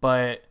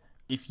 but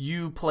if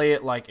you play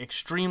it like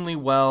extremely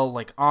well,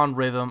 like on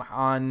rhythm,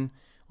 on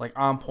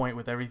point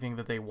with everything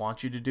that they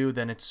want you to do,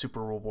 then it's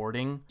super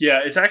rewarding.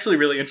 Yeah, it's actually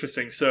really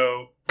interesting.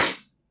 So,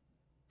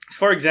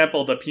 for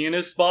example, the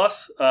pianist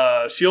boss,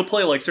 she'll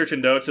play like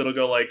certain notes. It'll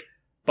go like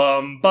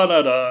bum ba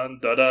da dun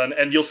da dun,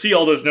 and you'll see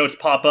all those notes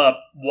pop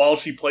up while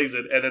she plays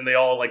it, and then they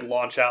all like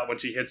launch out when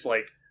she hits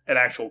like an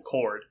actual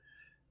chord.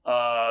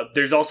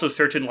 There's also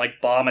certain like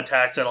bomb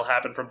attacks that'll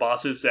happen from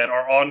bosses that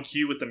are on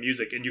cue with the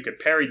music, and you can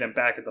parry them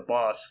back at the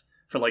boss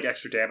for like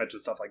extra damage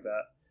and stuff like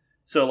that.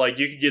 So like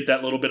you can get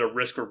that little bit of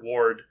risk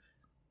reward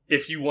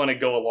if you want to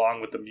go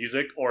along with the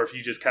music, or if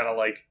you just kind of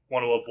like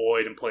want to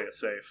avoid and play it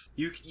safe.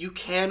 You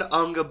can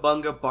Unga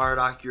Bunga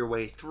Bardock your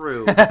way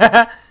through,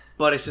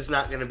 but it's just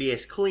not going to be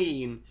as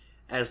clean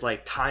as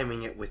like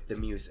timing it with the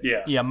music.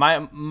 Yeah. Yeah,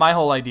 my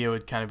whole idea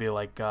would kind of be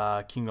like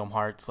Kingdom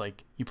Hearts.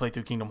 Like you play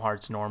through Kingdom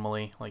Hearts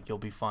normally, like you'll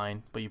be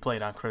fine, but you play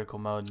it on critical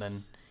mode, and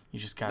then you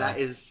just kind of. That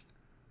is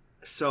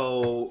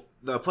so.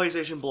 The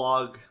PlayStation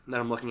blog that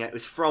I'm looking at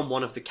is from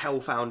one of the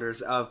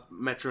co-founders of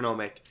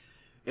Metronomic.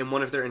 In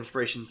one of their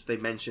inspirations, they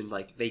mentioned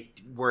like they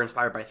were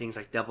inspired by things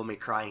like Devil May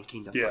Cry and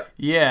Kingdom Hearts.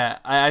 Yeah,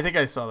 I think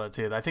I saw that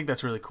too. I think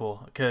that's really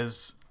cool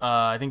because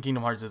I think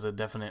Kingdom Hearts is a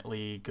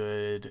definitely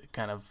good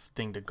kind of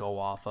thing to go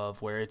off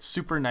of, where it's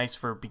super nice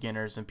for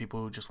beginners and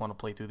people who just want to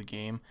play through the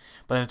game,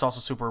 but then it's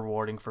also super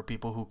rewarding for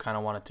people who kind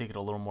of want to take it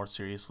a little more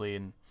seriously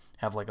and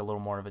have like a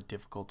little more of a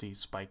difficulty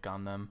spike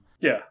on them.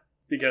 Yeah,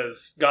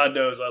 because God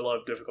knows I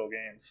love difficult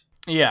games.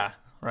 Yeah,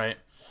 right.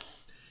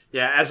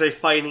 Yeah, as a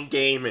fighting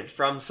game and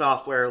From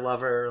Software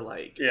lover,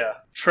 like... Yeah,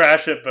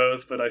 trash at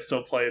both, but I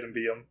still play it and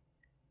beat them.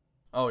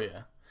 Oh,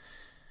 yeah.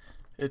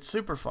 It's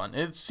super fun.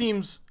 It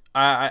seems...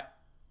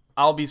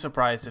 I'll be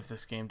surprised if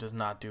this game does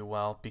not do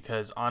well,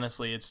 because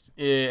honestly,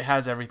 it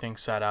has everything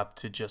set up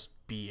to just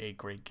be a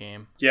great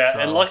game. Yeah,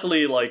 and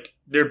luckily, like,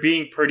 they're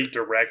being pretty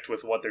direct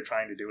with what they're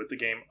trying to do with the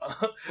game.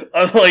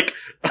 Unlike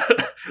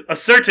a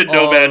certain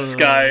No Man's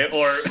Sky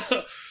or...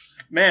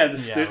 Man,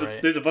 yeah,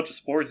 there's a bunch of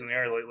spores in the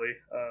air lately.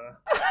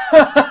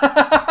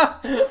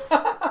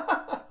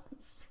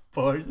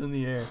 Spores in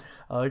the air.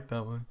 I like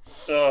that one.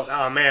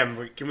 Oh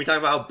man, can we talk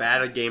about how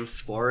bad a game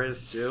Spore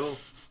is too?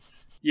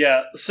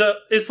 Yeah, so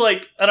it's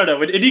like, I don't know,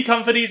 when indie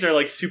companies are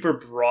like super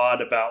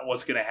broad about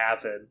what's going to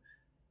happen,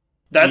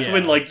 that's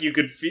when like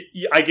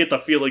I get the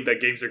feeling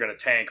that games are going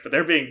to tank, but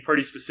they're being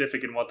pretty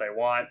specific in what they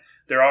want.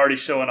 They're already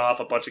showing off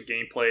a bunch of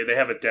gameplay. They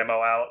have a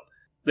demo out.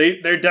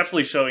 They're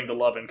definitely showing the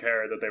love and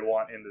care that they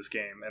want in this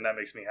game, and that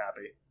makes me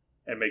happy.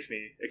 It makes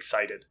me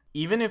excited.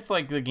 Even if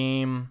like the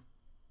game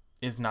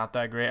is not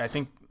that great, I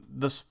think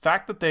the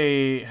fact that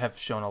they have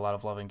shown a lot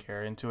of love and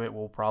care into it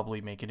will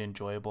probably make it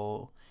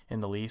enjoyable in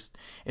the least.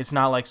 It's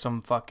not like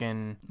some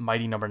fucking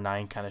Mighty Number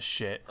 9 kind of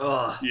shit.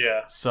 Ugh.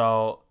 Yeah.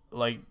 So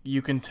like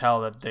you can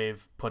tell that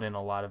they've put in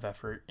a lot of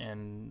effort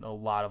and a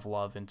lot of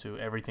love into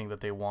everything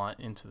that they want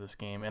into this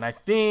game, and I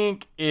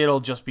think it'll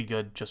just be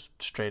good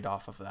just straight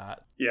off of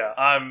that. Yeah,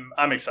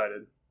 I'm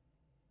excited.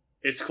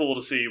 It's cool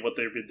to see what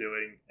they've been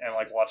doing and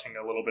like watching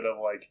a little bit of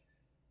like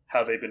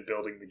how they've been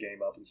building the game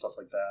up and stuff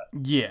like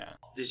that. Yeah.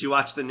 Did you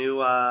watch the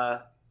new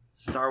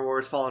Star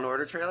Wars Fallen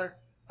Order trailer?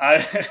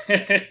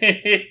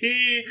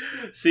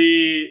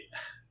 See,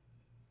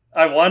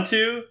 I want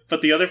to,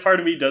 but the other part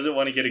of me doesn't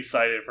want to get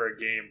excited for a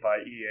game by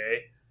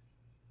EA.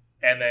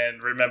 And then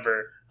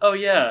remember, oh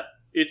yeah,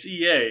 it's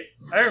EA.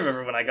 I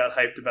remember when I got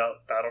hyped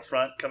about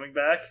Battlefront coming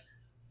back,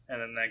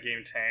 and then that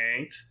game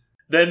tanked.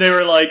 Then they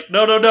were like,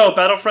 no,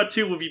 Battlefront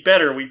 2 will be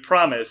better, we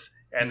promise.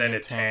 And then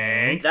it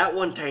tanked. That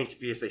one tanked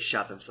because they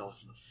shot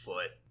themselves in the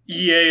foot.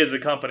 EA as a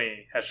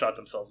company has shot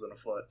themselves in the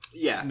foot.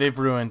 Yeah. They've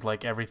ruined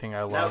like everything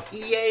I love. Now,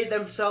 EA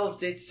themselves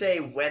did say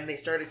when they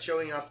started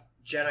showing off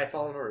Jedi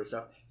Fallen Order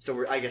stuff,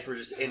 so I guess we're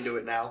just into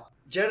it now.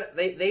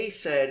 They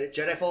said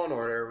Jedi Fallen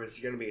Order was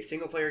going to be a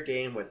single-player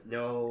game with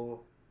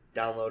no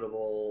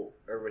downloadable,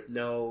 or with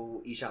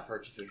no eShop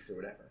purchases or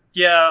whatever.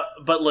 Yeah,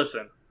 but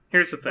listen,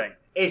 here's the thing.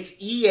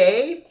 It's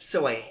EA,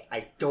 so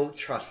I don't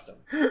trust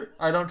them.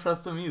 I don't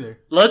trust them either.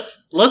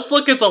 Let's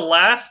look at the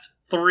last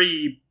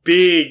 3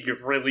 big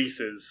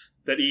releases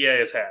that EA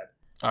has had,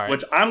 All right.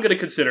 which I'm going to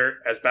consider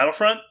as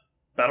Battlefront,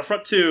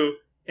 Battlefront 2,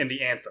 and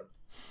the Anthem.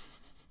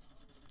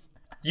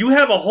 You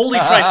have a holy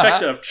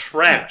trifecta of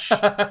trash.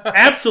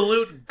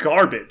 Absolute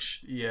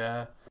garbage.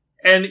 Yeah.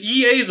 And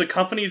EA as a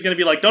company is going to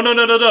be like,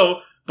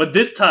 no, but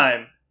this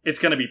time it's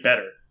going to be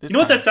better. You know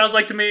what that sounds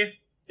like to me?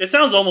 It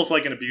sounds almost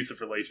like an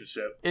abusive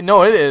relationship.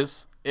 No, it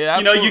is. It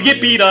absolutely you get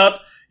beat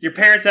up, your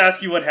parents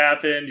ask you what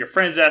happened, your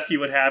friends ask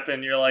you what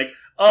happened, you're like,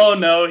 oh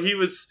no, he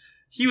was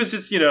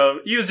just,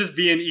 he was just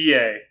being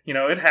EA.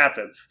 It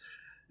happens.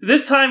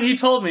 This time he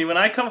told me when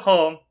I come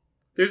home,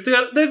 there's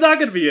not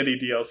going to be any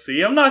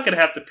DLC. I'm not going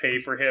to have to pay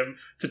for him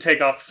to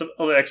take off some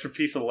extra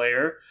piece of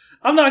layer.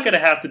 I'm not going to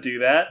have to do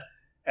that.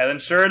 And then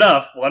sure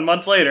enough, 1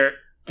 month later,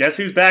 guess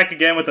who's back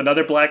again with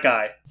another black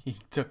eye? He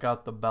took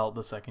out the belt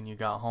the second you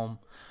got home.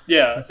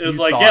 Yeah, it was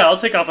like, yeah, I'll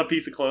take off a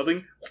piece of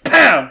clothing.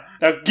 Bam!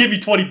 Now give me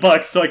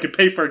 $20 so I can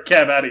pay for a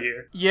cab out of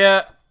here.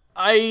 Yeah,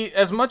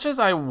 as much as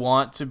I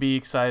want to be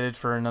excited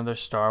for another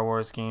Star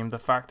Wars game, the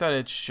fact that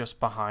it's just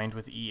behind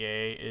with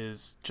EA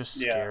is just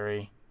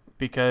scary.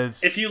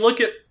 Because if you look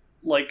at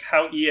like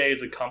how EA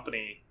as a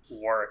company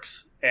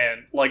works,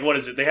 and like what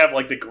is it? They have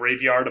like the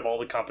graveyard of all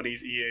the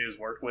companies EA has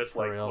worked with,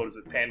 like what is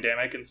it,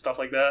 Pandemic and stuff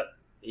like that.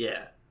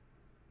 Yeah.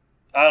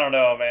 I don't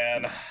know,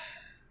 man.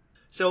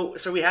 So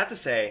we have to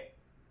say,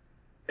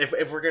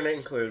 if we're gonna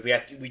include,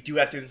 we do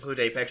have to include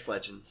Apex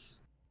Legends.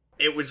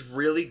 It was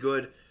really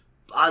good.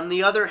 On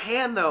the other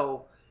hand,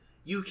 though,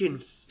 you can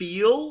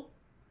feel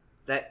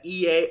that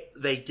EA,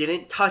 they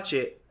didn't touch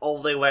it.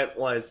 All they went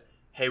was,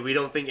 hey, we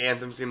don't think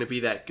Anthem's going to be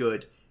that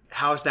good.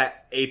 How's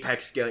that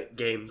Apex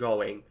game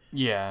going?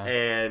 Yeah.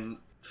 And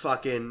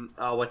fucking,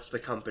 what's the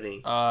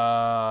company?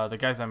 The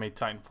guys that made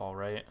Titanfall,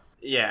 right?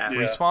 Yeah.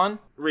 Respawn,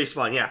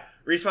 yeah.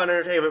 Respawn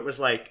Entertainment was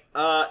like,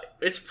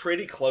 it's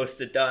pretty close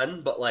to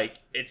done, but like,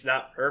 it's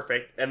not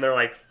perfect. And they're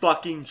like,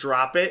 fucking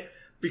drop it,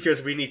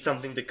 because we need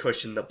something to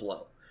cushion the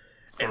blow.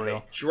 And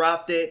they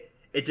dropped it.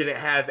 It didn't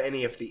have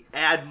any of the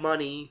ad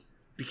money,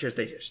 because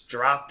they just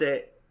dropped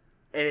it.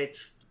 And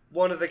it's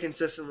one of the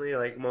consistently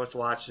like most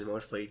watched and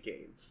most played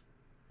games.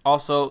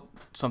 Also,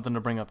 something to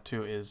bring up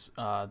too is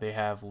they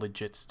have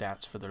legit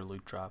stats for their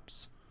loot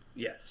drops.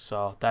 Yes.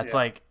 So that's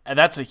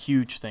that's a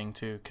huge thing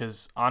too,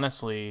 because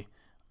honestly,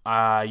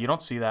 you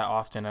don't see that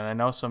often. And I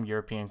know some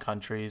European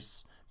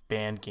countries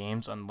ban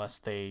games unless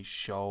they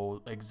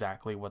show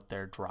exactly what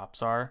their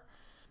drops are.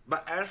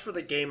 But as for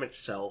the game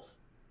itself,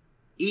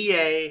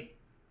 EA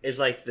is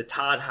like the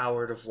Todd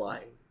Howard of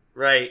lying,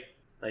 right?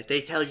 Like,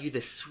 they tell you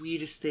the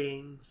sweetest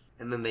things,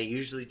 and then they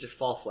usually just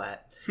fall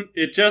flat.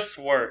 It just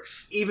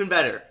works. Even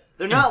better,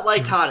 they're not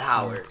like Todd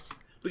Howard.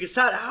 Because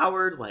Todd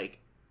Howard, like,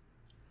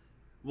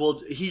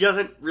 well, he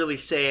doesn't really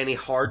say any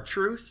hard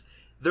truths.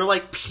 They're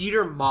like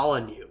Peter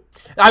Molyneux.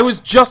 I was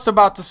just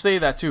about to say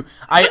that, too.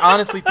 I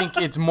honestly think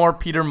it's more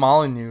Peter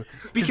Molyneux.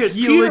 Because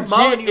Peter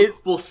Molyneux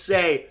will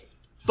say,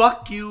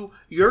 fuck you,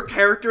 your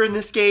character in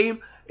this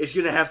game is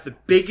going to have the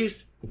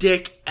biggest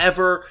dick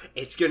ever.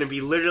 It's going to be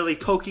literally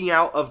poking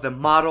out of the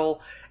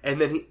model,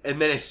 and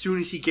then as soon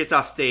as he gets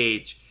off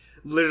stage,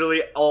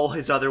 literally all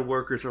his other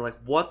workers are like,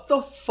 what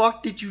the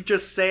fuck did you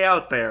just say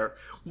out there?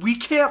 We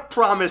can't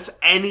promise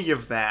any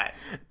of that.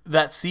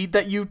 That seed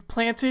that you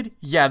planted,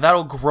 yeah,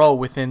 that'll grow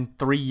within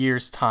 3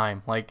 years'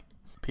 time. Like,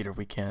 Peter,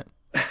 we can't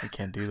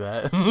do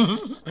that.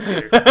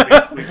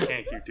 we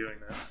can't keep doing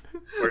this.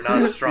 We're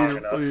not strong Peter,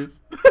 enough.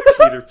 please.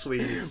 Peter,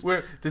 please.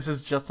 This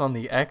is just on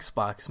the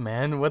Xbox,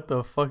 man. What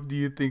the fuck do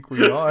you think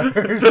we are?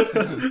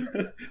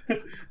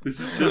 This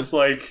is just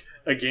like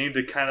a game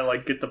to kind of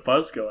like get the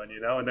buzz going,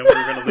 you know? And then we're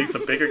going to release a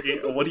bigger game.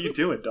 What are you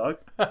doing, dog?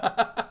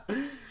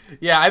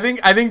 Yeah, I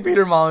think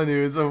Peter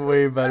Molyneux is a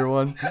way better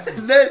one.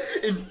 And then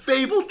in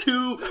Fable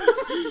 2,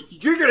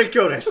 you're gonna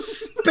go to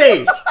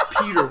space.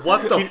 Peter,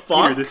 what the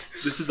fuck? Peter,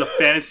 this is a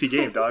fantasy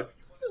game, dog.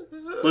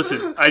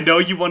 Listen, I know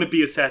you want to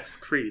be Assassin's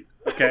Creed,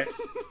 okay?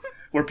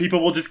 Where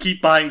people will just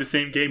keep buying the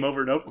same game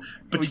over and over.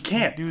 But We you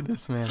can't. do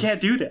this, man. You can't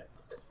do that.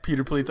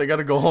 Peter, please, I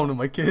gotta go home to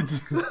my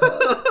kids.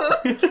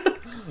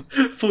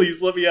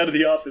 Please let me out of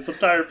the office. I'm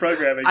tired of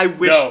programming. I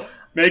wish- No,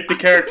 make the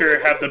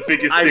character have the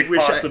biggest I dick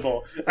wish I-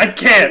 possible. I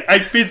can't. I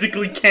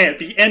physically can't.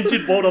 The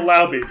engine won't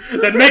allow me.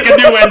 Then make a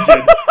new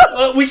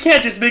engine. We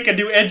can't just make a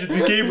new engine.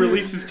 The game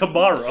releases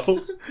tomorrow.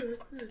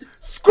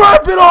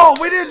 Scrap it all!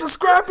 We need to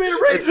scrap it and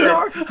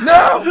restart!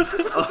 No!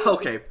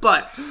 Okay,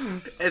 but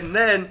and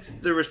then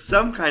there was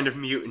some kind of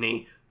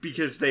mutiny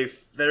because there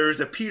was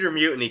a Peter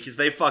mutiny because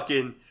they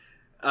fucking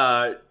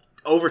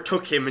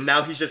overtook him and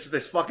now he's just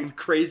this fucking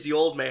crazy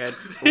old man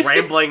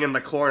rambling in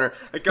the corner.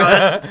 Like,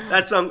 oh,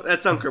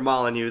 that's Uncle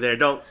Molyneux there.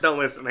 Don't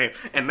listen to him.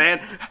 And then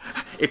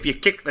if you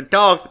kick the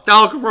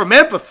dog will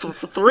remember for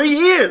 3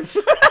 years.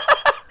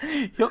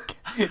 He'll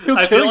I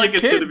kill feel like your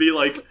it's kid. gonna be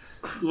like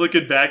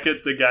looking back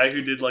at the guy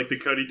who did like the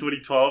Cody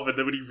 2012, and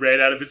then when he ran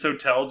out of his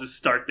hotel just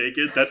stark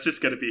naked. That's just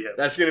gonna be him.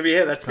 That's gonna be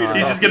it. That's Peter.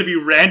 He's just gonna be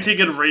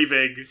ranting and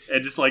raving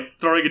and just like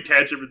throwing a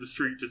tantrum in the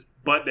street, just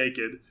butt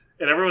naked.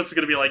 And everyone's just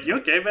gonna be like, "You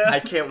okay, man?" I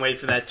can't wait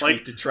for that tweet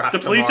Like to drop. the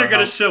police are tomorrow.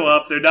 gonna show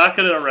up. They're not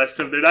gonna arrest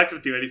him. They're not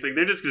gonna do anything.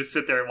 They're just gonna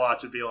sit there and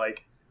watch and be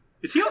like,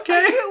 "Is he I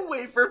okay?" can't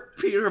wait for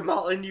Peter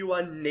Molyneux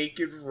on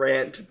naked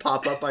rant to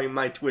pop up on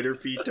my Twitter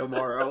feed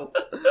tomorrow.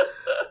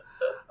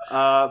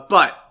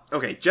 But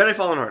okay, Jedi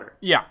Fallen Order.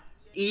 Yeah.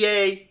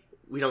 EA,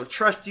 we don't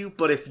trust you,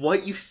 but if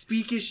what you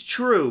speak is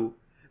true,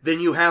 then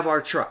you have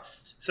our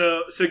trust.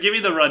 So give me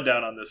the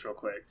rundown on this real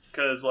quick,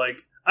 because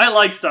like I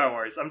like Star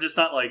Wars. I'm just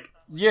not like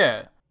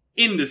Yeah.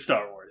 into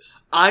Star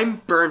Wars. I'm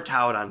burnt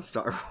out on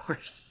Star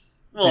Wars.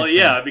 Well, Dude,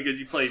 yeah, because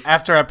you play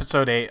After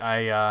episode 8,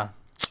 I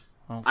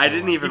I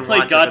didn't even you play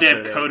watch goddamn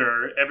episode 8.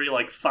 Coder every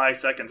like 5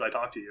 seconds. I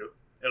talk to you.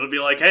 It'll be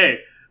like, "Hey,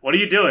 what are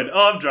you doing?"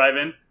 "Oh, I'm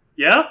driving."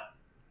 "Yeah,"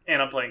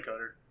 and I'm playing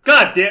Coder.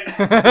 God damn.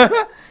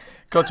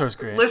 KOTOR's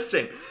great.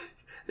 Listen,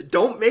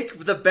 don't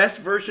make the best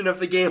version of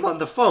the game on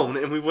the phone,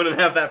 and we wouldn't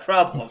have that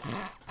problem.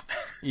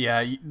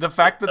 Yeah, the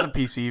fact that the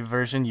PC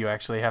version, you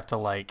actually have to,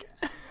 like,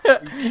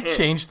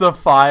 change the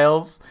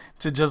files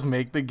to just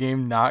make the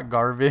game not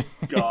garbage.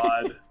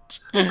 God.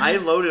 I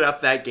loaded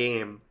up that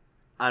game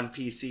on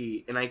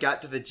PC, and I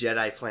got to the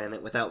Jedi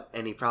planet without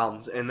any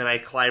problems, and then I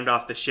climbed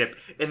off the ship,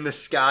 and the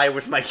sky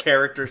was my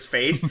character's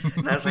face,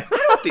 and I was like, I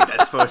don't think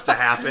that's supposed to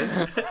happen.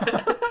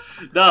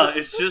 No,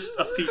 it's just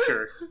a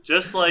feature.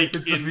 Just like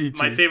It's a in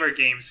feature. my favorite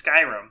game,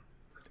 Skyrim,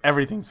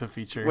 Everything's a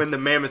feature. When the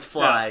mammoth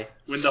fly.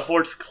 when the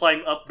horse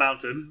climb up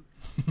mountain.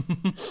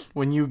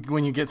 When you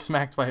get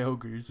smacked by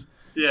ogres.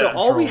 Yeah. So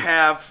all we trolls.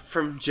 have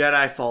from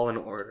Jedi Fallen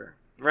Order,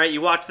 right?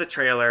 You watch the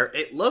trailer,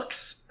 it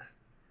looks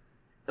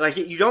like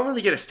you don't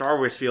really get a Star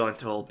Wars feel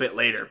until a bit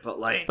later, but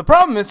like The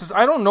problem is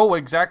I don't know what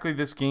exactly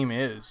this game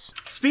is.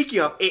 speaking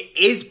of, it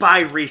is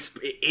by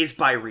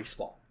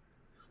Respawn,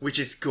 which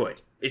is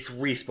good. It's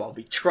Respawn.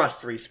 We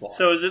trust Respawn.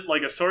 So is it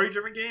like a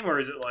story-driven game, or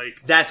is it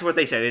like? That's what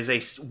they said. It is a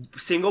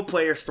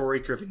single-player,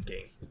 story-driven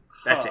game.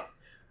 That's Huh.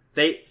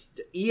 it.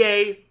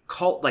 EA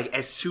called, like,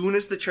 as soon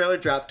as the trailer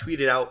dropped,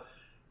 tweeted out,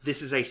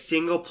 this is a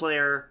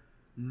single-player,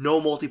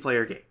 no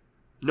multiplayer game.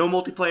 No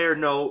multiplayer,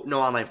 no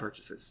online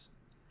purchases.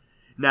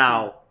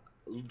 Now,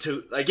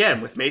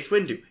 again, with Mace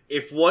Windu,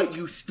 if what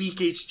you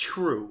speak is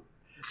true,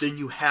 then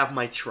you have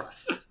my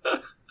trust.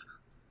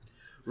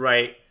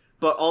 Right?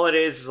 But all it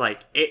is like,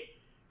 it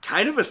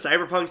kind of a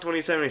Cyberpunk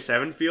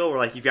 2077 feel, where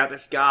like you've got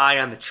this guy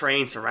on the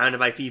train surrounded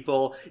by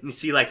people, and you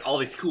see like all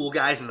these cool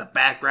guys in the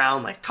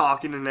background like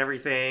talking and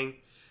everything.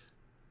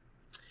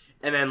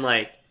 And then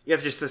like you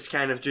have just this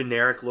kind of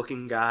generic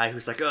looking guy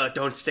who's like, "Oh,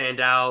 don't stand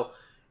out."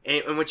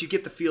 And what you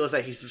get the feel is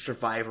that he's a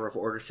survivor of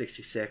Order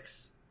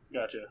 66.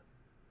 Gotcha.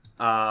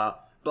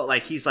 But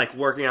like he's like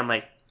working on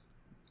like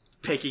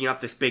picking up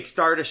this big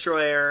Star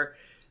Destroyer,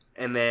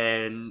 and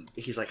then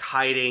he's like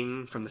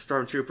hiding from the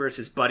stormtroopers.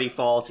 His buddy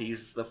falls. He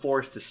uses the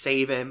Force to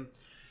save him,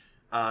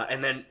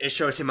 and then it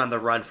shows him on the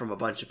run from a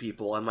bunch of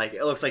people, and like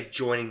it looks like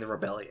joining the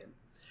rebellion.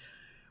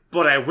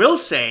 But I will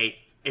say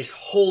is,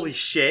 holy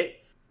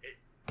shit,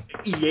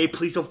 EA,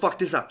 please don't fuck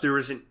this up. There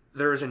is an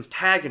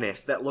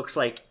antagonist that looks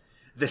like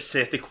the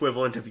Sith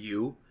equivalent of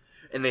you.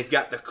 And they've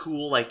got the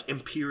cool, like,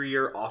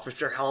 Imperial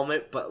officer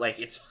helmet, but, like,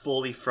 it's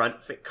fully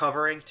front fit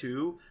covering,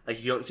 too.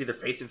 Like, you don't see their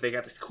face, and they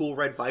got this cool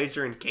red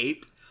visor and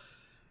cape.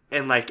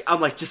 And, like, I'm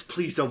like, just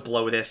please don't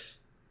blow this.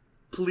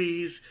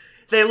 Please.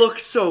 They look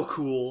so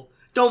cool.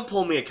 Don't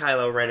pull me a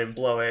Kylo Ren and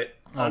blow it.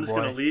 I'm just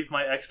going to leave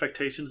my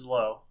expectations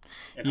low.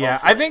 And Yeah,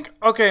 I think,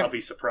 okay, I'll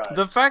be surprised.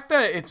 the fact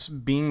that it's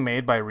being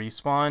made by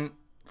Respawn,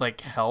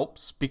 like,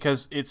 helps,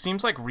 because it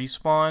seems like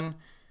Respawn,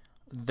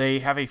 they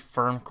have a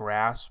firm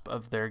grasp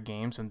of their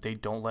games, and they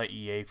don't let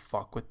EA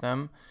fuck with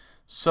them.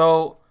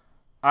 So,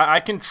 I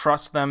can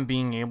trust them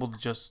being able to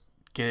just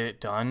get it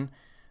done.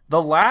 So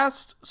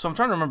I'm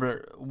trying to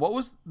remember, what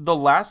was the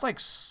last, like,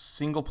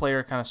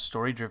 single-player kind of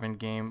story-driven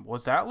game?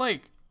 Was that,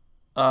 like,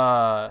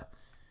 Star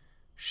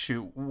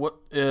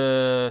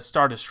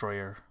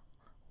Destroyer?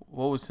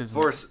 What was his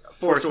name?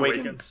 Force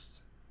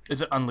Awakens.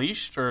 Is it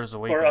Unleashed or is it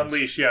Awakens? Or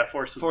Unleashed, yeah.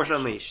 Force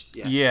Unleashed,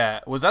 yeah. Yeah.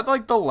 Was that,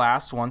 like, the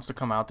last ones to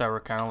come out that were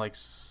kind of, like,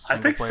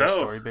 single-player so.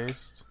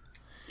 story-based?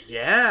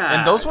 Yeah.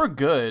 And those were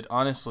good,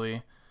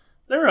 honestly.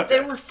 They were okay.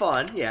 They were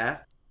fun,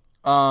 yeah.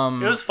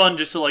 It was fun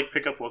just to, like,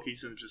 pick up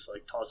Wookiees and just,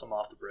 like, toss them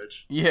off the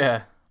bridge.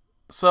 Yeah.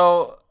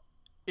 So,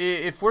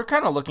 if we're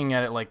kind of looking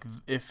at it, like,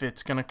 if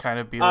it's going to kind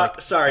of be like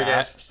sorry, that.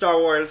 guys. Star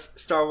Wars,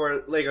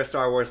 Lego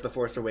Star Wars The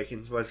Force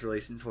Awakens was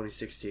released in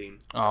 2016.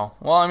 Oh,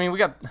 well, I mean, we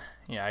got...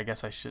 Yeah, I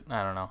guess I should...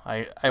 I don't know.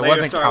 I Lego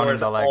wasn't Star counting Wars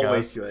the Legos.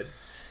 always good.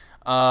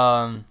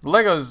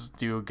 Legos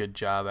do a good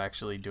job,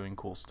 actually, doing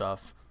cool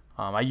stuff.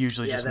 I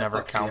usually just that never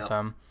fucks me count up.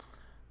 them.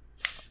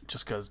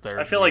 Just because they're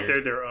I feel like weird.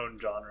 they're their own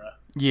genre.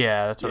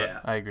 Yeah, that's what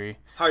Yeah. I agree.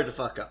 Hard to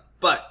fuck up.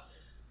 But,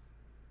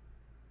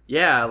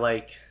 yeah,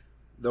 like,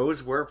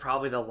 those were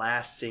probably the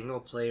last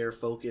single-player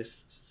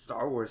focused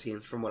Star Wars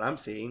games from what I'm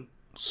seeing.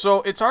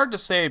 So it's hard to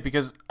say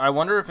because I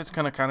wonder if it's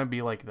going to kind of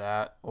be like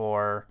that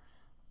or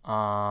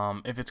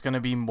if it's going to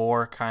be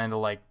more kind of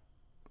like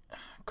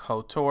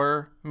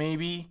KOTOR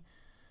maybe,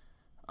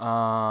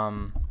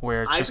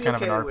 where it's I'd just be kind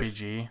of okay an with-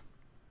 RPG.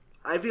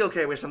 I'd be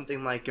okay with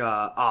something like,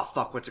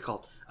 what's it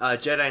called?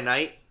 Jedi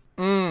Knight,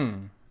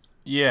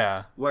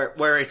 Yeah.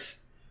 where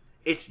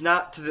it's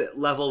not to the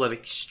level of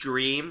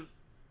extreme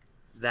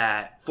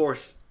that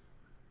Force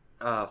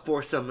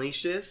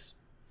Unleashed is,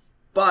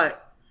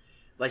 but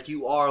like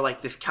you are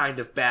like this kind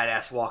of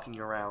badass walking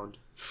around.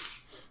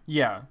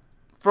 Yeah.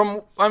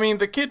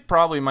 The kid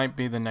probably might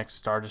be the next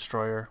Star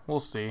Destroyer. We'll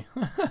see.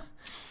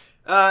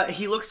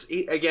 He looks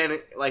again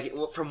like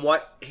from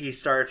what he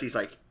starts. He's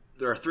like,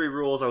 there are 3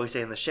 rules. Always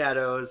stay in the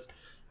shadows.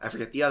 I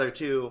forget the other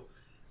 2.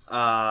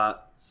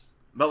 But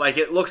like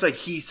it looks like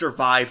he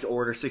survived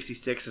Order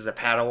 66 as a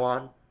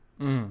Padawan,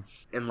 and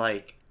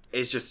like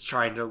is just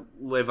trying to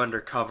live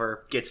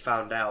undercover. Gets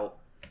found out.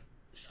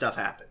 Stuff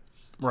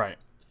happens. Right.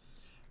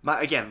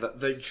 Again,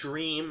 the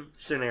dream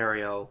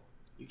scenario: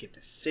 you get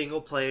the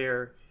single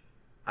player,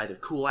 either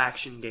cool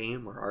action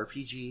game or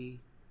RPG,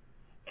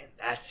 and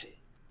that's it.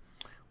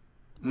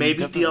 Maybe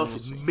definitely will DLC,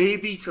 see.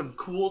 maybe some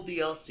cool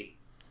DLC.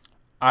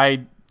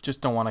 I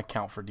just don't want to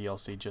count for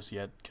DLC just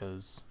yet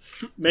because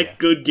Make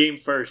good game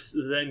first,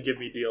 then give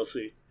me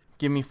DLC.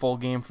 give me full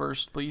game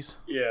first, please.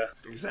 Yeah.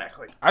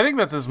 Exactly. I think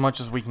that's as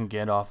much as we can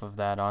get off of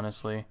that,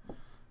 honestly.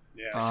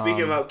 Yeah.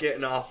 Speaking about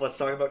getting off, let's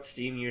talk about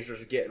Steam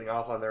users getting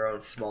off on their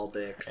own small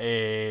dicks.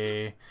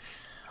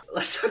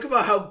 Let's talk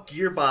about how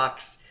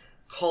Gearbox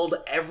called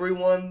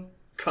everyone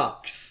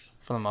cucks.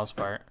 For the most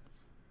part.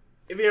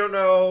 If you don't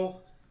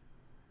know,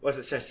 was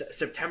it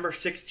September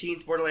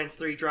 16th, Borderlands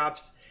 3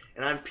 drops,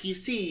 and on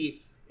PC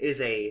it is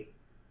a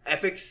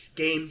Epic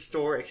Game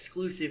Store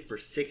exclusive for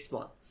 6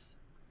 months.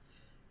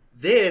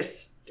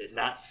 This did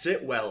not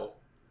sit well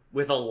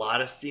with a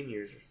lot of Steam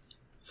users.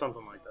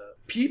 Something like that.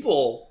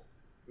 People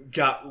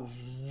got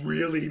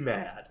really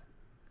mad.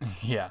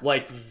 Yeah.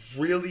 Like,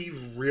 really,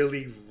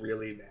 really,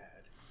 really mad.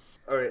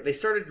 Alright, they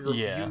started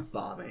review Yeah.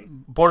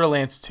 bombing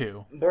Borderlands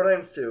 2.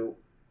 Borderlands 2,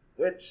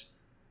 which,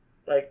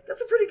 like,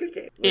 that's a pretty good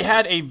game. It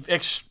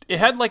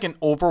had like an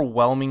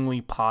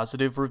overwhelmingly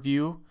positive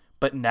review,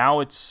 but now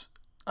it's,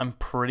 I'm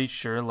pretty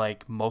sure,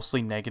 like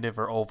mostly negative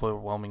or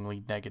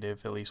overwhelmingly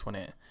negative, at least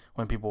when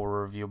people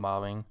were review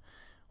bombing,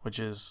 which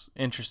is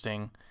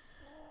interesting.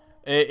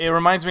 It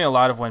reminds me a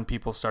lot of when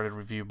people started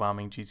review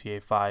bombing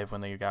GTA 5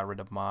 when they got rid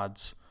of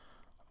mods.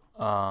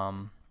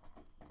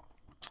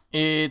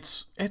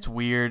 It's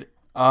weird.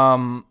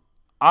 I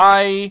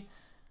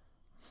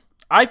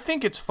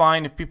think it's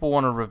fine if people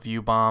want to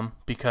review bomb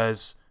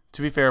because,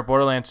 to be fair,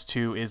 Borderlands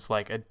 2 is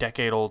like a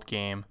decade-old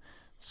game,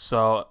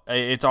 so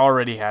it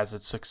already has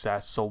its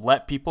success. So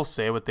let people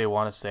say what they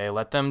want to say.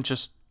 Let them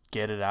just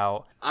get it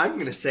out. I'm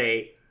gonna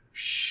say,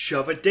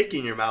 shove a dick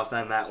in your mouth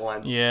on that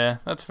one. Yeah,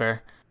 that's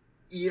fair.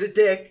 Eat a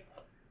dick.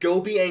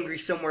 Go be angry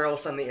somewhere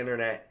else on the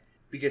internet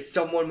because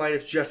someone might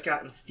have just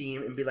gotten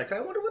Steam and be like,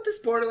 I wonder what this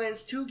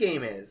Borderlands 2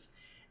 game is.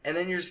 And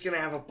then you're just gonna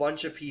have a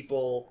bunch of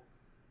people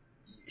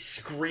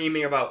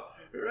screaming about,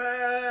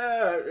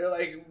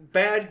 like,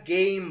 bad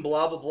game,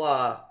 blah, blah,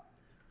 blah.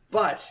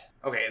 But,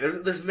 okay,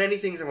 there's many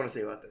things I want to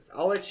say about this.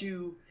 I'll let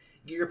you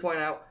get your point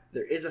out.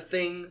 There is a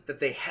thing that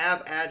they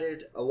have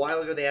added. A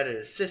while ago, they added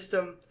a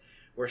system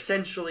where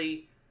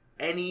essentially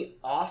any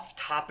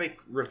off-topic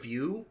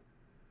review,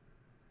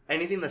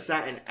 anything that's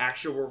not an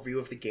actual review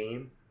of the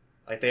game,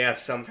 Like they have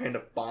some kind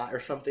of bot or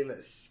something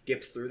that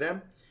skips through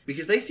them.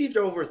 Because they received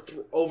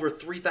over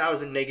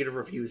 3,000 negative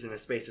reviews in a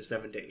space of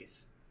 7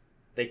 days.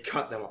 They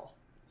cut them all.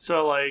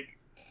 So, like,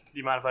 do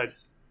you mind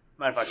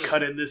if I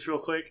cut in this real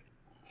quick?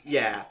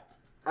 Yeah,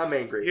 I'm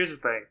angry. Here's the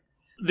thing.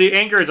 The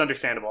anger is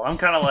understandable. I'm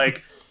kind of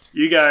like,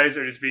 you guys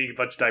are just being a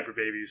bunch of diaper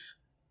babies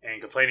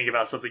and complaining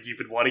about something you've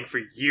been wanting for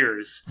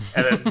years.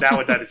 And then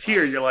now that it's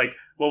here, you're like,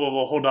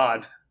 whoa, hold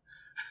on.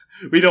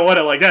 We don't want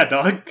it like that,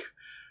 dog.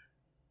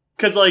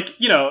 Because, like,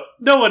 you know,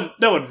 no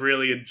one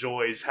really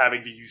enjoys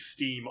having to use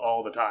Steam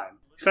all the time.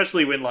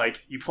 Especially when,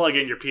 like, you plug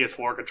in your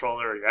PS4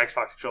 controller or your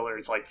Xbox controller,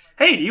 it's like,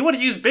 hey, do you want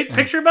to use Big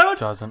Picture mode?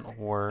 Doesn't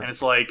work. And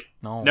it's like,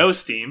 No. no,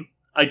 Steam.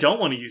 I don't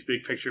want to use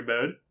Big Picture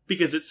mode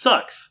because it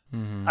sucks.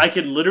 Mhm. I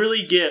could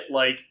literally get,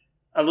 like,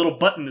 a little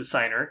button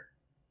assigner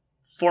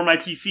for my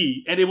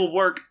PC, and it will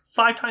work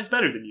 5 times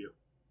better than you.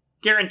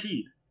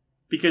 Guaranteed.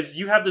 Because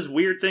you have this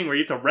weird thing where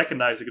you have to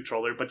recognize the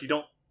controller, but you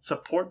don't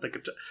support the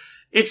controller.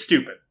 It's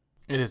stupid.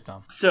 It is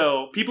dumb.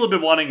 So, people have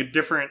been wanting a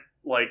different,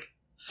 like,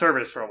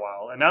 service for a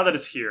while, and now that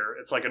it's here,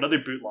 it's like another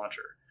boot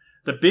launcher.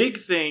 The big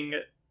thing,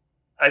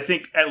 I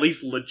think, at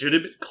least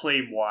legitimate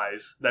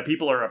claim-wise, that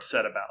people are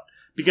upset about.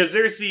 Because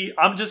there's the,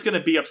 I'm just going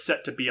to be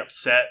upset to be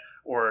upset,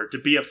 or to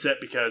be upset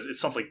because it's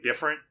something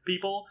different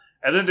people.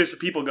 And then there's the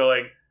people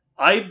going,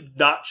 I'm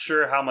not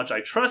sure how much I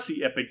trust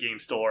the Epic Game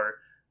Store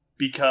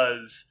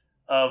because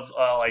of,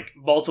 like,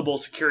 multiple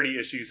security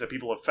issues that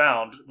people have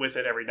found with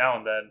it every now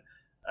and then.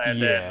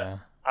 And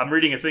then I'm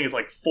reading a thing, it's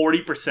like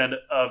 40%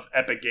 of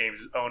Epic Games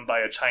is owned by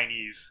a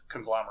Chinese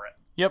conglomerate.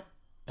 Yep.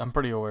 I'm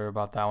pretty aware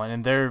about that one.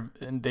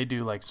 And they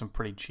do like some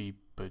pretty cheap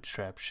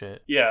bootstrap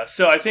shit. Yeah,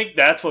 so I think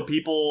that's what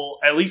people,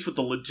 at least with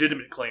the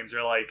legitimate claims,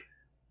 are like,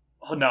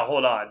 oh, now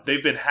hold on.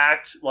 They've been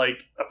hacked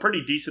like a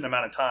pretty decent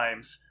amount of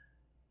times,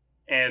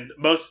 and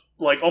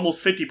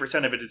almost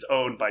 50% of it is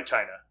owned by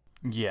China.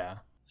 Yeah.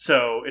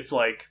 So it's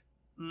like,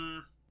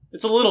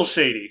 it's a little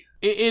shady.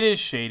 It is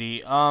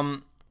shady.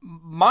 I'm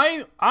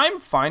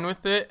fine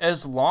with it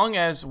as long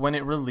as when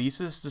it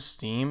releases to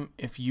Steam,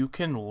 if you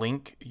can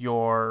link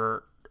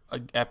your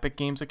Epic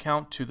Games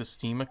account to the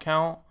Steam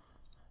account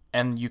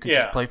and you can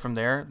just play from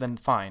there, then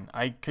fine.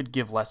 I could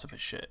give less of a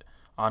shit,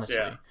 honestly.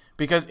 Yeah.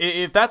 Because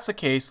if that's the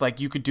case, like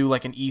you could do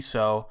like an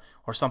ESO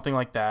or something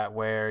like that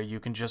where you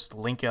can just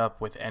link up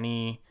with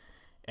any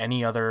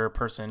other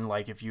person,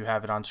 like if you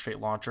have it on straight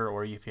launcher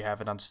or if you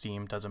have it on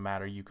Steam, doesn't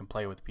matter, you can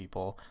play with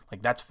people.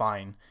 Like that's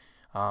fine.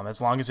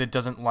 As long as it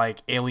doesn't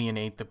like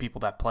alienate the people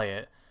that play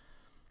it,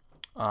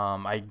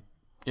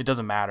 it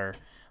doesn't matter.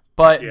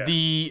 But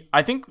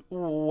I think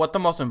what the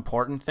most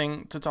important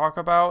thing to talk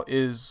about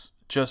is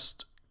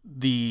just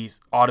the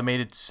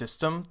automated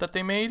system that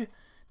they made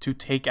to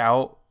take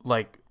out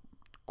like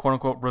quote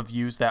unquote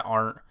reviews that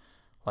aren't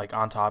like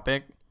on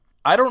topic.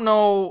 I don't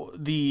know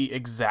the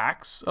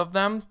exacts of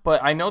them,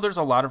 but I know there's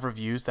a lot of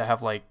reviews that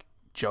have like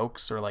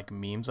jokes or like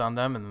memes on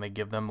them, and then they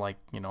give them like,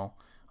 you know,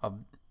 a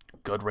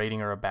good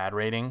rating or a bad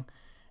rating,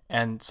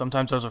 and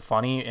sometimes those are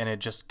funny and it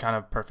just kind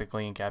of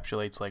perfectly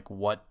encapsulates like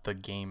what the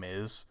game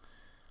is.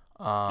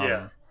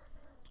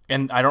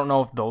 And I don't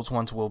know if those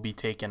ones will be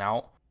taken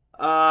out.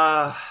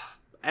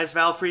 As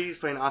Valve previously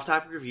explained,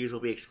 off-topic reviews will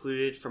be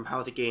excluded from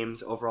how the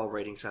game's overall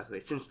ratings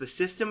calculate, since the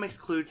system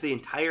excludes the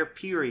entire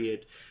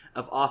period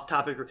of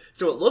off-topic.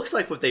 So it looks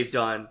like what they've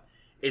done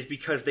is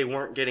because they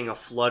weren't getting a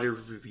flood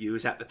of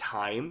reviews at the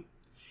time,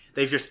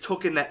 they've just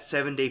taken that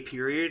 7-day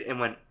period and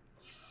went,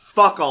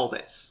 fuck all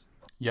this.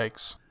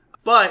 Yikes.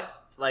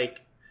 But,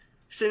 like,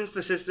 since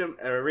the system,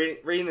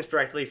 reading this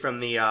directly from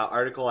the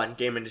article on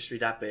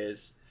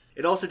GameIndustry.biz,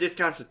 it also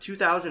discounts the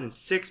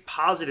 2006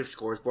 positive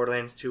scores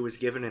Borderlands 2 was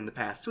given in the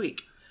past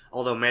week,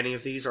 although many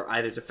of these are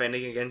either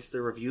defending against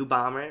the review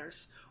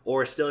bombers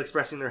or still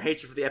expressing their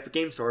hatred for the Epic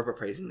Game Store but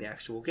praising the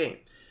actual game.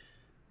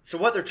 So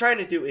what they're trying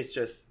to do is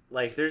just,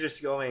 like, they're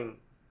just going,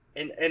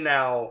 and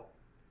now,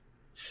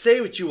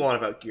 say what you want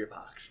about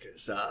Gearbox,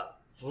 because,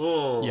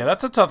 yeah,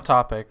 that's a tough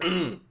topic.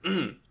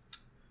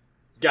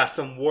 Got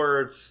some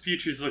words.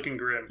 Future's looking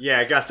grim. Yeah,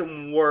 I got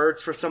some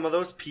words for some of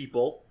those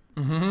people.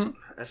 Mm-hmm.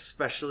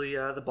 Especially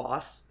the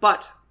boss.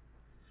 But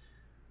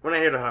we're not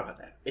here to talk about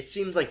that. It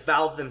seems like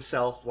Valve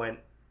themselves went,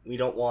 we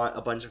don't want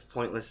a bunch of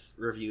pointless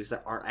reviews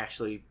that aren't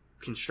actually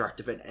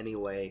constructive in any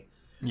way.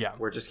 Yeah.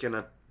 We're just going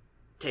to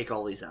take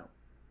all these out.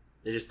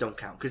 They just don't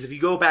count. Because if you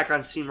go back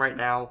on Steam right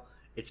now,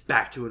 it's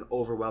back to an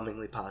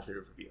overwhelmingly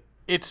positive review.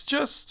 It's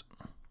just...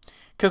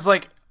 Because,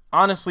 like,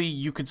 honestly,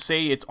 you could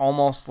say it's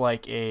almost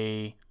like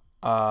a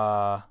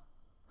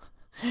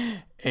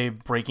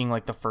breaking,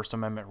 like, the First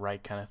Amendment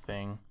right kind of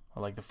thing.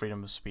 Or, like, the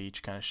freedom of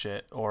speech kind of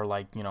shit. Or,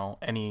 like, you know,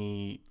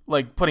 any...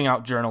 Like, putting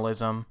out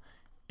journalism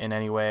in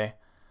any way.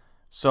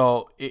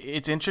 So,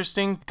 it's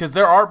interesting. Because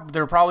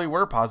there probably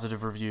were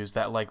positive reviews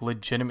that, like,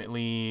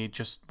 legitimately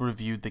just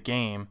reviewed the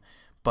game.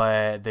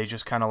 But they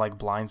just kind of, like,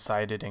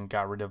 blindsided and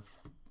got rid of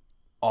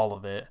all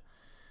of it.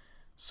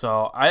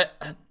 So,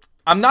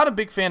 I'm not a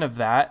big fan of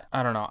that.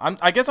 I don't know.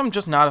 I guess I'm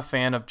just not a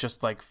fan of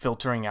just like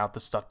filtering out the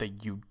stuff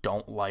that you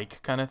don't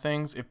like kind of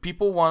things. If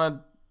people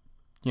want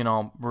to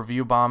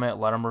review bomb it,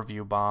 let them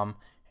review bomb,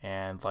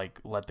 and like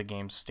let the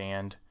game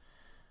stand.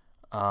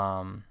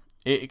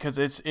 Because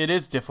it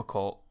is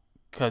difficult,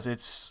 because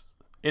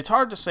it's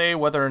hard to say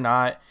whether or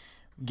not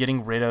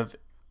getting rid of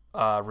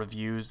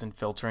reviews and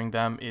filtering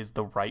them is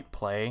the right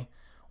play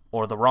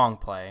or the wrong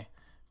play,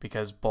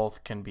 because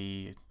both can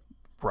be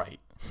right.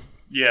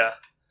 Yeah.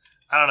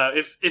 I don't know.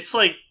 If it's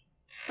like,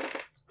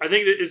 I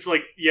think that it's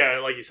like, yeah,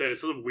 like you said,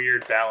 it's a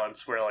weird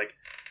balance where like,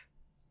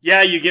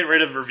 yeah, you get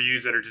rid of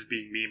reviews that are just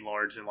being meme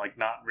lords and like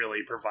not really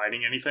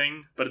providing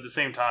anything, but at the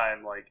same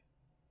time, like,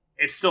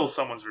 it's still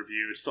someone's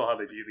review. It's still how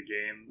they view the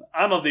game.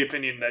 I'm of the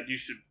opinion that you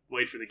should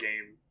wait for the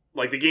game.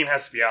 Like, the game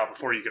has to be out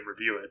before you can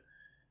review it,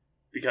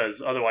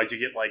 because otherwise you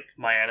get like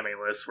My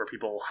Anime List, where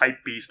people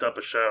hype beast up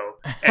a show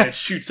and it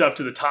shoots up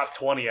to the top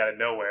 20 out of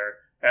nowhere,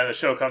 and the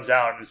show comes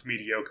out and it's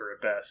mediocre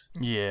at best.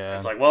 Yeah.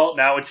 It's like, well,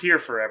 now it's here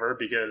forever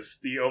because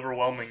the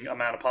overwhelming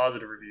amount of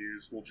positive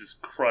reviews will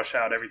just crush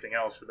out everything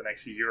else for the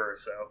next year or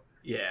so.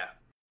 Yeah.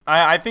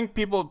 I think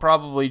people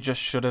probably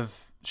just should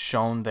have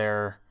shown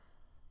their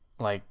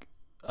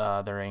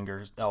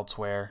anger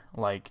elsewhere.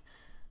 Like,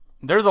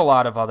 there's a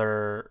lot of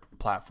other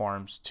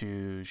platforms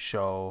to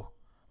show.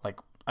 Like,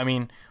 I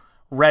mean,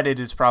 Reddit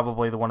is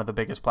probably one of the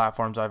biggest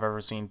platforms I've ever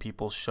seen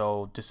people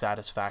show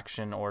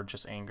dissatisfaction or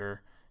just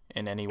anger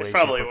in any way, It's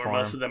probably shape, or where form.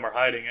 most of them are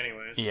hiding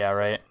anyways. Yeah,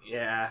 right.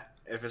 Yeah.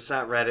 If it's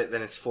not Reddit,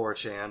 then it's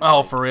 4chan.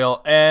 Oh, for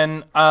real.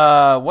 And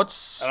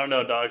what's... I don't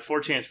know, dog.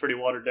 4chan's pretty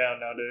watered down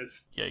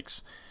nowadays.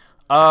 Yikes.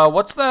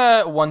 What's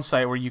that one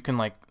site where you can,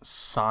 like,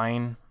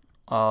 sign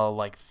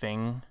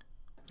thing?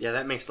 Yeah,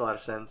 that makes a lot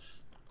of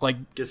sense.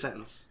 Like, Good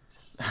sentence.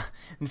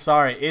 I'm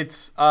sorry.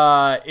 It's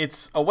a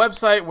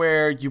website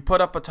where you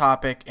put up a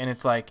topic and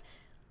it's like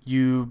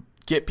you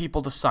get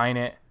people to sign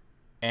it,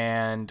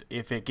 and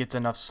if it gets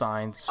enough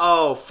signs...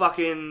 Oh,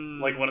 fucking...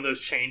 Like one of those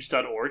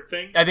change.org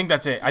things? I think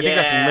that's it. I think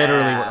that's Yeah.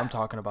 literally what I'm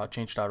talking about,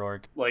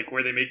 change.org. Like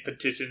where they make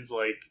petitions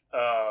like,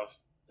 I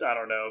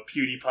don't know,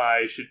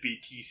 PewDiePie should be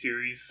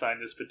T-Series, sign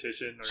this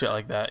petition. Or, Shit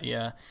like that,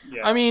 yeah.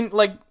 Yeah. I mean,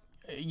 like,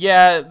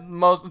 yeah,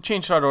 most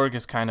change.org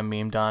is kind of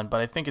memed on, but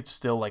I think it's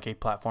still like a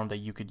platform that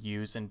you could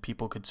use and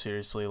people could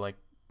seriously, like,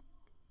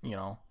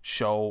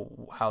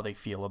 show how they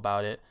feel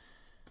about it.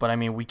 But I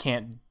mean, we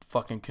can't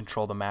fucking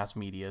control the mass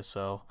media,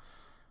 so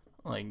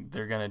like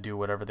they're gonna do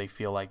whatever they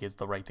feel like is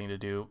the right thing to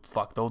do.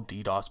 Fuck, they'll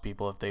DDoS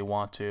people if they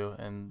want to,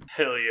 and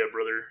Hell yeah,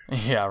 brother.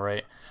 yeah,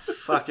 right.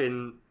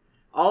 Fucking...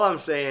 All I'm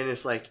saying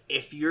is, like,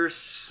 if you're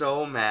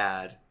so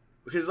mad...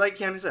 Because like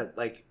Keanu said,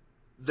 like,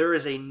 there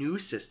is a new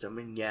system,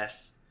 and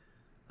yes...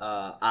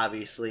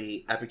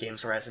 obviously, Epic Games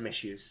Store has some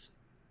issues,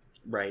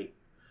 right?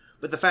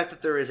 But the fact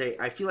that there is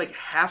I feel like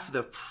half of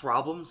the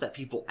problems that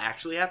people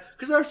actually have,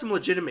 because there are some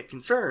legitimate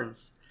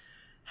concerns,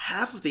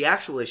 half of the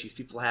actual issues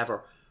people have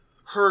are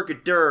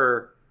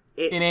hergadur.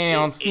 It ain't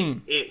on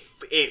Steam. It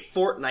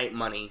Fortnite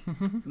money.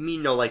 Me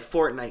no like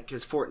Fortnite,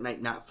 because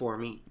Fortnite not for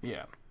me.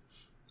 Yeah.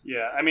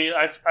 Yeah, I mean,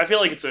 I feel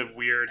like it's a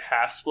weird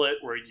half split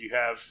where you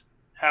have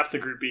half the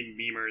group being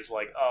memers,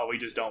 like, oh, we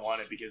just don't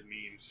want it because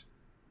memes.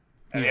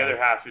 And Yeah. the other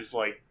half is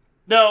like,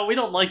 no, we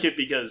don't like it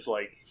because,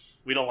 like,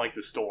 we don't like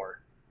the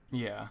store.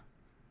 Yeah.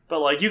 But,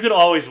 like, you could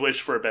always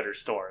wish for a better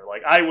store.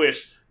 Like, I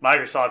wish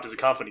Microsoft as a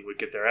company would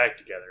get their act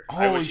together.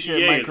 I Holy wish shit,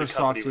 EA as a Microsoft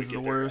company would is get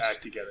the their worst.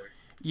 act together.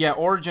 Yeah,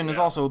 Origin is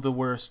Yeah. also the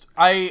worst.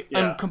 I Yeah.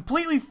 am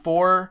completely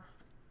for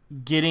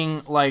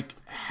getting, like,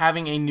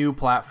 having a new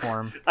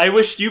platform. I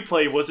wish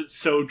Uplay wasn't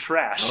so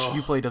trash.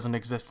 Uplay doesn't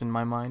exist in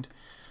my mind.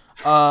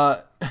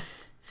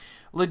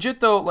 Legit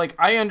though, like,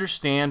 I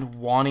understand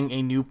wanting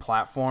a new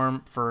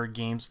platform for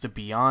games to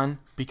be on,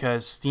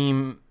 because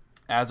Steam,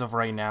 as of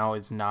right now,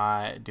 is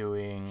not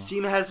doing...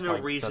 Steam has no like,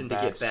 the reason to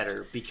get best.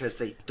 better because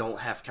they don't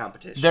have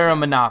competition. They're a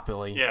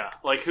monopoly. Yeah,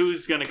 like,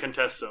 who's going to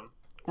contest them?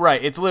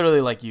 Right, it's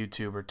literally like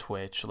YouTube or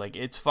Twitch. Like,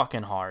 it's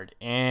fucking hard.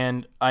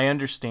 And I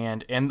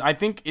understand. And I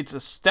think it's a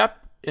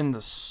step in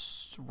the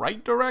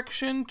right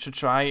direction to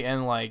try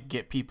and, like,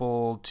 get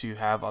people to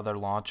have other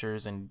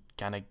launchers and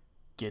kind of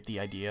get the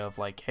idea of,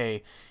 like,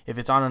 hey, if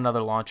it's on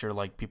another launcher,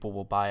 like, people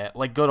will buy it.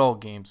 Like, good old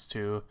games,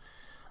 too.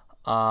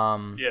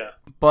 Yeah.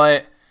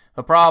 But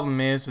the problem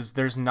is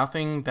there's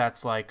nothing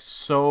that's, like,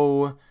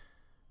 so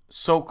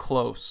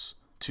close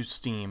to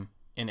Steam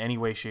in any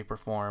way, shape, or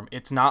form.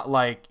 It's not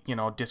like,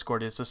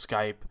 Discord is a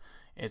Skype.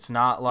 It's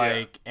not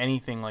like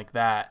anything like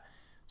that.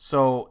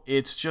 So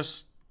it's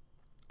just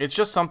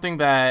something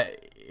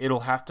that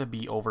it'll have to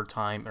be over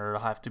time, or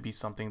it'll have to be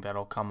something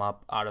that'll come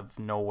up out of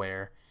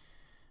nowhere.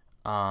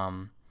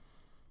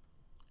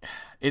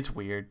 It's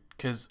weird,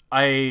 because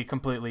I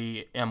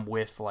completely am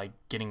with, like,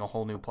 getting a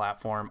whole new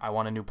platform. I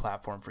want a new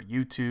platform for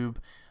YouTube.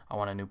 I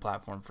want a new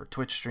platform for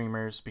Twitch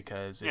streamers,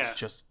 because it's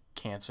just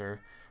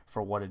cancer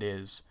for what it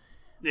is.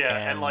 Yeah,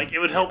 and like, it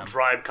would help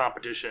drive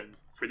competition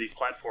for these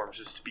platforms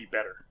just to be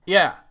better.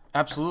 Yeah,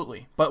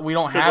 absolutely. But we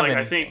don't have like,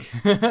 anything. I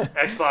think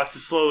Xbox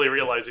is slowly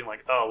realizing,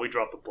 like, oh, we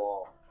dropped the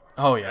ball.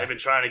 Oh, yeah. I've been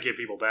trying to get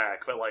people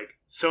back, but, like,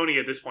 Sony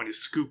at this point has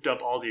scooped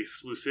up all the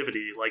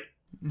exclusivity, like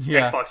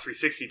Yeah. Xbox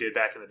 360 did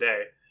back in the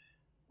day,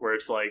 where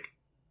it's like,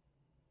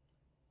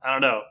 I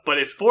don't know. But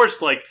it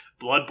forced, like,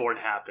 Bloodborne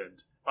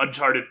happened.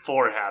 Uncharted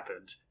 4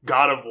 happened.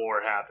 God of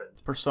War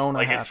happened. Persona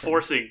Like, happened. it's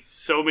forcing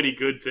so many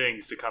good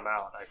things to come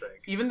out, I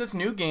think. Even this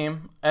new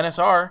game,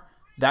 NSR,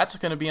 that's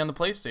going to be on the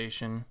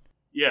PlayStation.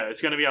 Yeah,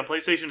 it's going to be on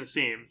PlayStation and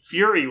Steam.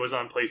 Fury was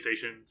on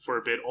PlayStation for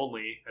a bit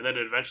only, and then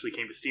it eventually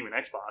came to Steam and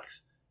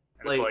Xbox.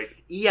 And it's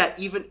like, yeah,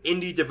 even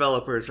indie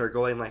developers are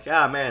going like,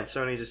 man,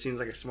 Sony just seems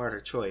like a smarter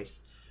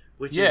choice.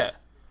 Which is,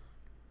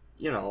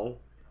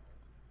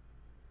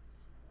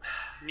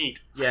 neat.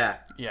 Yeah.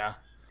 Yeah.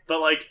 But,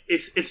 like,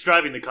 it's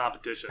driving the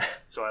competition,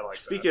 so I like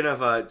Speaking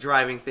of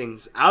driving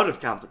things out of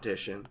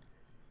competition.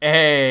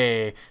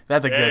 Hey,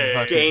 that's a good Hey.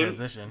 fucking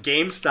transition.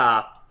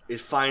 GameStop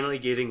is finally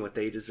getting what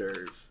they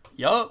deserve.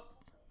 Yup.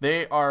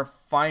 They are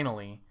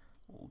finally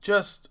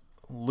just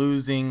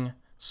losing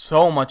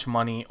so much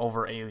money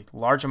over a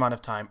large amount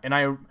of time. And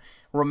I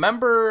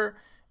remember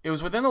it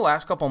was within the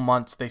last couple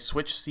months they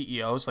switched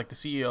CEOs. Like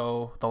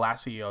the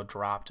last CEO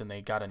dropped and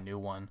they got a new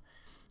one,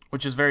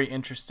 which is very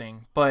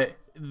interesting. But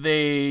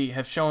they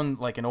have shown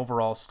like an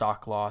overall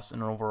stock loss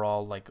and an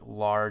overall like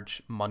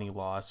large money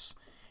loss.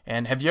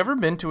 And have you ever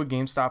been to a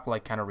GameStop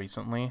like kind of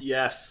recently?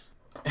 Yes.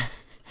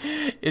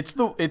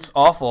 It's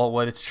awful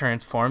what it's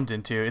transformed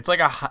into. It's like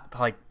a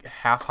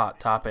half hot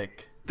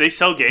topic. They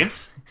sell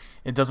games?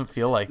 It doesn't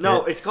feel like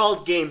No, it. it's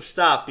called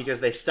GameStop because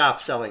they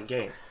stopped selling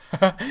games.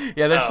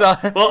 Yeah, they're so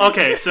Well,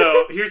 okay,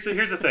 so here's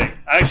the thing.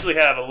 I actually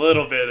have a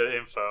little bit of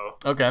info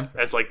okay.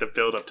 as like the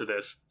build up to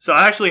this. So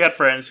I actually had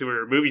friends who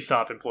were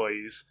MovieStop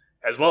employees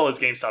as well as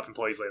GameStop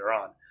employees later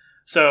on.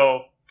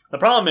 So the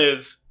problem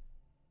is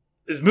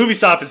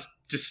MovieStop is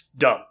just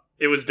dumb.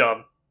 It was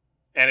dumb,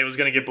 and it was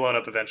going to get blown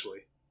up eventually.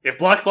 If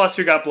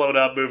Blockbuster got blown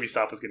up,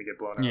 MovieStop was going to get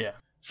blown up. Yeah.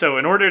 So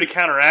in order to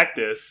counteract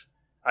this,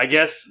 I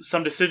guess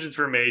some decisions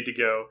were made to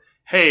go,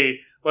 hey,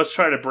 let's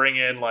try to bring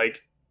in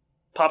like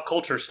pop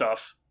culture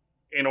stuff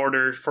in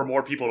order for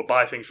more people to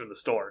buy things from the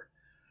store.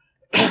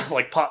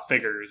 Like pop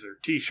figures or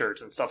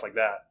t-shirts and stuff like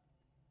that.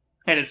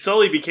 And it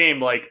slowly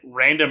became like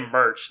random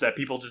merch that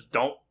people just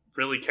don't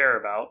really care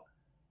about.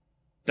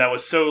 That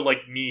was so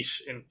like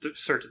niche in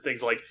certain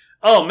things, like,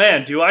 oh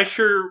man, do I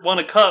sure want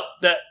a cup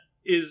that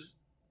is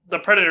the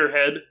Predator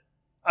head?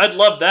 I'd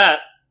love that.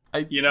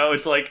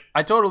 It's like,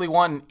 I totally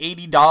want an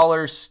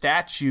 $80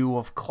 statue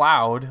of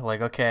Cloud.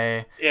 Like,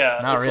 okay, yeah,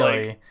 not it's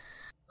really. like,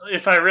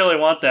 if I really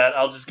want that,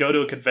 I'll just go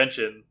to a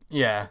convention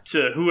Yeah.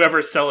 to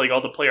whoever's selling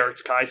all the Play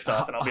Arts Kai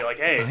stuff, and I'll be like,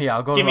 hey, Yeah,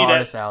 I'll go to give the me that.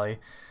 Artist Alley.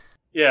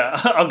 Yeah,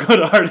 I'll go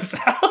to Artist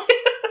Alley.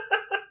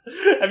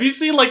 Have you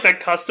seen like the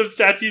custom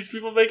statues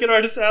people make in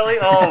Artist Alley?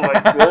 Oh my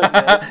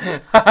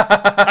goodness!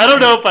 I don't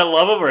know if I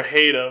love them or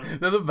hate them.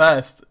 They're the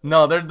best.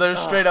 No, they're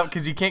straight up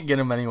because you can't get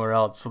them anywhere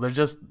else. So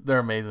they're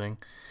amazing.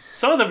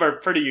 Some of them are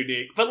pretty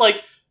unique, but like,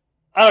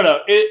 I don't know.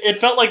 It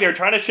felt like they were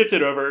trying to shift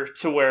it over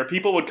to where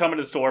people would come in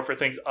the store for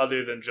things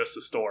other than just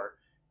a store.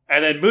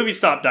 And then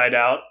MovieStop died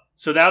out,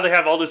 so now they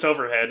have all this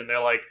overhead, and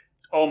they're like,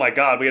 oh my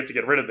god, we have to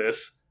get rid of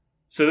this.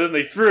 So then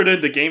they threw it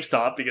into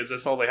GameStop because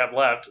that's all they have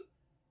left.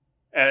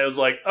 And it was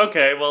like,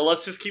 okay, well,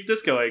 let's just keep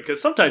this going,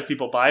 because sometimes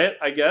people buy it,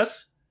 I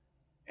guess.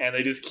 And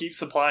they just keep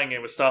supplying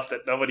it with stuff that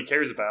nobody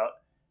cares about.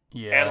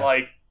 Yeah. And,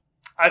 like,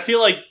 I feel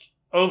like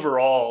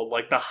overall,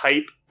 like, the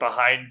hype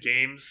behind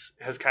games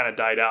has kind of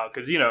died out.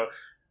 Because,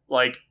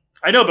 like,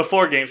 I know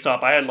before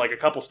GameStop, I had, like, a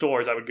couple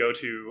stores I would go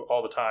to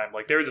all the time.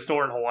 Like, there was a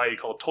store in Hawaii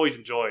called Toys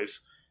and Joys.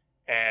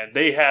 And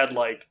they had,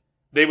 like,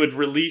 they would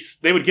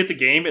get the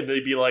game, and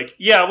they'd be like,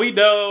 yeah, we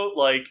know,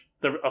 like,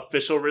 the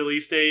official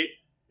release date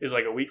is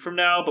like a week from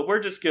now, but we're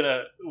just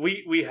gonna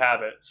we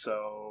have it,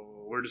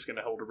 so we're just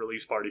gonna hold a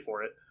release party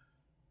for it.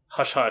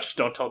 Hush hush,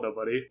 don't tell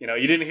nobody.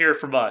 You didn't hear it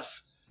from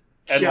us.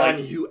 And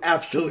Johnny, you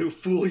absolute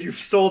fool, you've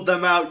sold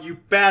them out, you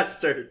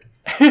bastard.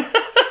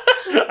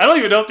 I don't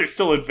even know if they're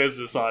still in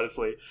business,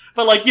 honestly.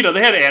 But like, they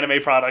had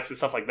anime products and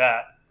stuff like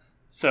that.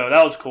 So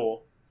that was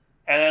cool.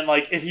 And then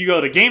like if you go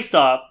to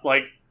GameStop,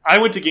 like I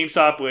went to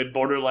GameStop when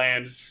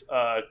Borderlands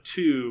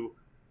 2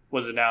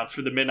 was announced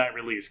for the midnight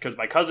release, because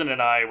my cousin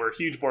and I were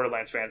huge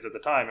Borderlands fans at the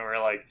time, and we were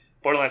like,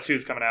 Borderlands 2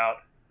 is coming out,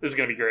 this is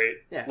going to be great,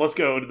 Yeah. Let's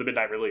go to the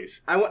midnight release.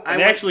 I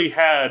They actually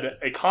had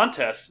a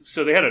contest,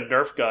 so they had a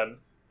Nerf gun,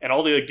 and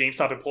all the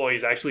GameStop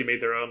employees actually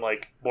made their own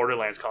like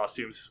Borderlands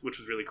costumes, which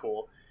was really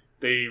cool.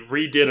 They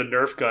redid a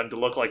Nerf gun to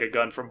look like a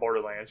gun from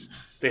Borderlands.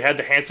 They had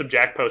the Handsome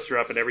Jack poster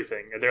up and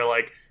everything, and they're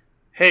like,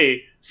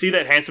 hey, see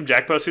that Handsome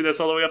Jack poster that's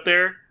all the way up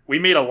there? We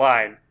made a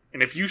line,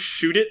 and if you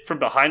shoot it from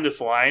behind this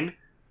line,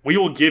 we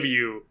will give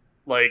you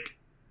like,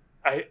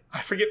 I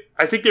forget,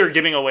 I think they were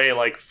giving away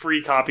like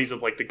free copies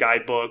of like the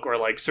guidebook or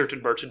like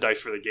certain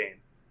merchandise for the game.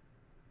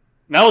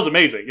 And that was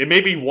amazing. It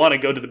made me want to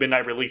go to the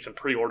midnight release and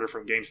pre-order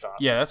from GameStop.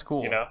 Yeah, that's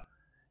cool.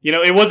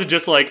 It wasn't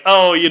just like,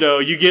 oh,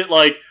 you get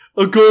like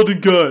a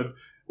golden gun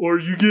or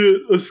you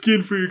get a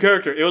skin for your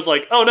character. It was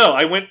like, oh no,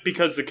 I went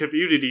because the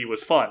community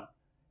was fun,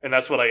 and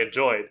that's what I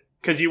enjoyed.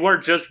 Because you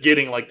weren't just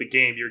getting like the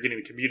game, you were getting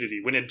the community.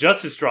 When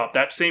Injustice dropped,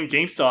 that same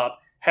GameStop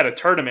had a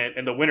tournament,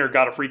 and the winner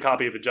got a free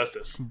copy of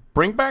Injustice.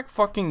 Bring back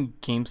fucking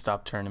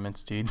GameStop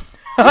tournaments, dude.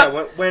 Yeah,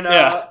 when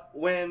Yeah.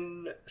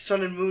 when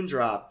Sun and Moon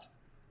dropped,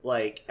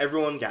 like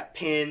everyone got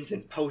pins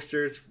and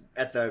posters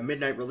at the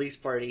midnight release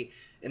party,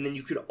 and then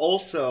you could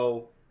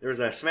also, there was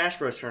a Smash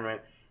Bros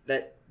tournament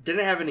that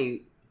didn't have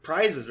any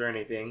prizes or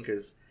anything,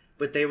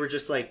 but they were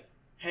just like,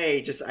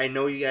 hey, I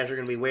know you guys are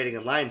going to be waiting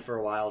in line for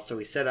a while, so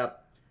we set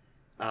up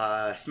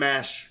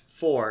Smash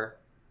 4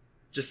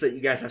 just so that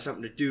you guys have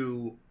something to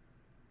do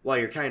while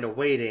you're kind of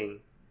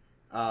waiting.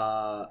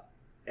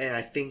 And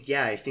I think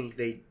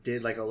they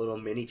did like a little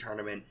mini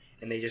tournament,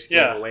 and they just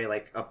gave away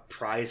like a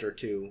prize or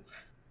two.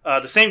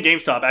 The same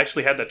GameStop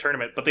actually had that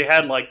tournament, but they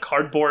had like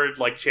cardboard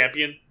like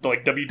champion,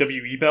 like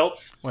WWE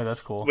belts. Wait, that's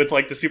cool. With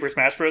like the Super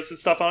Smash Bros. And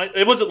stuff on it.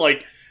 It wasn't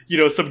like, you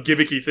know, some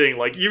gimmicky thing.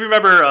 Like, you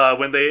remember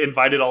when they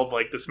invited all of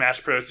like the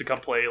Smash Pros to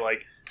come play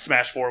like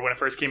Smash 4 when it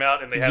first came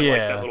out, and they had like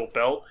that little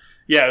belt?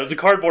 Yeah, it was a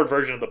cardboard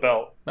version of the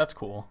belt. That's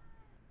cool.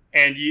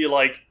 And you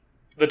like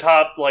the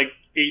top like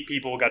 8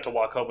 people got to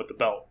walk home with the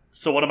belt.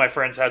 So one of my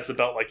friends has the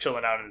belt like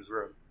chilling out in his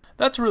room.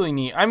 That's really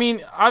neat. I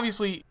mean,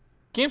 obviously,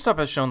 GameStop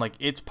has shown like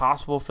it's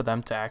possible for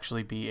them to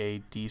actually be a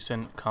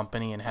decent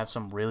company and have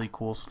some really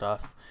cool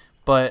stuff.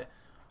 But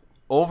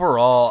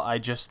overall, I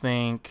just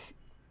think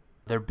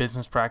their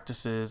business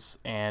practices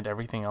and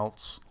everything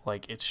else,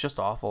 like, it's just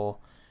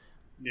awful.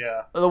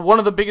 Yeah. One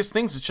of the biggest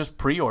things is just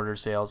pre-order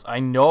sales. I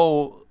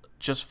know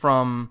just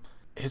from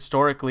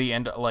historically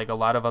and like a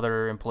lot of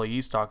other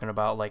employees talking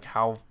about like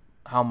how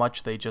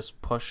much they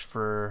just push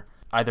for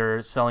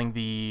either selling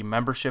the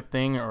membership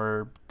thing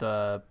or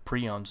the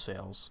pre-owned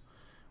sales,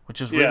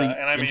 which is really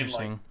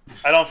interesting. Mean,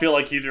 like, I don't feel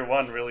like either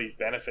one really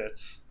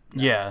benefits.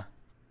 Yeah.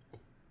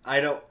 I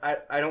don't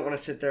want to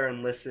sit there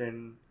and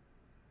listen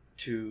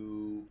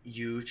to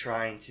you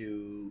trying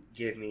to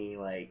give me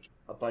like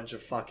a bunch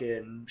of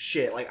fucking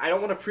shit. Like, I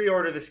don't want to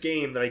pre-order this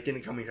game that I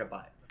didn't come here to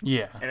buy.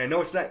 Yeah. And I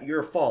know it's not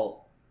your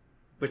fault,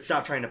 but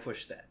stop trying to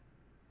push that.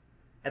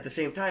 At the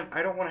same time,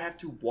 I don't want to have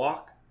to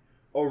walk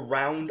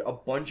around a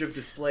bunch of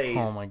displays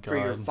for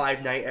your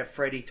Five Nights at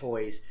Freddy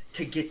toys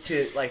to get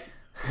to like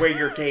where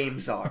your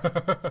games are.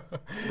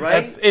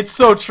 Right? It's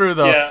so true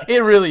though. Yeah.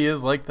 It really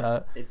is like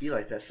that. It'd be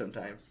like that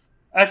sometimes.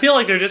 I feel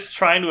like they're just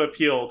trying to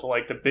appeal to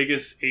like the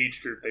biggest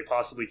age group they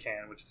possibly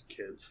can, which is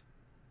kids.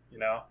 You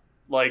know?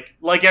 Like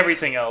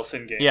everything else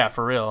in games. Yeah,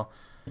 for real.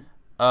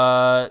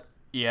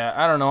 Yeah,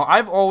 I don't know.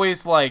 I've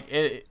always like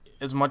it,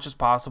 as much as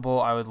possible,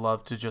 I would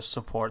love to just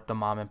support the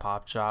mom and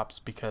pop shops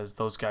because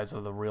those guys are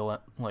the real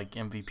like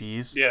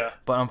MVPs. Yeah.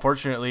 But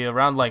unfortunately,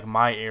 around like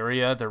my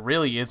area, there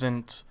really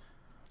isn't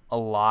a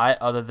lot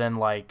other than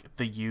like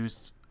the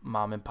used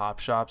mom and pop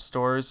shop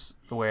stores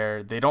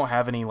where they don't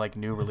have any like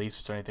new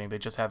releases or anything. They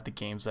just have the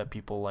games that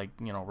people like,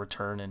 you know,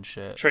 return and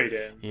shit. Trade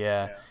in.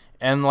 Yeah.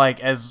 And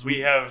like as we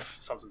have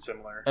something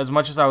similar. As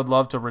much as I would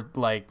love to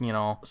like, you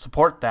know,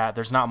 support that,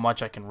 there's not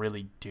much I can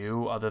really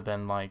do other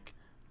than like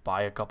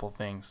buy a couple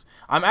things.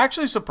 I'm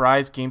actually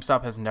surprised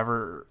GameStop has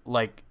never,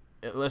 like,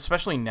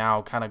 especially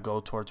now, kind of go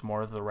towards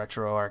more of the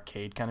retro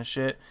arcade kind of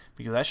shit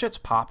because that shit's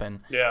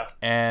popping. Yeah.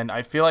 And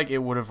I feel like it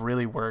would have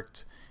really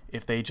worked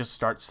if they just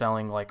start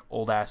selling like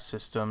old ass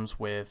systems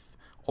with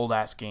old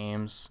ass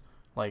games,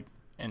 like,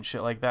 and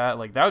shit like that.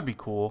 Like, that would be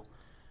cool.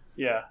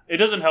 Yeah. It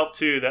doesn't help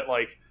too that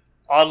like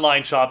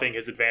online shopping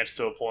has advanced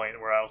to a point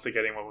where I don't think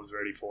anyone was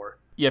ready for.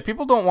 Yeah,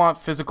 people don't want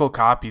physical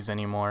copies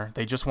anymore.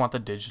 They just want the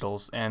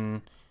digitals,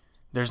 and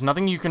there's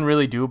nothing you can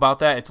really do about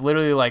that. It's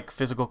literally like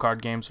physical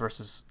card games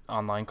versus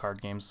online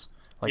card games.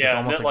 Like, it's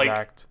almost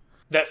exact.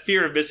 That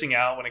fear of missing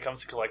out when it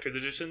comes to collector's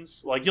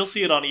editions, like, you'll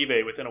see it on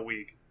eBay within a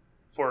week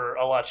for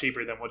a lot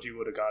cheaper than what you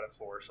would have got it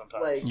for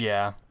sometimes. Like,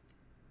 yeah.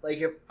 Like,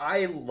 if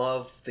I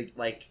love the,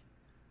 like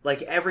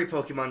every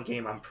Pokemon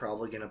game, I'm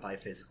probably going to buy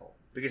physical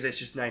because it's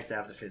just nice to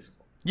have the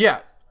physical.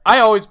 Yeah. I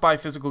always buy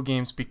physical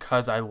games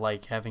because I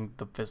like having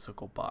the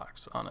physical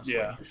box, honestly.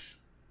 Yeah.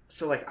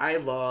 So, like, I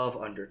love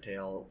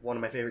Undertale. One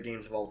of my favorite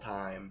games of all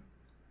time.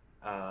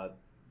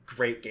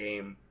 Great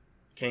game.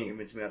 Can't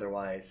convince me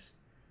otherwise.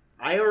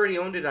 I already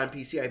owned it on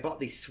PC. I bought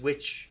the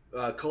Switch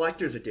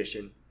Collector's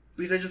Edition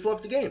because I just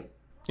love the game.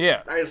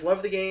 Yeah. I just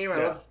love the game. I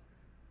love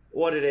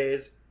what it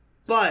is.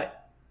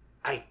 But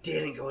I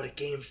didn't go to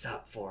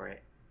GameStop for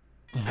it.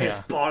 Yeah. I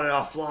just bought it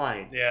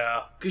offline.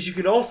 Yeah. Because you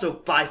can also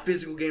buy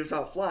physical games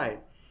offline.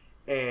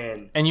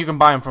 And you can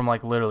buy them from,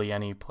 like, literally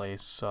any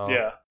place, so...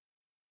 Yeah.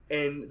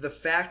 And the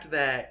fact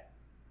that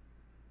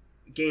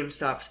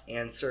GameStop's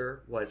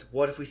answer was,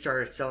 what if we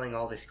started selling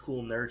all this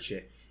cool nerd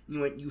shit? And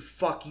you went, you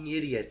fucking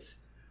idiots.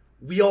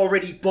 We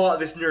already bought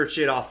this nerd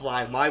shit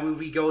offline. Why would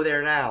we go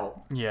there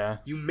now? Yeah.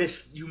 You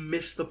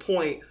missed the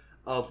point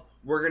of,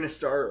 we're going to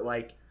start,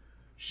 like,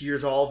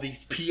 here's all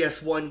these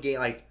PS1 games.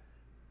 Like,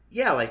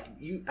 yeah, like,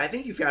 I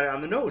think you've got it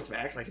on the nose,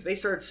 Max. Like, if they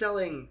start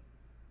selling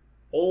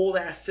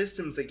old-ass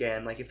systems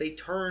again, like, if they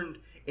turned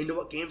into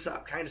what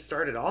GameStop kind of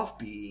started off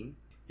being...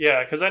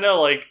 Yeah, because I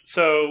know, like,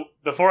 so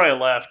before I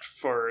left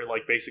for,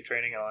 like, basic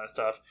training and all that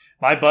stuff,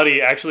 my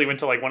buddy actually went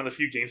to, like, one of the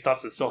few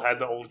GameStops that still had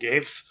the old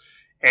games,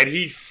 and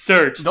he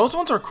searched. Those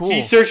ones are cool.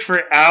 He searched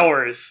for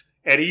hours,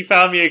 and he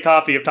found me a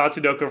copy of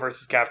Tatsunoko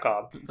vs.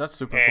 Capcom. That's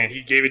super and cool.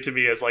 He gave it to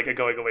me as, like, a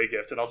going-away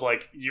gift, and I was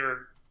like,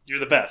 you're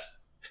the best.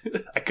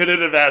 I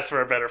couldn't have asked for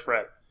a better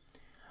friend.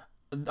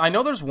 I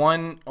know there's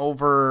one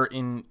over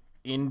in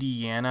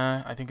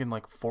Indiana, I think in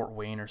like Fort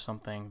Wayne or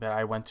something, that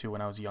I went to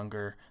when I was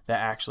younger that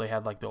actually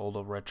had like the old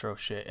retro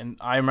shit. And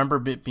I remember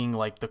it being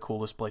like the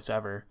coolest place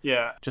ever.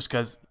 Yeah. Just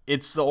because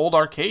it's the old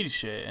arcade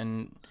shit.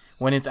 And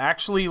when it's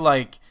actually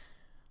like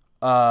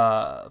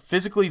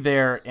physically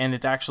there and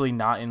it's actually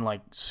not in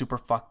like super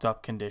fucked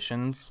up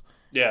conditions,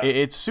 Yeah.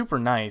 it's super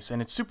nice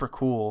and it's super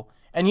cool.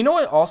 And you know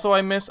what also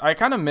I miss? I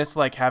kind of miss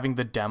like having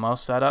the demo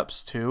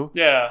setups too.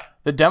 Yeah.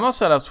 The demo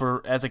setups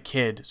were, as a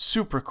kid,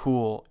 super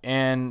cool,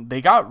 and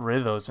they got rid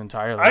of those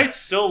entirely. I'd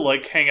still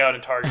like hang out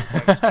in Target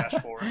playing Smash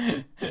 4.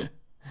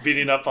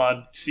 Beating up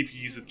on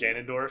CPUs with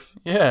Ganondorf.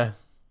 Yeah.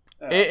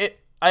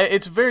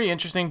 It's very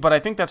interesting, but I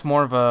think that's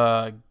more of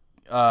a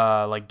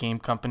like game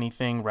company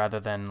thing rather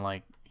than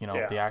like, you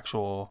know, the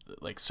actual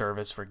like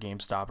service for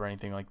GameStop or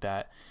anything like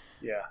that.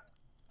 Yeah.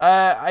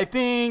 I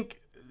think...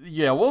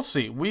 Yeah, we'll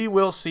see. We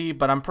will see,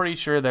 but I'm pretty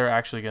sure they're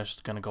actually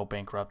just going to go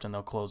bankrupt and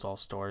they'll close all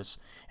stores.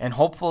 And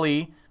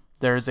hopefully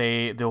there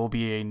will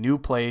be a new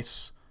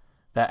place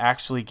that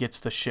actually gets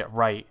the shit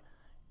right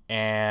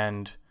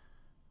and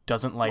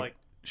doesn't like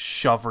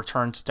shove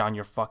returns down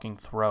your fucking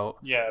throat.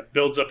 Yeah,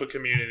 builds up a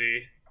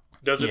community.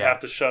 Doesn't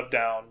have to shove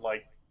down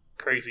like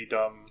crazy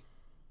dumb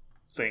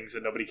things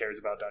that nobody cares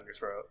about down your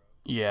throat.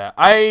 Yeah,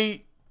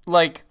 I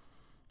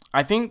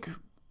think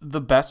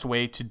the best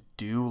way to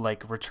do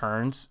like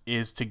returns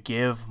is to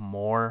give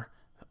more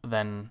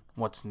than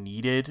what's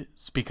needed,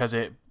 because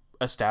it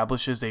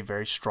establishes a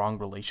very strong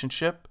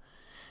relationship.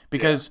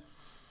 Because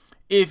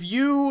if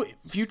you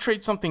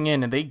trade something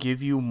in and they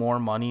give you more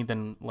money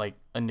than like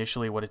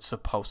initially what it's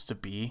supposed to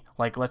be,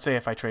 like let's say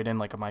if I trade in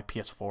like my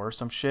PS4 or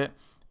some shit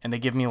and they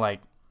give me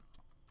like,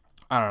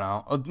 I don't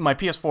know, my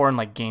PS4 and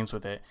like games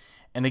with it,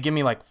 and they give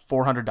me like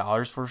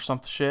 $400 for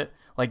some shit,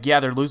 like yeah,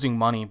 they're losing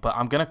money, but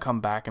I'm gonna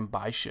come back and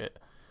buy shit.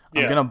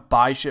 I'm going to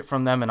buy shit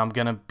from them, and I'm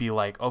going to be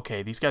like,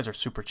 okay, these guys are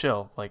super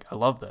chill. Like, I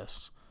love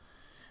this.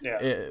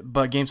 Yeah.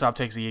 But GameStop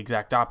takes the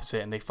exact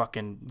opposite, and they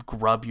fucking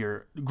grub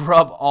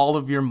all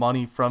of your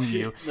money from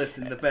you.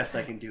 Listen, the best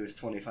I can do is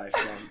 25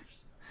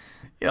 cents.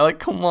 Yeah, like,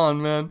 come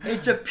on, man.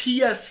 It's a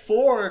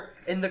PS4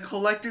 and the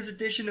collector's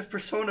edition of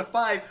Persona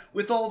 5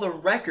 with all the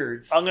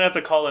records. I'm going to have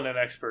to call in an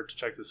expert to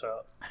check this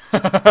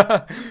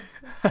out.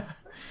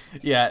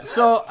 Yeah,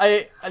 so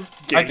I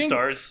think...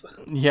 Stars.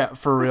 Yeah,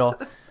 for real.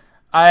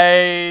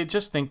 I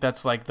just think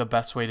that's like the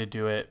best way to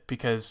do it,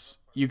 because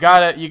you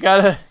gotta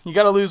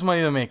lose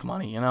money to make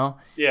money, you know?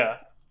 Yeah.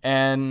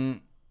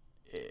 And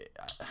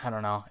I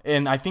don't know.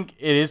 And I think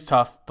it is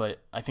tough, but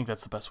I think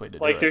that's the best way to do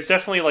it. Like, there's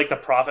definitely like the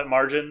profit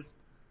margin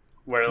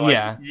where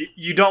like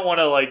you don't want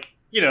to like,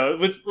 you know,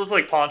 with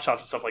like pawn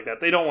shops and stuff like that,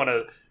 they don't want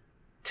to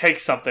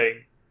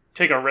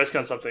take a risk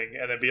on something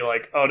and then be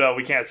like, oh no,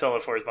 we can't sell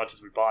it for as much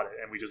as we bought it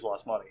and we just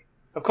lost money.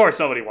 Of course,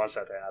 nobody wants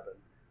that to happen.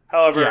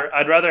 However,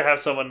 I'd rather have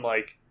someone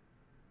like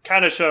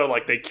kind of show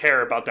like they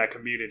care about that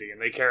community and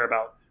they care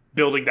about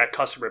building that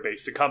customer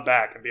base to come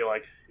back and be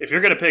like, if you're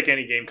going to pick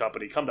any game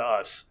company, come to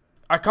us.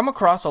 I come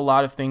across a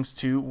lot of things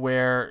too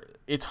where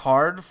it's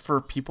hard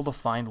for people to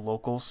find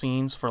local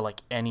scenes for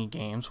like any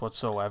games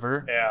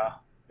whatsoever. Yeah,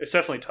 it's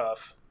definitely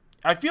tough.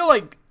 I feel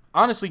like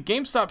honestly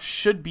GameStop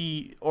should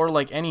be, or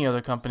like any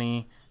other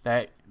company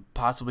that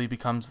possibly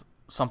becomes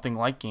something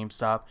like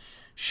GameStop,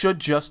 should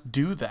just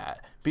do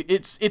that.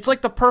 It's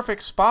like the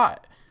perfect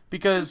spot.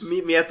 Because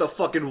meet me at the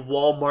fucking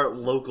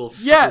Walmart local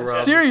scrub. Yeah,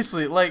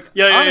 seriously, like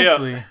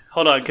honestly. Yeah.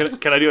 Hold on,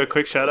 can I do a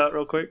quick shout out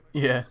real quick?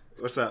 Yeah.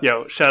 What's up?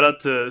 Yo, shout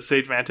out to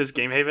Sage Mantis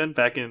Game Haven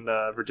back in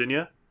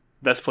Virginia.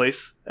 Best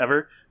place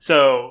ever.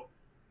 So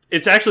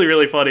it's actually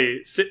really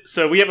funny.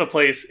 So we have a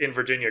place in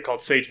Virginia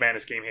called Sage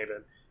Mantis Game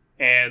Haven,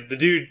 and the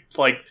dude,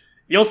 like,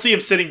 you'll see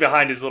him sitting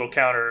behind his little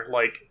counter,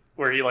 like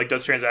where he like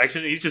does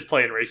transactions. He's just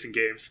playing racing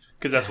games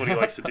because that's what he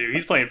likes to do.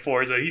 He's playing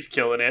Forza. He's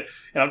killing it,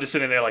 and I'm just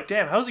sitting there like,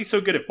 damn, how is he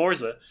so good at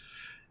Forza?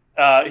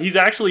 He's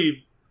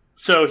actually,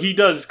 so he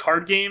does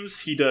card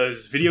games, he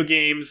does video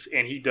games,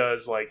 and he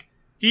does like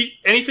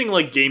anything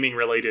like gaming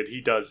related.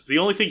 He does. The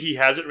only thing he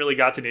hasn't really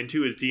gotten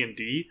into is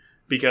D&D,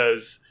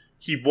 because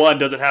he, one,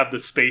 doesn't have the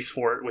space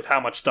for it with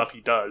how much stuff he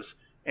does,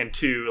 and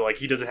two, like,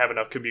 he doesn't have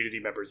enough community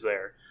members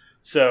there.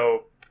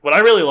 So what I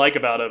really like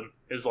about him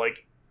is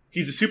like,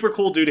 he's a super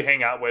cool dude to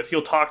hang out with.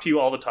 He'll talk to you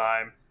all the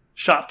time.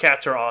 Shop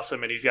cats are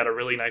awesome, and he's got a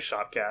really nice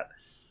shop cat.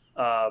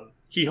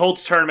 He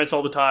holds tournaments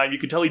all the time. You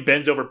can tell he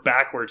bends over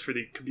backwards for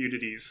the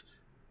communities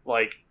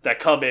like that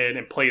come in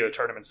and play the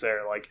tournaments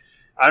there. Like,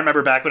 I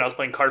remember back when I was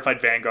playing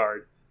Cardfight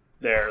Vanguard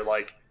there,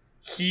 like,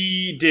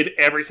 he did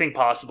everything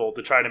possible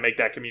to try to make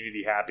that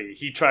community happy.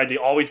 He tried to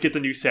always get the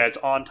new sets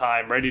on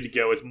time, ready to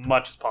go as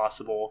much as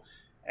possible.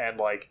 And,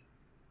 like,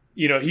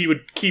 you know, he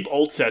would keep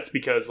old sets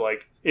because,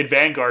 like, in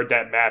Vanguard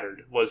that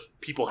mattered, was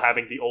people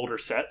having the older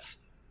sets.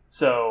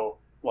 So,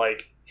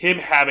 like, him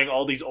having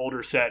all these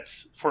older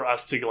sets for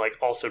us to, like,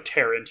 also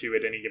tear into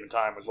at any given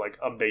time was, like,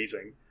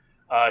 amazing.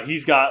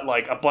 He's got,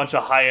 like, a bunch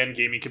of high-end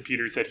gaming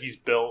computers that he's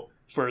built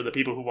for the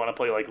people who want to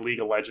play, like, League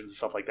of Legends and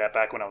stuff like that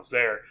back when I was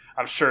there.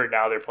 I'm sure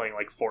now they're playing,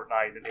 like,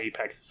 Fortnite and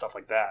Apex and stuff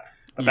like that.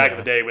 But back in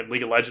the day when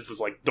League of Legends was,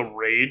 like, the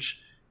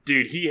rage,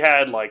 dude, he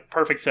had like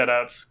perfect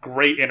setups,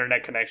 great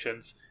internet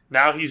connections.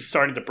 Now he's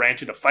starting to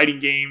branch into fighting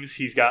games.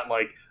 He's got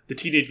like the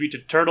Teenage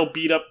Mutant Turtle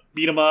beat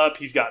 'em up.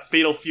 He's got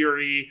Fatal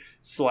Fury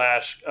 /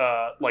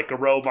 like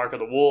Garou Mark of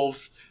the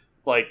Wolves.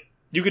 Like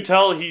you could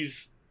tell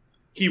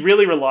he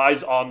really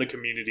relies on the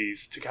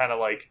communities to kind of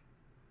like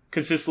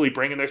consistently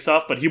bring in their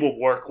stuff, but he will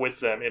work with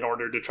them in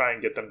order to try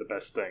and get them the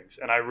best things.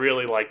 And I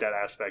really like that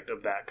aspect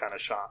of that kind of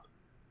shop.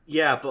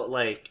 Yeah, but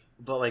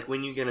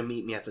when you gonna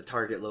meet me at the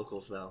Target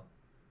locals though?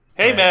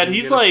 Hey Right. man, When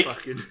you he's gonna like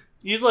fucking-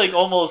 he's like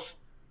almost,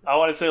 I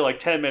want to say like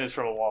 10 minutes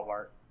from a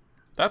Walmart.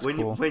 That's when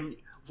cool.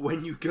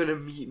 when you gonna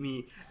meet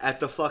me at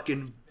the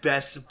fucking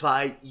Best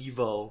Buy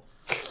Evo?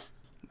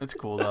 That's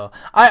cool though.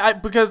 I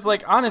because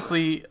like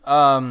honestly,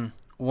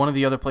 one of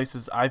the other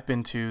places I've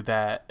been to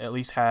that at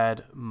least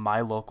had my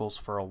locals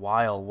for a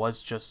while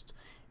was just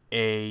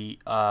a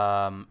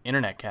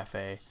internet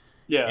cafe.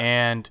 Yeah.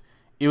 And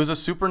it was a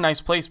super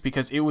nice place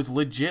because it was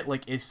legit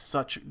like it's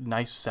such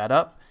nice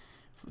setup.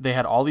 They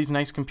had all these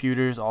nice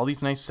computers, all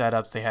these nice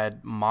setups. They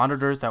had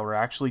monitors that were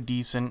actually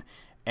decent,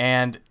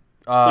 and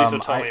Please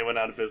don't tell me it went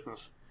out of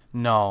business.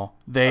 no,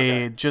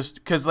 they Okay. just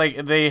because like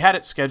they had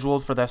it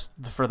scheduled for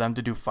them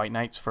to do fight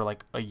nights for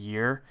like a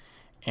year,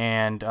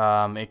 and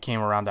it came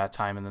around that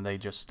time, and then they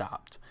just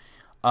stopped.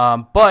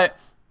 But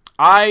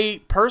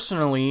I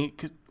personally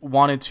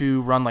wanted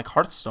to run like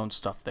Hearthstone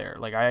stuff there.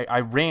 Like I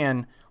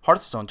ran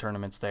Hearthstone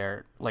tournaments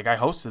there. Like I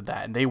hosted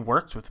that, and they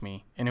worked with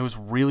me, and it was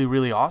really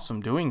really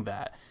awesome doing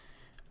that.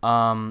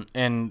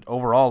 And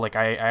overall, like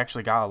I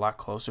actually got a lot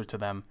closer to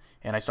them,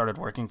 and I started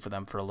working for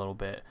them for a little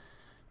bit,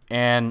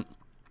 and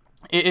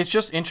it's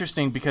just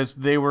interesting because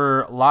they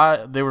were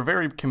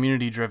very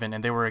community driven,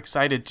 and they were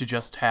excited to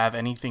just have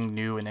anything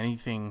new and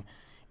anything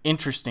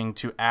interesting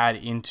to add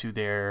into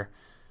their,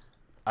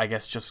 I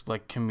guess, just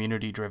like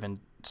community driven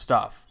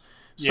stuff.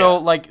 So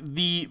Yeah. like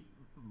the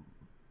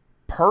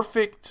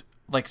perfect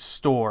like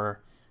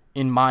store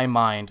in my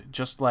mind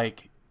just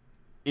like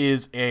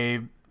is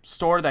a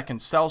store that can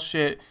sell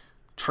shit,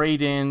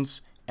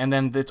 trade-ins, and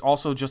then it's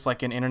also just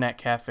like an internet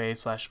cafe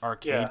 /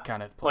 arcade Yeah.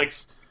 kind of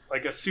place.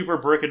 Like a super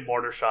brick and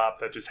mortar shop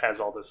that just has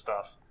all this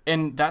stuff.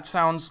 And that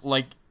sounds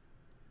like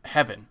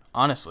heaven,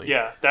 honestly.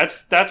 Yeah,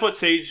 that's what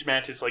Sage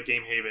Mantis like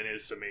Game Haven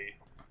is to me.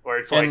 Where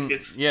it's like And,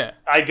 it's yeah.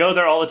 I go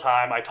there all the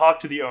time, I talk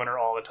to the owner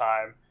all the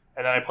time,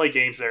 and then I play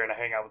games there and I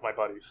hang out with my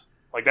buddies.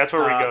 Like that's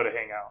where we go to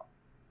hang out.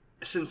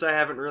 Since I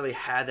haven't really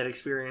had that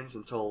experience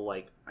until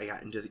like I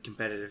got into the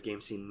competitive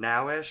game scene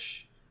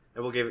nowish, I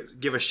will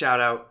give a shout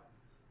out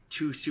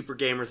to Super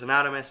Gamers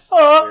Anonymous,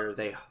 where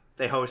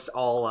they host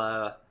all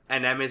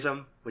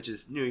NMism, which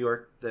is New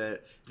York, the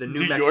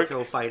New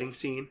Mexico fighting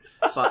scene.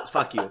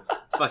 Fuck you,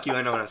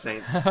 I know what I'm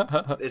saying.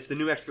 It's the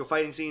New Mexico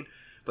fighting scene,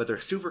 but they're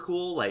super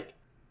cool. Like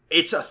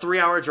it's a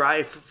 3-hour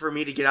drive for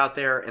me to get out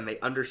there, and they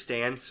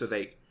understand, so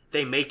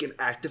they make an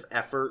active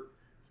effort.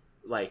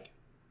 Like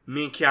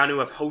me and Keanu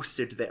have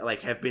hosted that,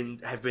 like have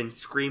been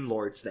Scream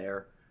Lords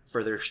there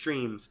for their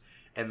streams,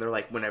 and they're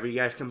like, whenever you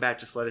guys come back,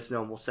 just let us know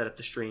and we'll set up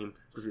the stream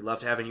because we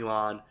loved having you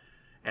on.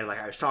 And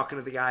like I was talking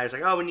to the guy, I was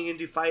like, oh, when are you gonna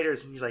do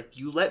fighters? And he's like,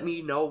 you let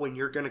me know when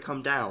you're gonna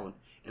come down,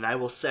 and I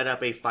will set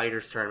up a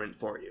fighters tournament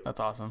for you. That's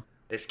awesome.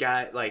 This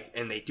guy, like,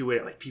 and they do it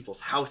at like people's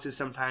houses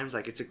sometimes.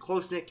 Like it's a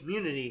close knit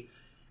community,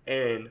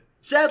 and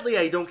sadly,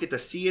 I don't get to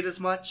see it as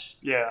much.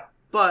 Yeah.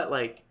 But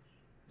like,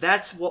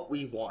 that's what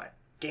we want.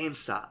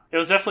 GameStop. It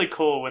was definitely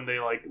cool when they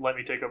like let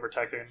me take over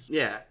Tekken.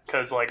 Yeah.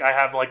 Because like I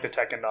have like the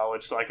Tekken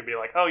knowledge, so I can be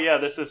like, oh yeah,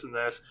 this, and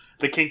this.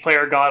 The King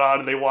player got on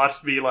and they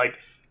watched me like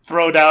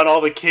throw down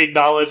all the King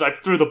knowledge. I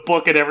threw the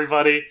book at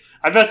everybody.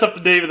 I messed up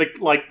the name of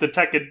the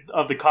Tekken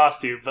of the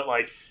costume, but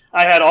like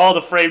I had all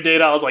the frame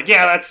data. I was like,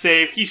 yeah, that's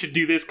safe. He should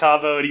do this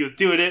combo, and he was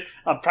doing it.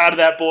 I'm proud of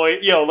that boy.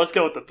 Yo, let's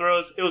go with the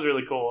throws. It was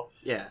really cool.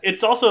 Yeah.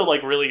 It's also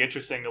like really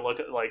interesting to look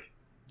at like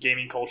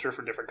gaming culture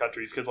from different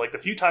countries, because like the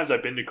few times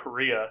I've been to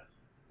Korea,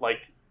 like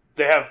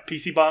they have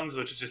PC bongs,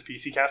 which is just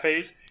PC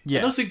cafes. Yeah.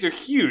 And those things are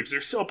huge.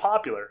 They're so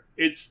popular.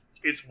 It's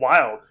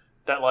wild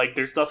that like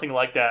there's nothing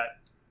like that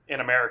in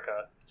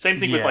America. Same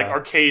thing with like Yeah.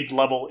 arcade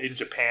level in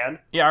Japan.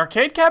 Yeah,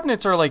 arcade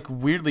cabinets are like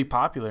weirdly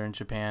popular in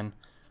Japan.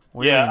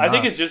 Weirdly Yeah, I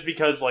think enough. it's just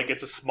because like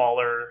it's a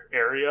smaller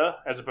area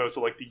as opposed to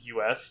like the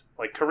US.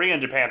 Like Korea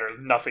and Japan are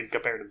nothing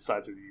compared to the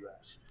size of the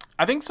US.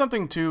 I think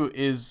something too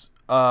is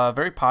a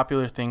very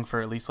popular thing for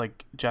at least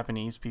like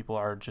Japanese people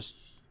are just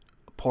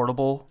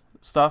portable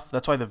stuff.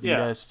 That's why the Vita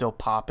Yeah. is still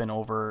popping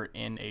over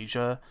in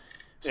Asia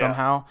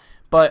somehow.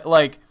 But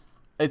like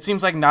it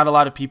seems like not a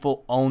lot of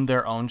people own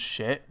their own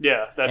shit.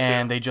 Yeah, that's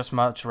And it. they just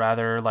much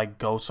rather like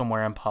go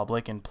somewhere in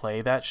public and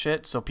play that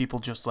shit. So people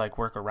just like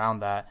work around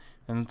that.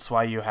 And that's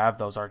why you have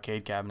those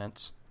arcade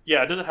cabinets.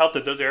 Yeah, it doesn't help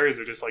that those areas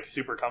are just like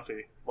super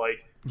comfy.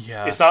 Like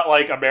Yeah. it's not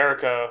like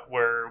America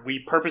where we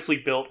purposely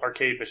built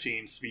arcade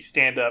machines to be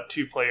stand up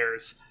 2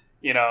 players,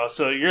 you know,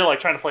 so you're like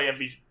trying to play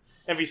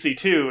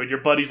MVC2 and your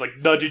buddy's like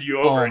nudging you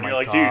over Oh and you're my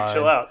like, God. dude,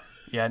 chill out.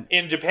 Yeah.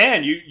 In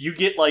Japan, you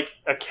get like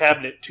a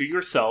cabinet to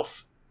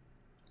yourself.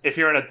 If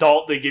you're an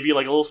adult, they give you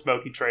like a little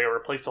smoking tray or a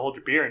place to hold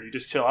your beer and you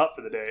just chill out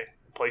for the day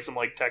and play some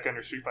like Tekken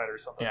or Street Fighter or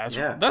something.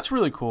 Yeah, that's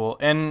really cool.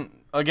 And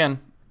again,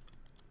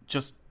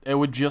 it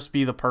would just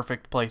be the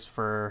perfect place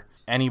for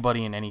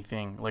anybody and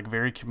anything. Like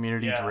very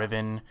community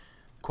driven,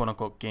 quote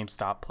unquote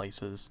GameStop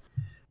places.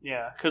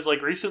 Yeah, because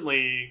like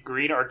recently,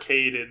 Green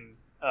Arcade in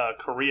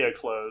Korea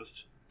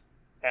closed,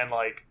 and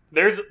like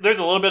there's a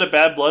little bit of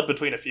bad blood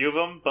between a few of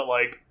them, but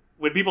like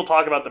when people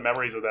talk about the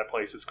memories of that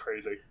place, it's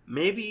crazy.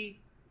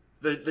 Maybe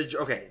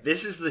okay,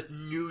 this is the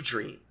new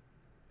dream,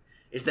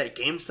 is that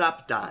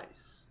GameStop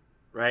dies,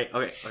 right?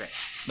 Okay.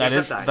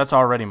 That's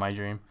already my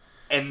dream.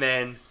 And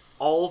then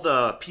all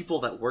the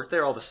people that work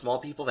there, all the small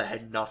people that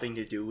had nothing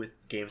to do with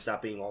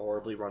GameStop being a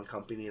horribly run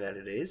company that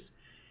it is,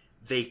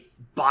 they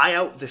buy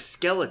out the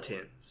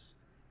skeletons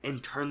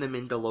and turn them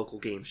into local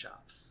game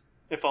shops.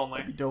 If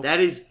only. That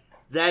is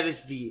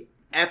the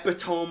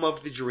epitome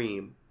of the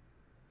dream.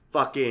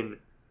 Fucking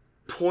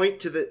point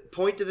to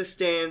the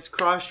stands,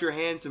 cross your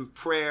hands in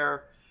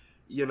prayer.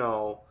 You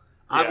know,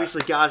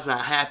 obviously God's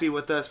not happy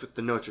with us with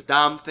the Notre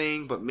Dame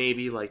thing, but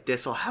maybe like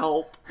this will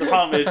help. The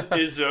problem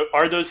is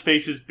are those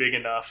spaces big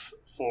enough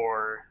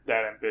for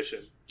that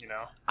ambition? You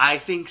know, I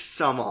think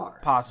some are.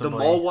 Possibly. The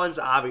mall ones,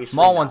 obviously.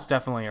 Mall ones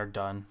definitely are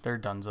done. They're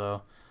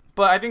donezo.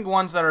 But I think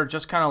ones that are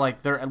just kind of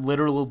like, they're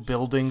literal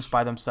buildings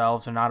by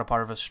themselves. They're not a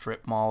part of a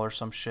strip mall or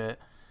some shit.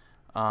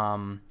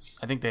 I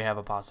think they have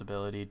a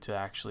possibility to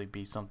actually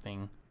be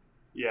something.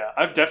 Yeah,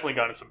 I've definitely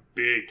gone to some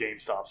big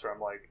GameStops where I'm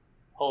like,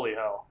 holy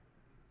hell.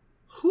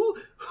 Who?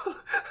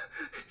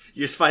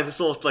 You just find this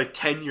little like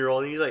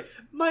 10-year-old and he's like,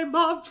 my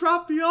mom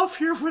dropped me off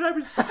here when I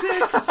was 6.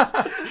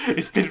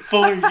 It's been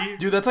 4 years.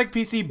 Dude, that's like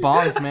PC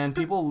bongs, man.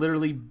 People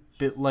literally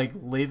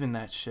live in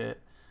that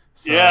shit.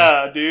 So.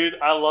 Yeah, dude,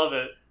 I love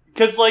it.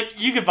 Because like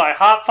you could buy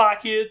Hot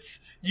Pockets,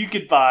 you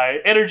could buy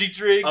energy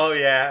drinks. Oh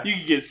yeah. You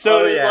could get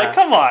soda. Oh, yeah. Like,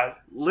 come on.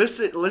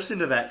 Listen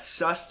to that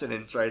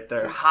sustenance right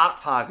there.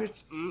 Hot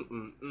Pockets.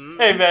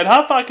 Hey man,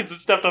 Hot Pockets have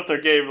stepped up their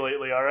game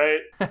lately. All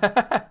right.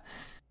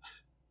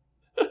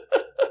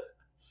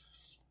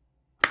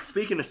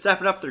 Speaking of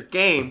stepping up their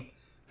game,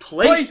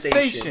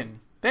 PlayStation.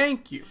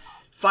 Thank you.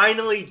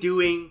 Finally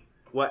doing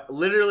what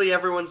literally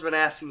everyone's been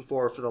asking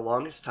for the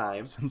longest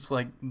time. Since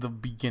like the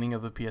beginning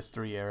of the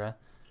PS3 era.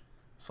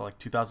 So like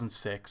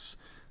 2006.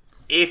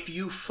 If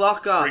you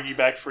fuck up... Bring you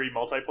back free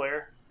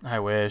multiplayer? I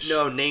wish.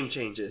 No, name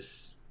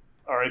changes.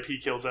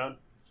 RIP Killzone.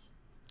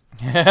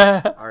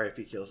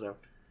 RIP Killzone.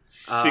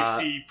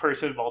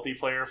 60-person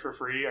multiplayer for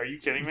free? Are you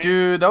kidding me?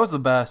 Dude, that was the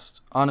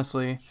best,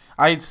 honestly.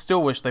 I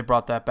still wish they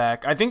brought that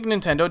back. I think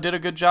Nintendo did a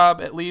good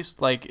job, at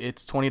least. Like,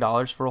 it's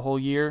 $20 for a whole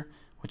year,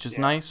 which is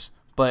nice.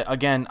 But,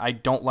 again, I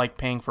don't like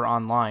paying for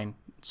online,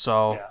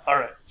 so... Yeah,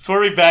 alright.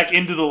 Swerving back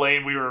into the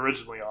lane we were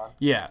originally on.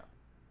 Yeah.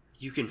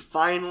 You can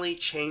finally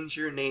change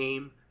your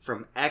name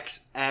from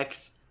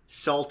XX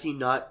Salty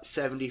Nut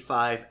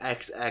 75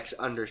 XX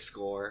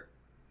underscore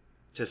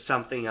to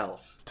something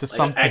else. To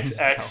something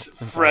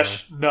XX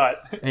Fresh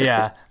Nut.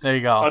 Yeah, there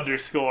you go.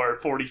 underscore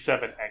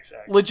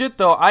 47XX. Legit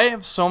though, I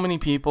have so many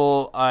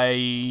people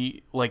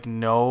I like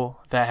know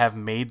that have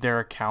made their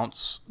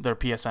accounts, their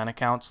PSN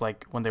accounts,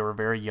 like when they were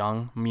very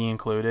young, me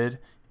included,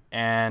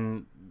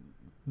 and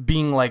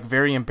being like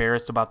very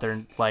embarrassed about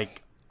their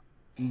like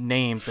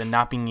names and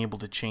not being able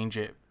to change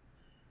it.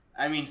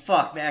 I mean,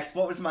 fuck, Max,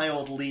 what was my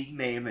old league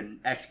name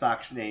and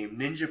Xbox name?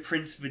 Ninja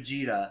Prince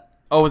Vegeta.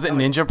 Oh, was it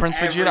Ninja Prince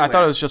Vegeta? I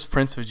thought it was just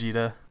Prince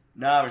Vegeta.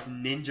 No, it was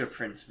Ninja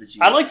Prince Vegeta.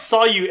 I like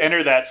saw you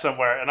enter that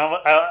somewhere, and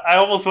I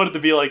almost wanted to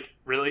be like,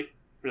 really,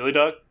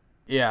 dog?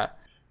 Yeah.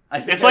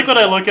 It's like when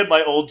I look at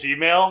my old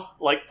Gmail,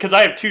 like, because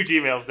I have 2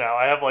 Gmails now.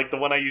 I have like the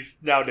one I use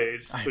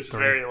nowadays, which is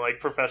very like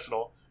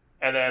professional,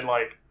 and then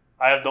like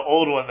I have the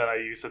old one that I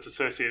use that's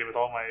associated with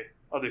all my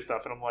other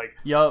stuff, and I'm like,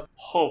 yup.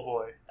 Oh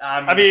boy.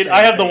 I mean, I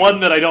have the one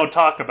that I don't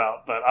talk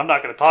about, but I'm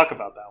not going to talk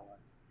about that one.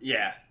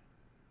 Yeah.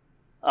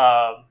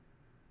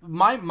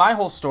 My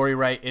whole story,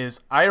 right,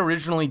 is I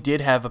originally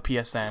did have a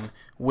PSN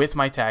with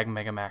my tag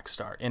Mega Max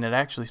Star, and it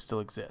actually still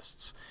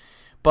exists.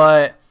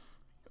 But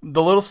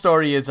the little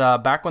story is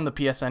back when the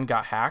PSN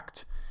got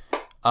hacked,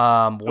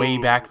 way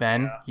back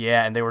then,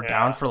 and they were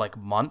down for like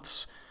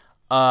months.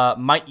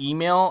 My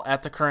email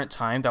at the current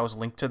time that was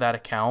linked to that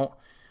account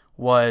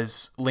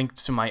was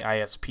linked to my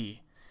ISP.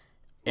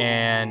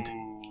 And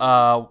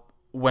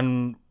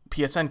when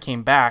PSN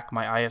came back,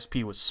 my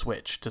ISP was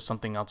switched to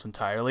something else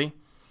entirely.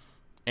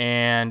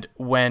 And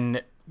when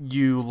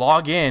you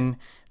log in,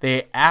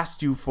 they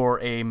asked you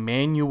for a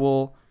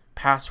manual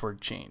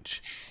password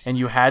change. And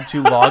you had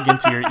to log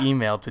into your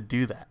email to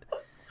do that.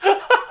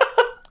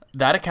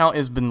 That account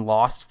has been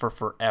lost for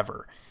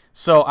forever.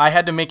 So I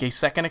had to make a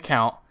second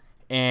account,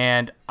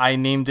 and I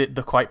named it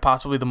quite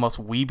possibly the most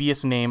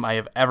weebiest name I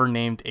have ever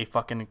named a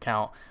fucking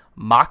account.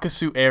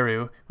 Makasu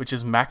Eru, which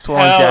is Maxwell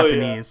in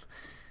Japanese. Yeah.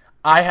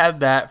 I had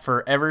that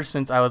ever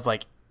since I was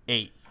like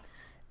 8.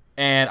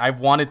 And I've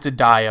wanted to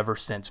die ever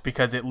since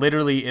because it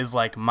literally is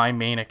like my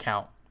main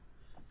account.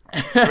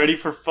 Ready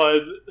for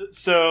fun?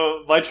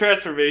 So my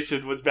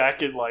transformation was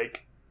back in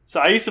like... So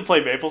I used to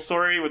play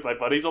MapleStory with my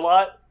buddies a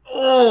lot.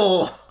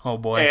 Oh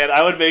boy. And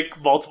I would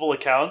make multiple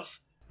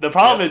accounts. The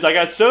problem is I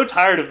got so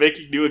tired of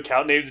making new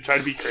account names and trying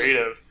to be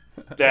creative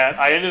that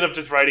I ended up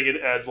just writing it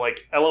as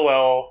like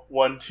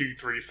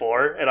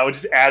LOL1234, and I would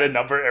just add a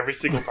number every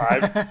single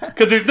time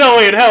because there's no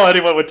way in hell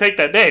anyone would take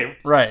that name.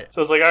 Right.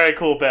 So I was like, all right,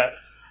 cool, bet.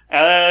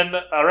 And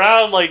then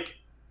around like,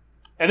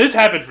 and this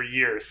happened for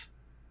years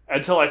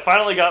until I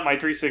finally got my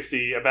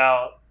 360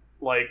 about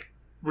like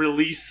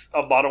release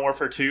of Modern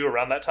Warfare 2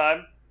 around that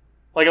time.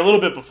 Like a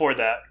little bit before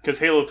that, because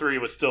Halo 3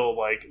 was still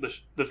like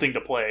the thing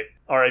to play.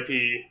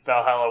 R.I.P.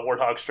 Valhalla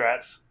Warthog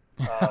strats.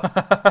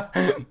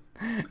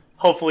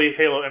 Hopefully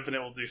Halo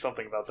Infinite will do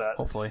something about that.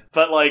 Hopefully.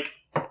 But like,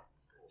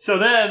 so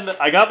then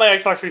I got my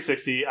Xbox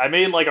 360. I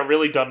made like a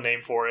really dumb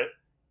name for it.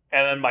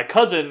 And then my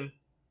cousin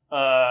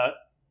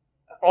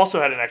also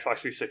had an Xbox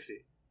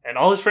 360. And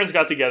all his friends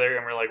got together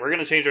and we're like, we're going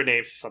to change our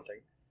names to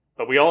something.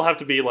 But we all have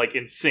to be like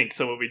in sync.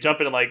 So when we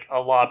jump into like a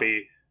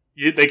lobby,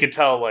 they can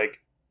tell like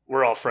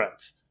we're all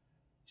friends.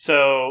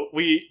 So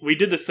we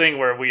did this thing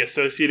where we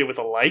associated with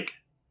a like.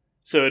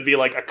 So it'd be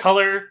like a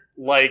color,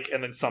 like,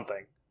 and then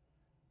something.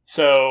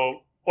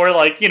 So, or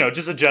like, you know,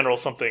 just a general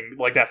something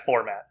like that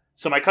format.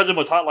 So my cousin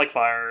was hot like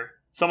fire.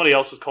 Somebody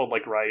else was cold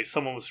like rice.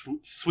 Someone was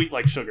sweet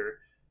like sugar.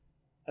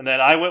 And then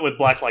I went with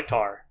black like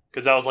tar.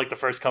 Because that was like the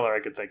first color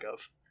I could think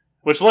of.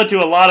 Which led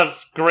to a lot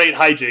of great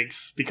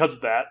hijinks because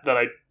of that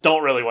I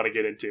don't really want to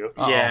get into.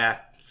 Yeah.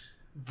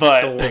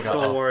 But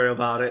Don't worry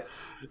about it.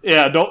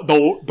 yeah, don't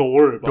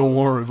worry about it. Don't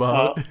worry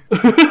about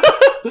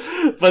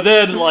it. But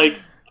then, like,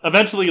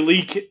 eventually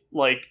Leak,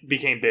 like,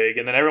 became big,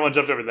 and then everyone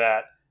jumped over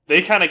that.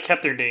 They kind of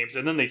kept their names,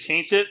 and then they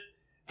changed it.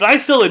 But I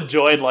still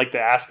enjoyed, like, the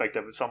aspect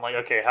of it, so I'm like,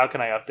 okay, how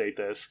can I update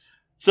this?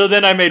 So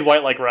then I made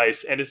White Like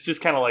Rice, and it's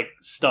just kind of, like,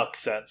 stuck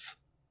since.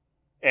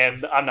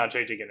 And I'm not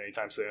changing it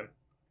anytime soon.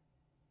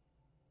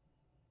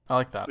 I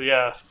like that. So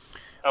yeah,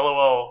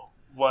 LOL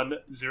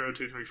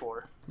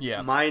 10234.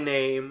 Yeah. My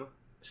name,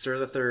 Sir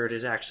the Third,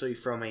 is actually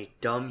from a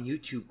dumb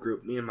YouTube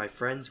group me and my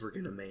friends were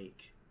going to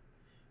make.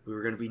 We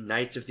were going to be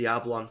Knights of the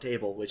Oblong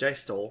Table, which I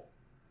stole.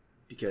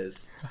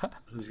 Because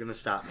who's going to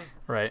stop me?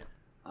 Right.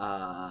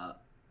 Follow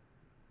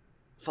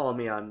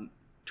me on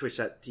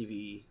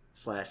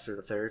twitch.tv/Sir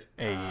the Third.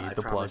 Hey, I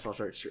the promise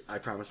plug. I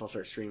promise I'll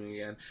start streaming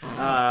again.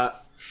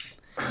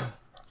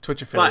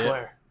 Twitch I affiliate.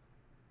 swear.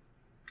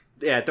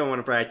 Yeah, don't want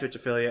to brag. Twitch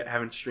affiliate.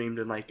 Haven't streamed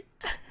in like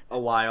a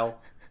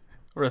while.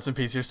 Rest in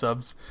peace, your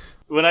subs.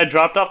 When I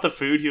dropped off the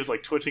food, he was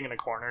like twitching in a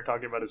corner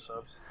talking about his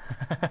subs.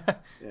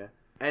 Yeah.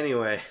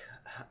 Anyway,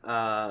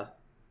 mine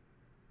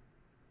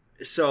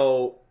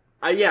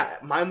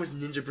was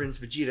Ninja Prince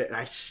Vegeta, and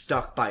I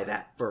stuck by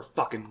that for a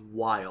fucking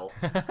while.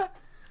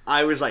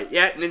 I was like,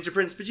 yeah, Ninja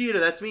Prince Vegeta,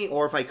 that's me.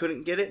 Or if I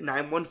couldn't get it,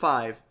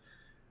 915,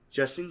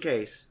 just in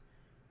case.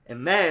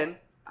 And then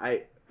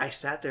I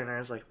sat there and I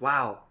was like,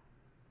 wow,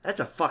 that's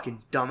a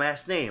fucking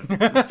dumbass name.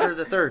 Sir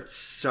the Third,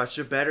 such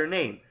a better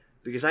name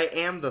because I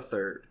am the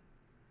third.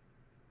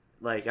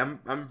 Like I'm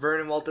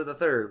Vernon Walter the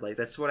Third. Like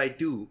that's what I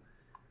do,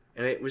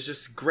 and it was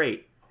just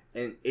great.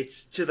 And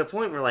it's to the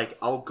point where like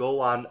I'll go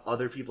on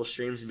other people's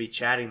streams and be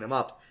chatting them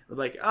up. I'm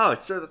like, oh,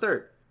 it's Sir the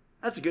Third.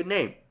 That's a good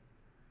name.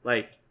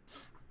 Like,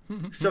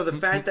 so the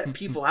fact that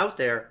people out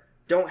there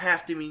don't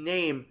have to be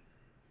named,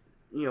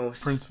 you know,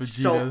 Prince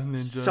Vegeta's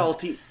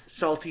ninja.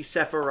 Salty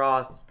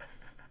Sephiroth,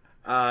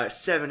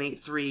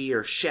 783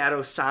 or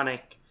Shadow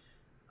Sonic,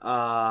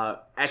 XX.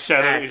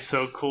 Shadow is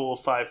so cool.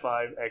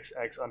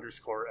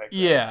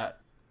 55XX_XX.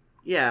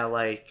 Yeah,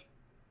 like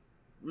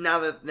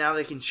now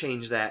they can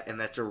change that, and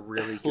that's a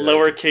really good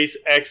Lowercase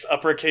x,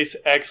 uppercase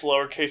x,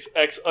 lowercase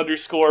x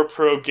 _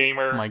 pro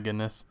gamer. My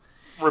goodness.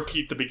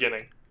 Repeat the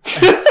beginning.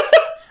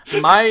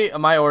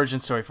 My origin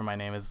story for my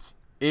name is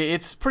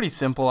it's pretty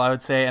simple, I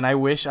would say, and I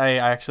wish I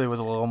actually was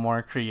a little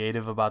more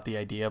creative about the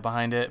idea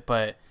behind it,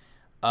 but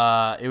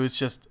it was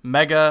just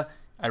Mega.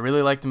 I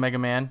really liked Mega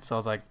Man, so I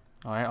was like,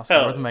 all right, I'll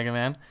start with Mega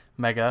Man.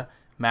 Mega,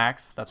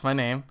 Max, that's my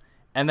name.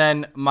 And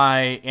then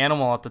my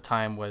animal at the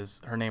time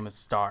her name is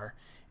Star.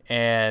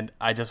 And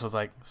I just was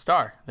like,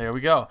 Star, there we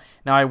go.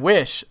 Now I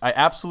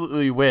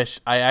absolutely wish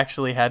I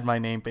actually had my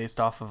name based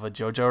off of a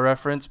JoJo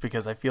reference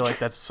because I feel like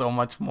that's so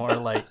much more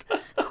like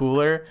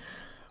cooler.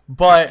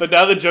 But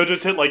now that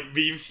JoJo's hit like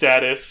meme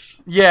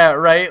status. Yeah,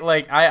 right?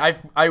 Like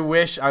I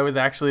wish I was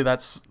actually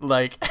that's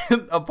like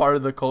a part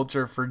of the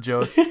culture for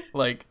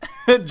like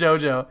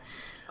JoJo.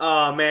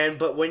 Oh man,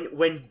 but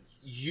when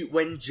you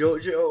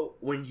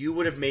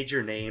would have made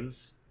your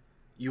names,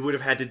 you would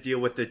have had to deal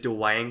with the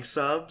Dwang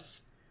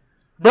subs.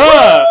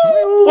 Bruh!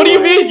 What do you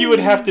mean you would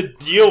have to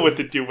deal with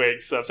the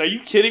Dwang subs? Are you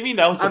kidding me?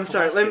 That was I'm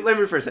sorry, let me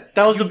rephrase that.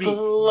 That was a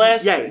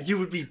blessing. Yeah, you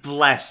would be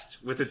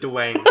blessed with the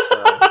Dwang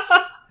subs.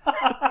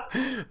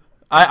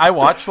 I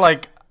watched,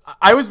 like,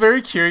 I was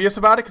very curious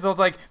about it because I was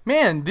like,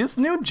 man, this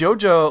new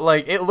JoJo,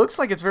 like, it looks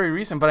like it's very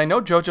recent, but I know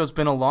JoJo's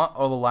been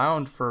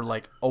around for,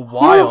 like, a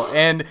while.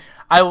 And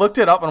I looked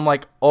it up and I'm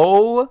like,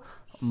 oh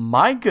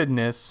my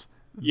goodness.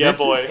 Yeah, this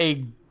boy. is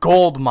a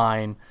gold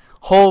mine.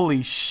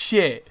 Holy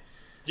shit.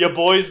 Your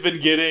boy's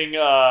been getting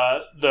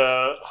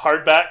the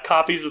hardback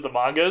copies of the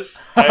mangas.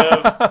 I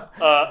have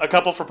a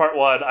couple for part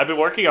 1. I've been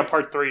working on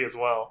part 3 as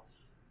well.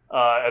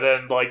 And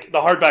then like the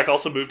hardback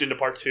also moved into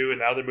part 2, and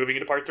now they're moving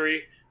into part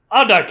 3.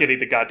 I'm not getting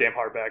the goddamn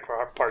hardback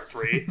for part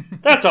 3.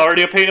 That's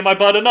already a pain in my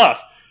butt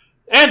enough.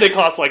 And they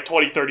cost like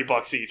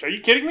 $20-$30 each. Are you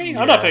kidding me?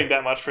 Yeah. I'm not paying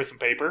that much for some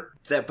paper.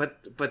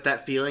 But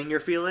that feeling you're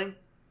feeling,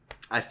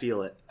 I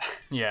feel it.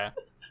 Yeah.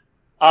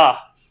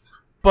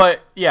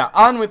 But yeah,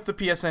 on with the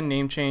PSN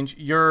name change.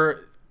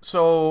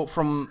 So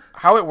from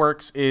how it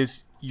works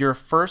is your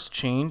first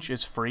change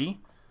is free,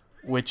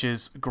 which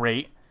is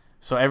great.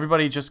 So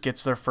everybody just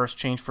gets their first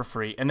change for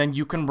free, and then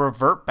you can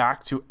revert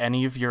back to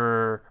any of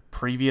your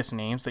previous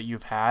names that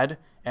you've had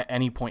at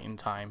any point in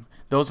time.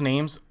 Those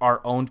names are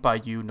owned by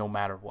you no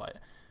matter what.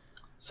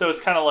 So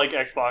it's kind of like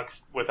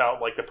Xbox without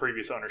like the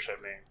previous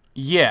ownership name.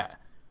 Yeah.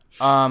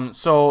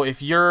 So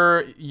if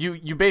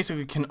you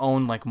basically can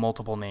own like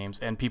multiple names,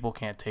 and people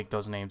can't take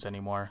those names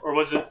anymore. Or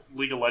was it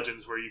League of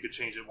Legends where you could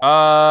change it?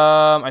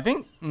 I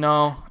think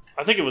no.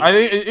 I think it was.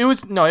 It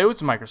was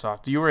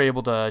Microsoft. You were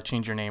able to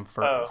change your name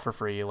for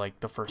free like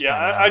the first time.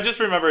 Yeah, I just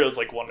remember it was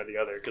like one or the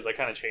other because I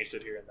kind of changed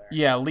it here and there.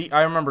 Yeah,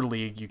 I remember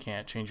League. You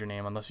can't change your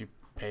name unless you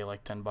pay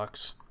like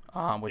 $10,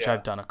 which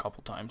I've done a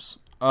couple times.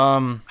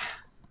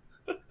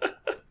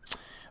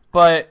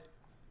 But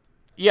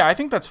yeah, I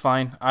think that's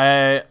fine.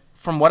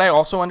 From what I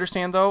also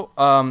understand though,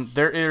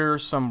 there are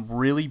some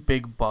really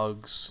big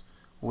bugs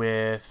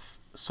with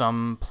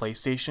some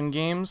PlayStation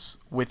games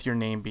with your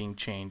name being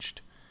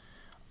changed.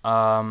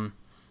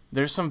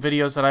 There's some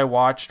videos that I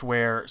watched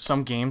where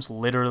some games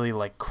literally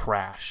like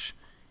crash,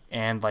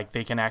 and like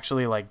they can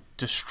actually like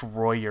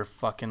destroy your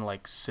fucking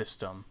like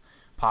system,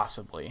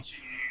 possibly.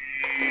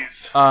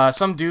 Jeez.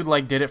 Some dude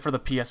like did it for the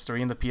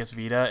PS3 and the PS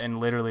Vita, and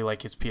literally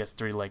like his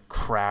PS3 like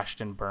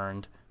crashed and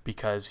burned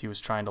because he was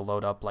trying to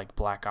load up like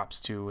Black Ops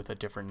 2 with a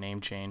different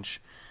name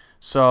change.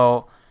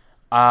 So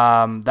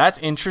that's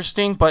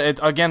interesting, but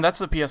it's again, that's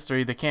the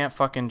PS3. They can't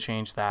fucking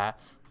change that.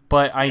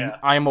 But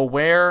I'm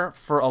aware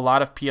for a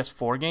lot of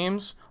PS4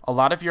 games, a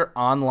lot of your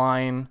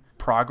online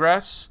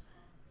progress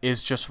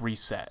is just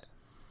reset.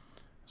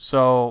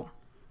 So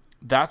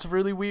that's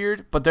really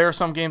weird. But there are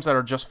some games that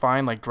are just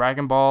fine, like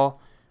Dragon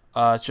Ball.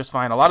 It's just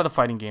fine. A lot of the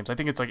fighting games, I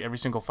think it's like every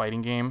single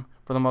fighting game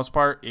for the most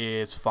part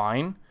is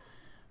fine.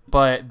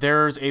 But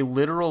there's a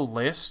literal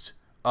list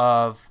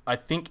of, I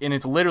think, and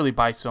it's literally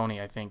by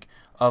Sony, I think,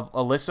 of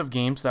a list of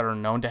games that are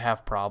known to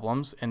have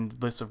problems and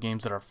lists of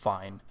games that are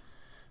fine.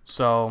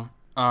 So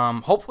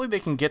hopefully they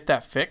can get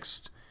that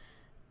fixed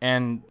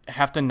and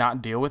have to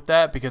not deal with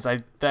that, because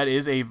that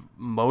is a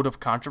mode of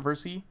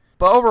controversy.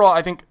 But overall,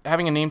 I think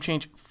having a name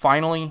change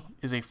finally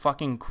is a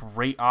fucking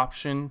great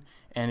option,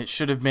 and it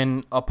should have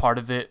been a part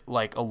of it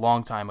like a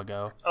long time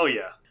ago. Oh,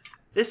 yeah.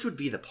 This would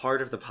be the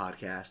part of the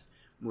podcast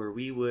where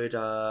we would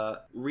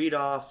read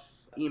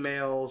off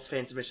emails,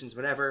 fan submissions,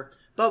 whatever,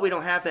 but we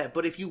don't have that.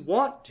 But if you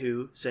want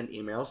to send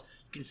emails,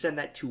 you can send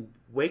that to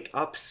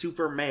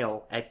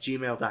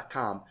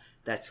wakeupsupermail@gmail.com.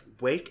 That's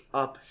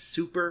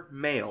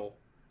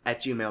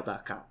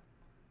wakeupsupermail@gmail.com.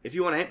 If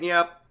you want to hit me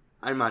up,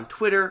 I'm on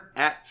Twitter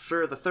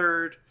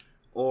 @SirThe3rd,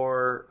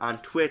 or on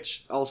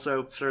Twitch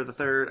also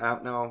SirThe3rd. I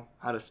don't know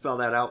how to spell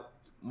that out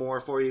more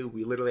for you.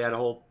 We literally had a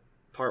whole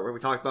part where we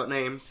talked about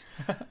names.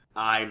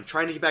 I'm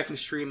trying to get back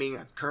into streaming.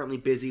 I'm currently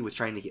busy with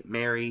trying to get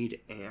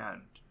married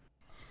and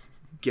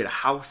get a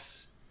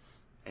house.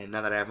 And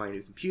now that I have my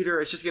new computer,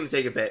 it's just going to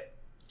take a bit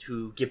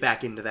to get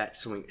back into that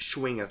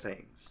swing of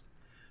things.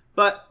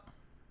 But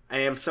I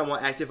am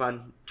somewhat active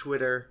on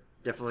Twitter.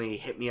 Definitely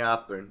hit me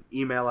up and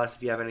email us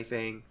if you have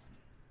anything.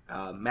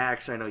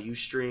 Max, I know you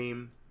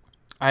stream.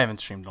 I haven't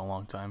streamed in a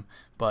long time,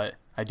 but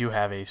I do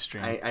have a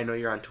stream. I know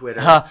you're on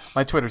Twitter.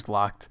 My Twitter's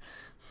locked.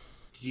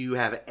 Do you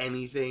have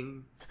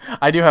anything?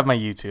 I do have my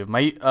YouTube.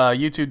 My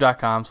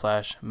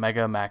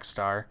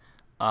youtube.com/megamaxstar.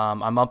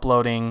 I'm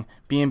uploading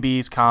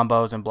B&Bs,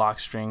 combos, and block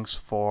strings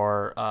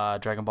for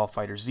Dragon Ball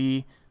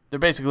FighterZ. They're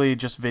basically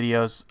just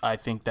videos I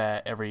think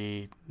that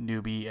every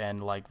newbie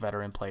and like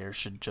veteran player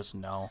should just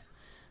know.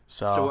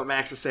 So what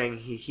Max is saying,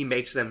 he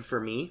makes them for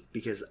me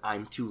because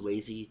I'm too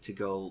lazy to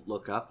go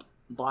look up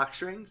block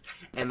strings,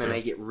 and then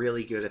I get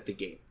really good at the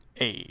game.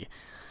 Hey,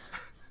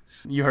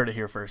 you heard it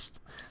here first.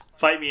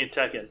 Fight me in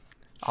Tekken.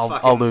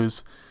 I'll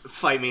lose.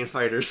 Fight me in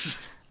Fighters.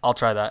 I'll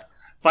try that.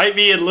 Fight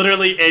me in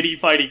literally any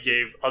fighting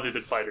game other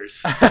than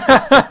Fighters.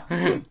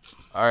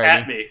 All right.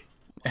 At me.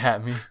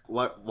 At me.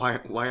 Why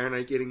aren't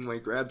I getting my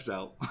grabs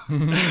out?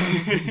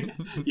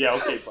 Yeah,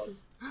 okay, buddy.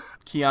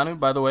 Keanu,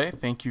 by the way,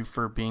 thank you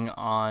for being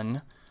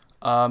on.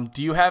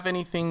 Do you have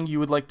anything you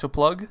would like to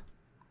plug?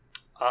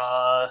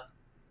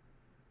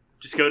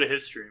 Just go to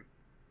his stream.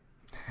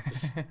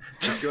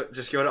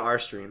 Just go to our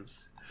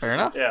streams. Fair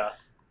enough. Yeah.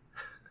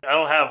 I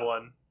don't have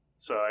one,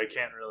 so I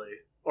can't really...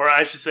 Or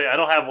I should say, I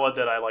don't have one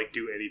that I, like,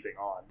 do anything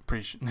on.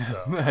 So.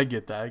 I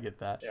get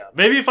that. Yeah.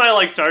 Maybe if I,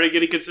 like, started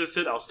getting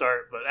consistent, I'll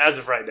start. But as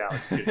of right now,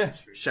 it's good.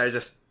 Should I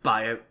just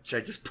should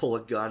I just pull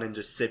a gun and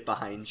just sit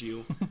behind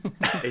you?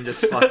 And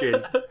just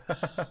fucking...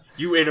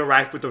 You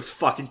interact with those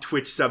fucking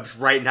Twitch subs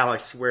right now, I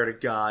swear to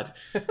God.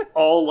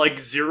 All, like,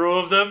 0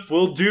 of them?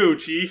 Will do,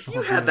 Chief.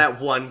 You had that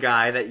one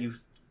guy that you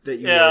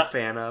were a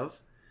fan of.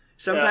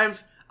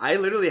 Sometimes... I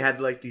literally had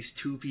like these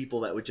 2 people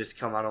that would just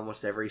come on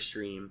almost every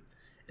stream,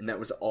 and that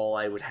was all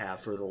I would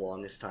have for the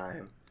longest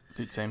time.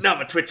 Dude, same. Now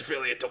I'm a Twitch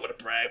affiliate, don't want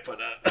to brag, but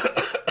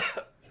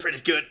pretty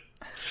good.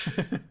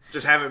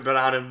 Just haven't been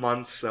on in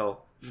months,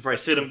 so this is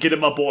probably Get him,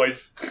 my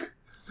boys.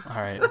 All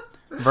right.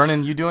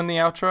 Vernon, you doing the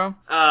outro?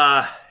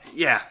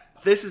 Yeah.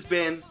 This has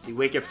been the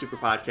Wake Up Super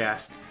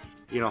Podcast.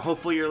 You know,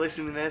 hopefully you're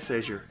listening to this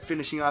as you're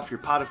finishing off your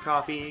pot of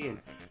coffee and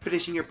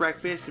finishing your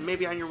breakfast and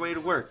maybe on your way to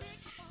work.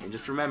 And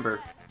just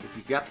remember, if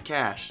you've got the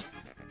cash,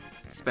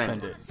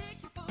 spend it.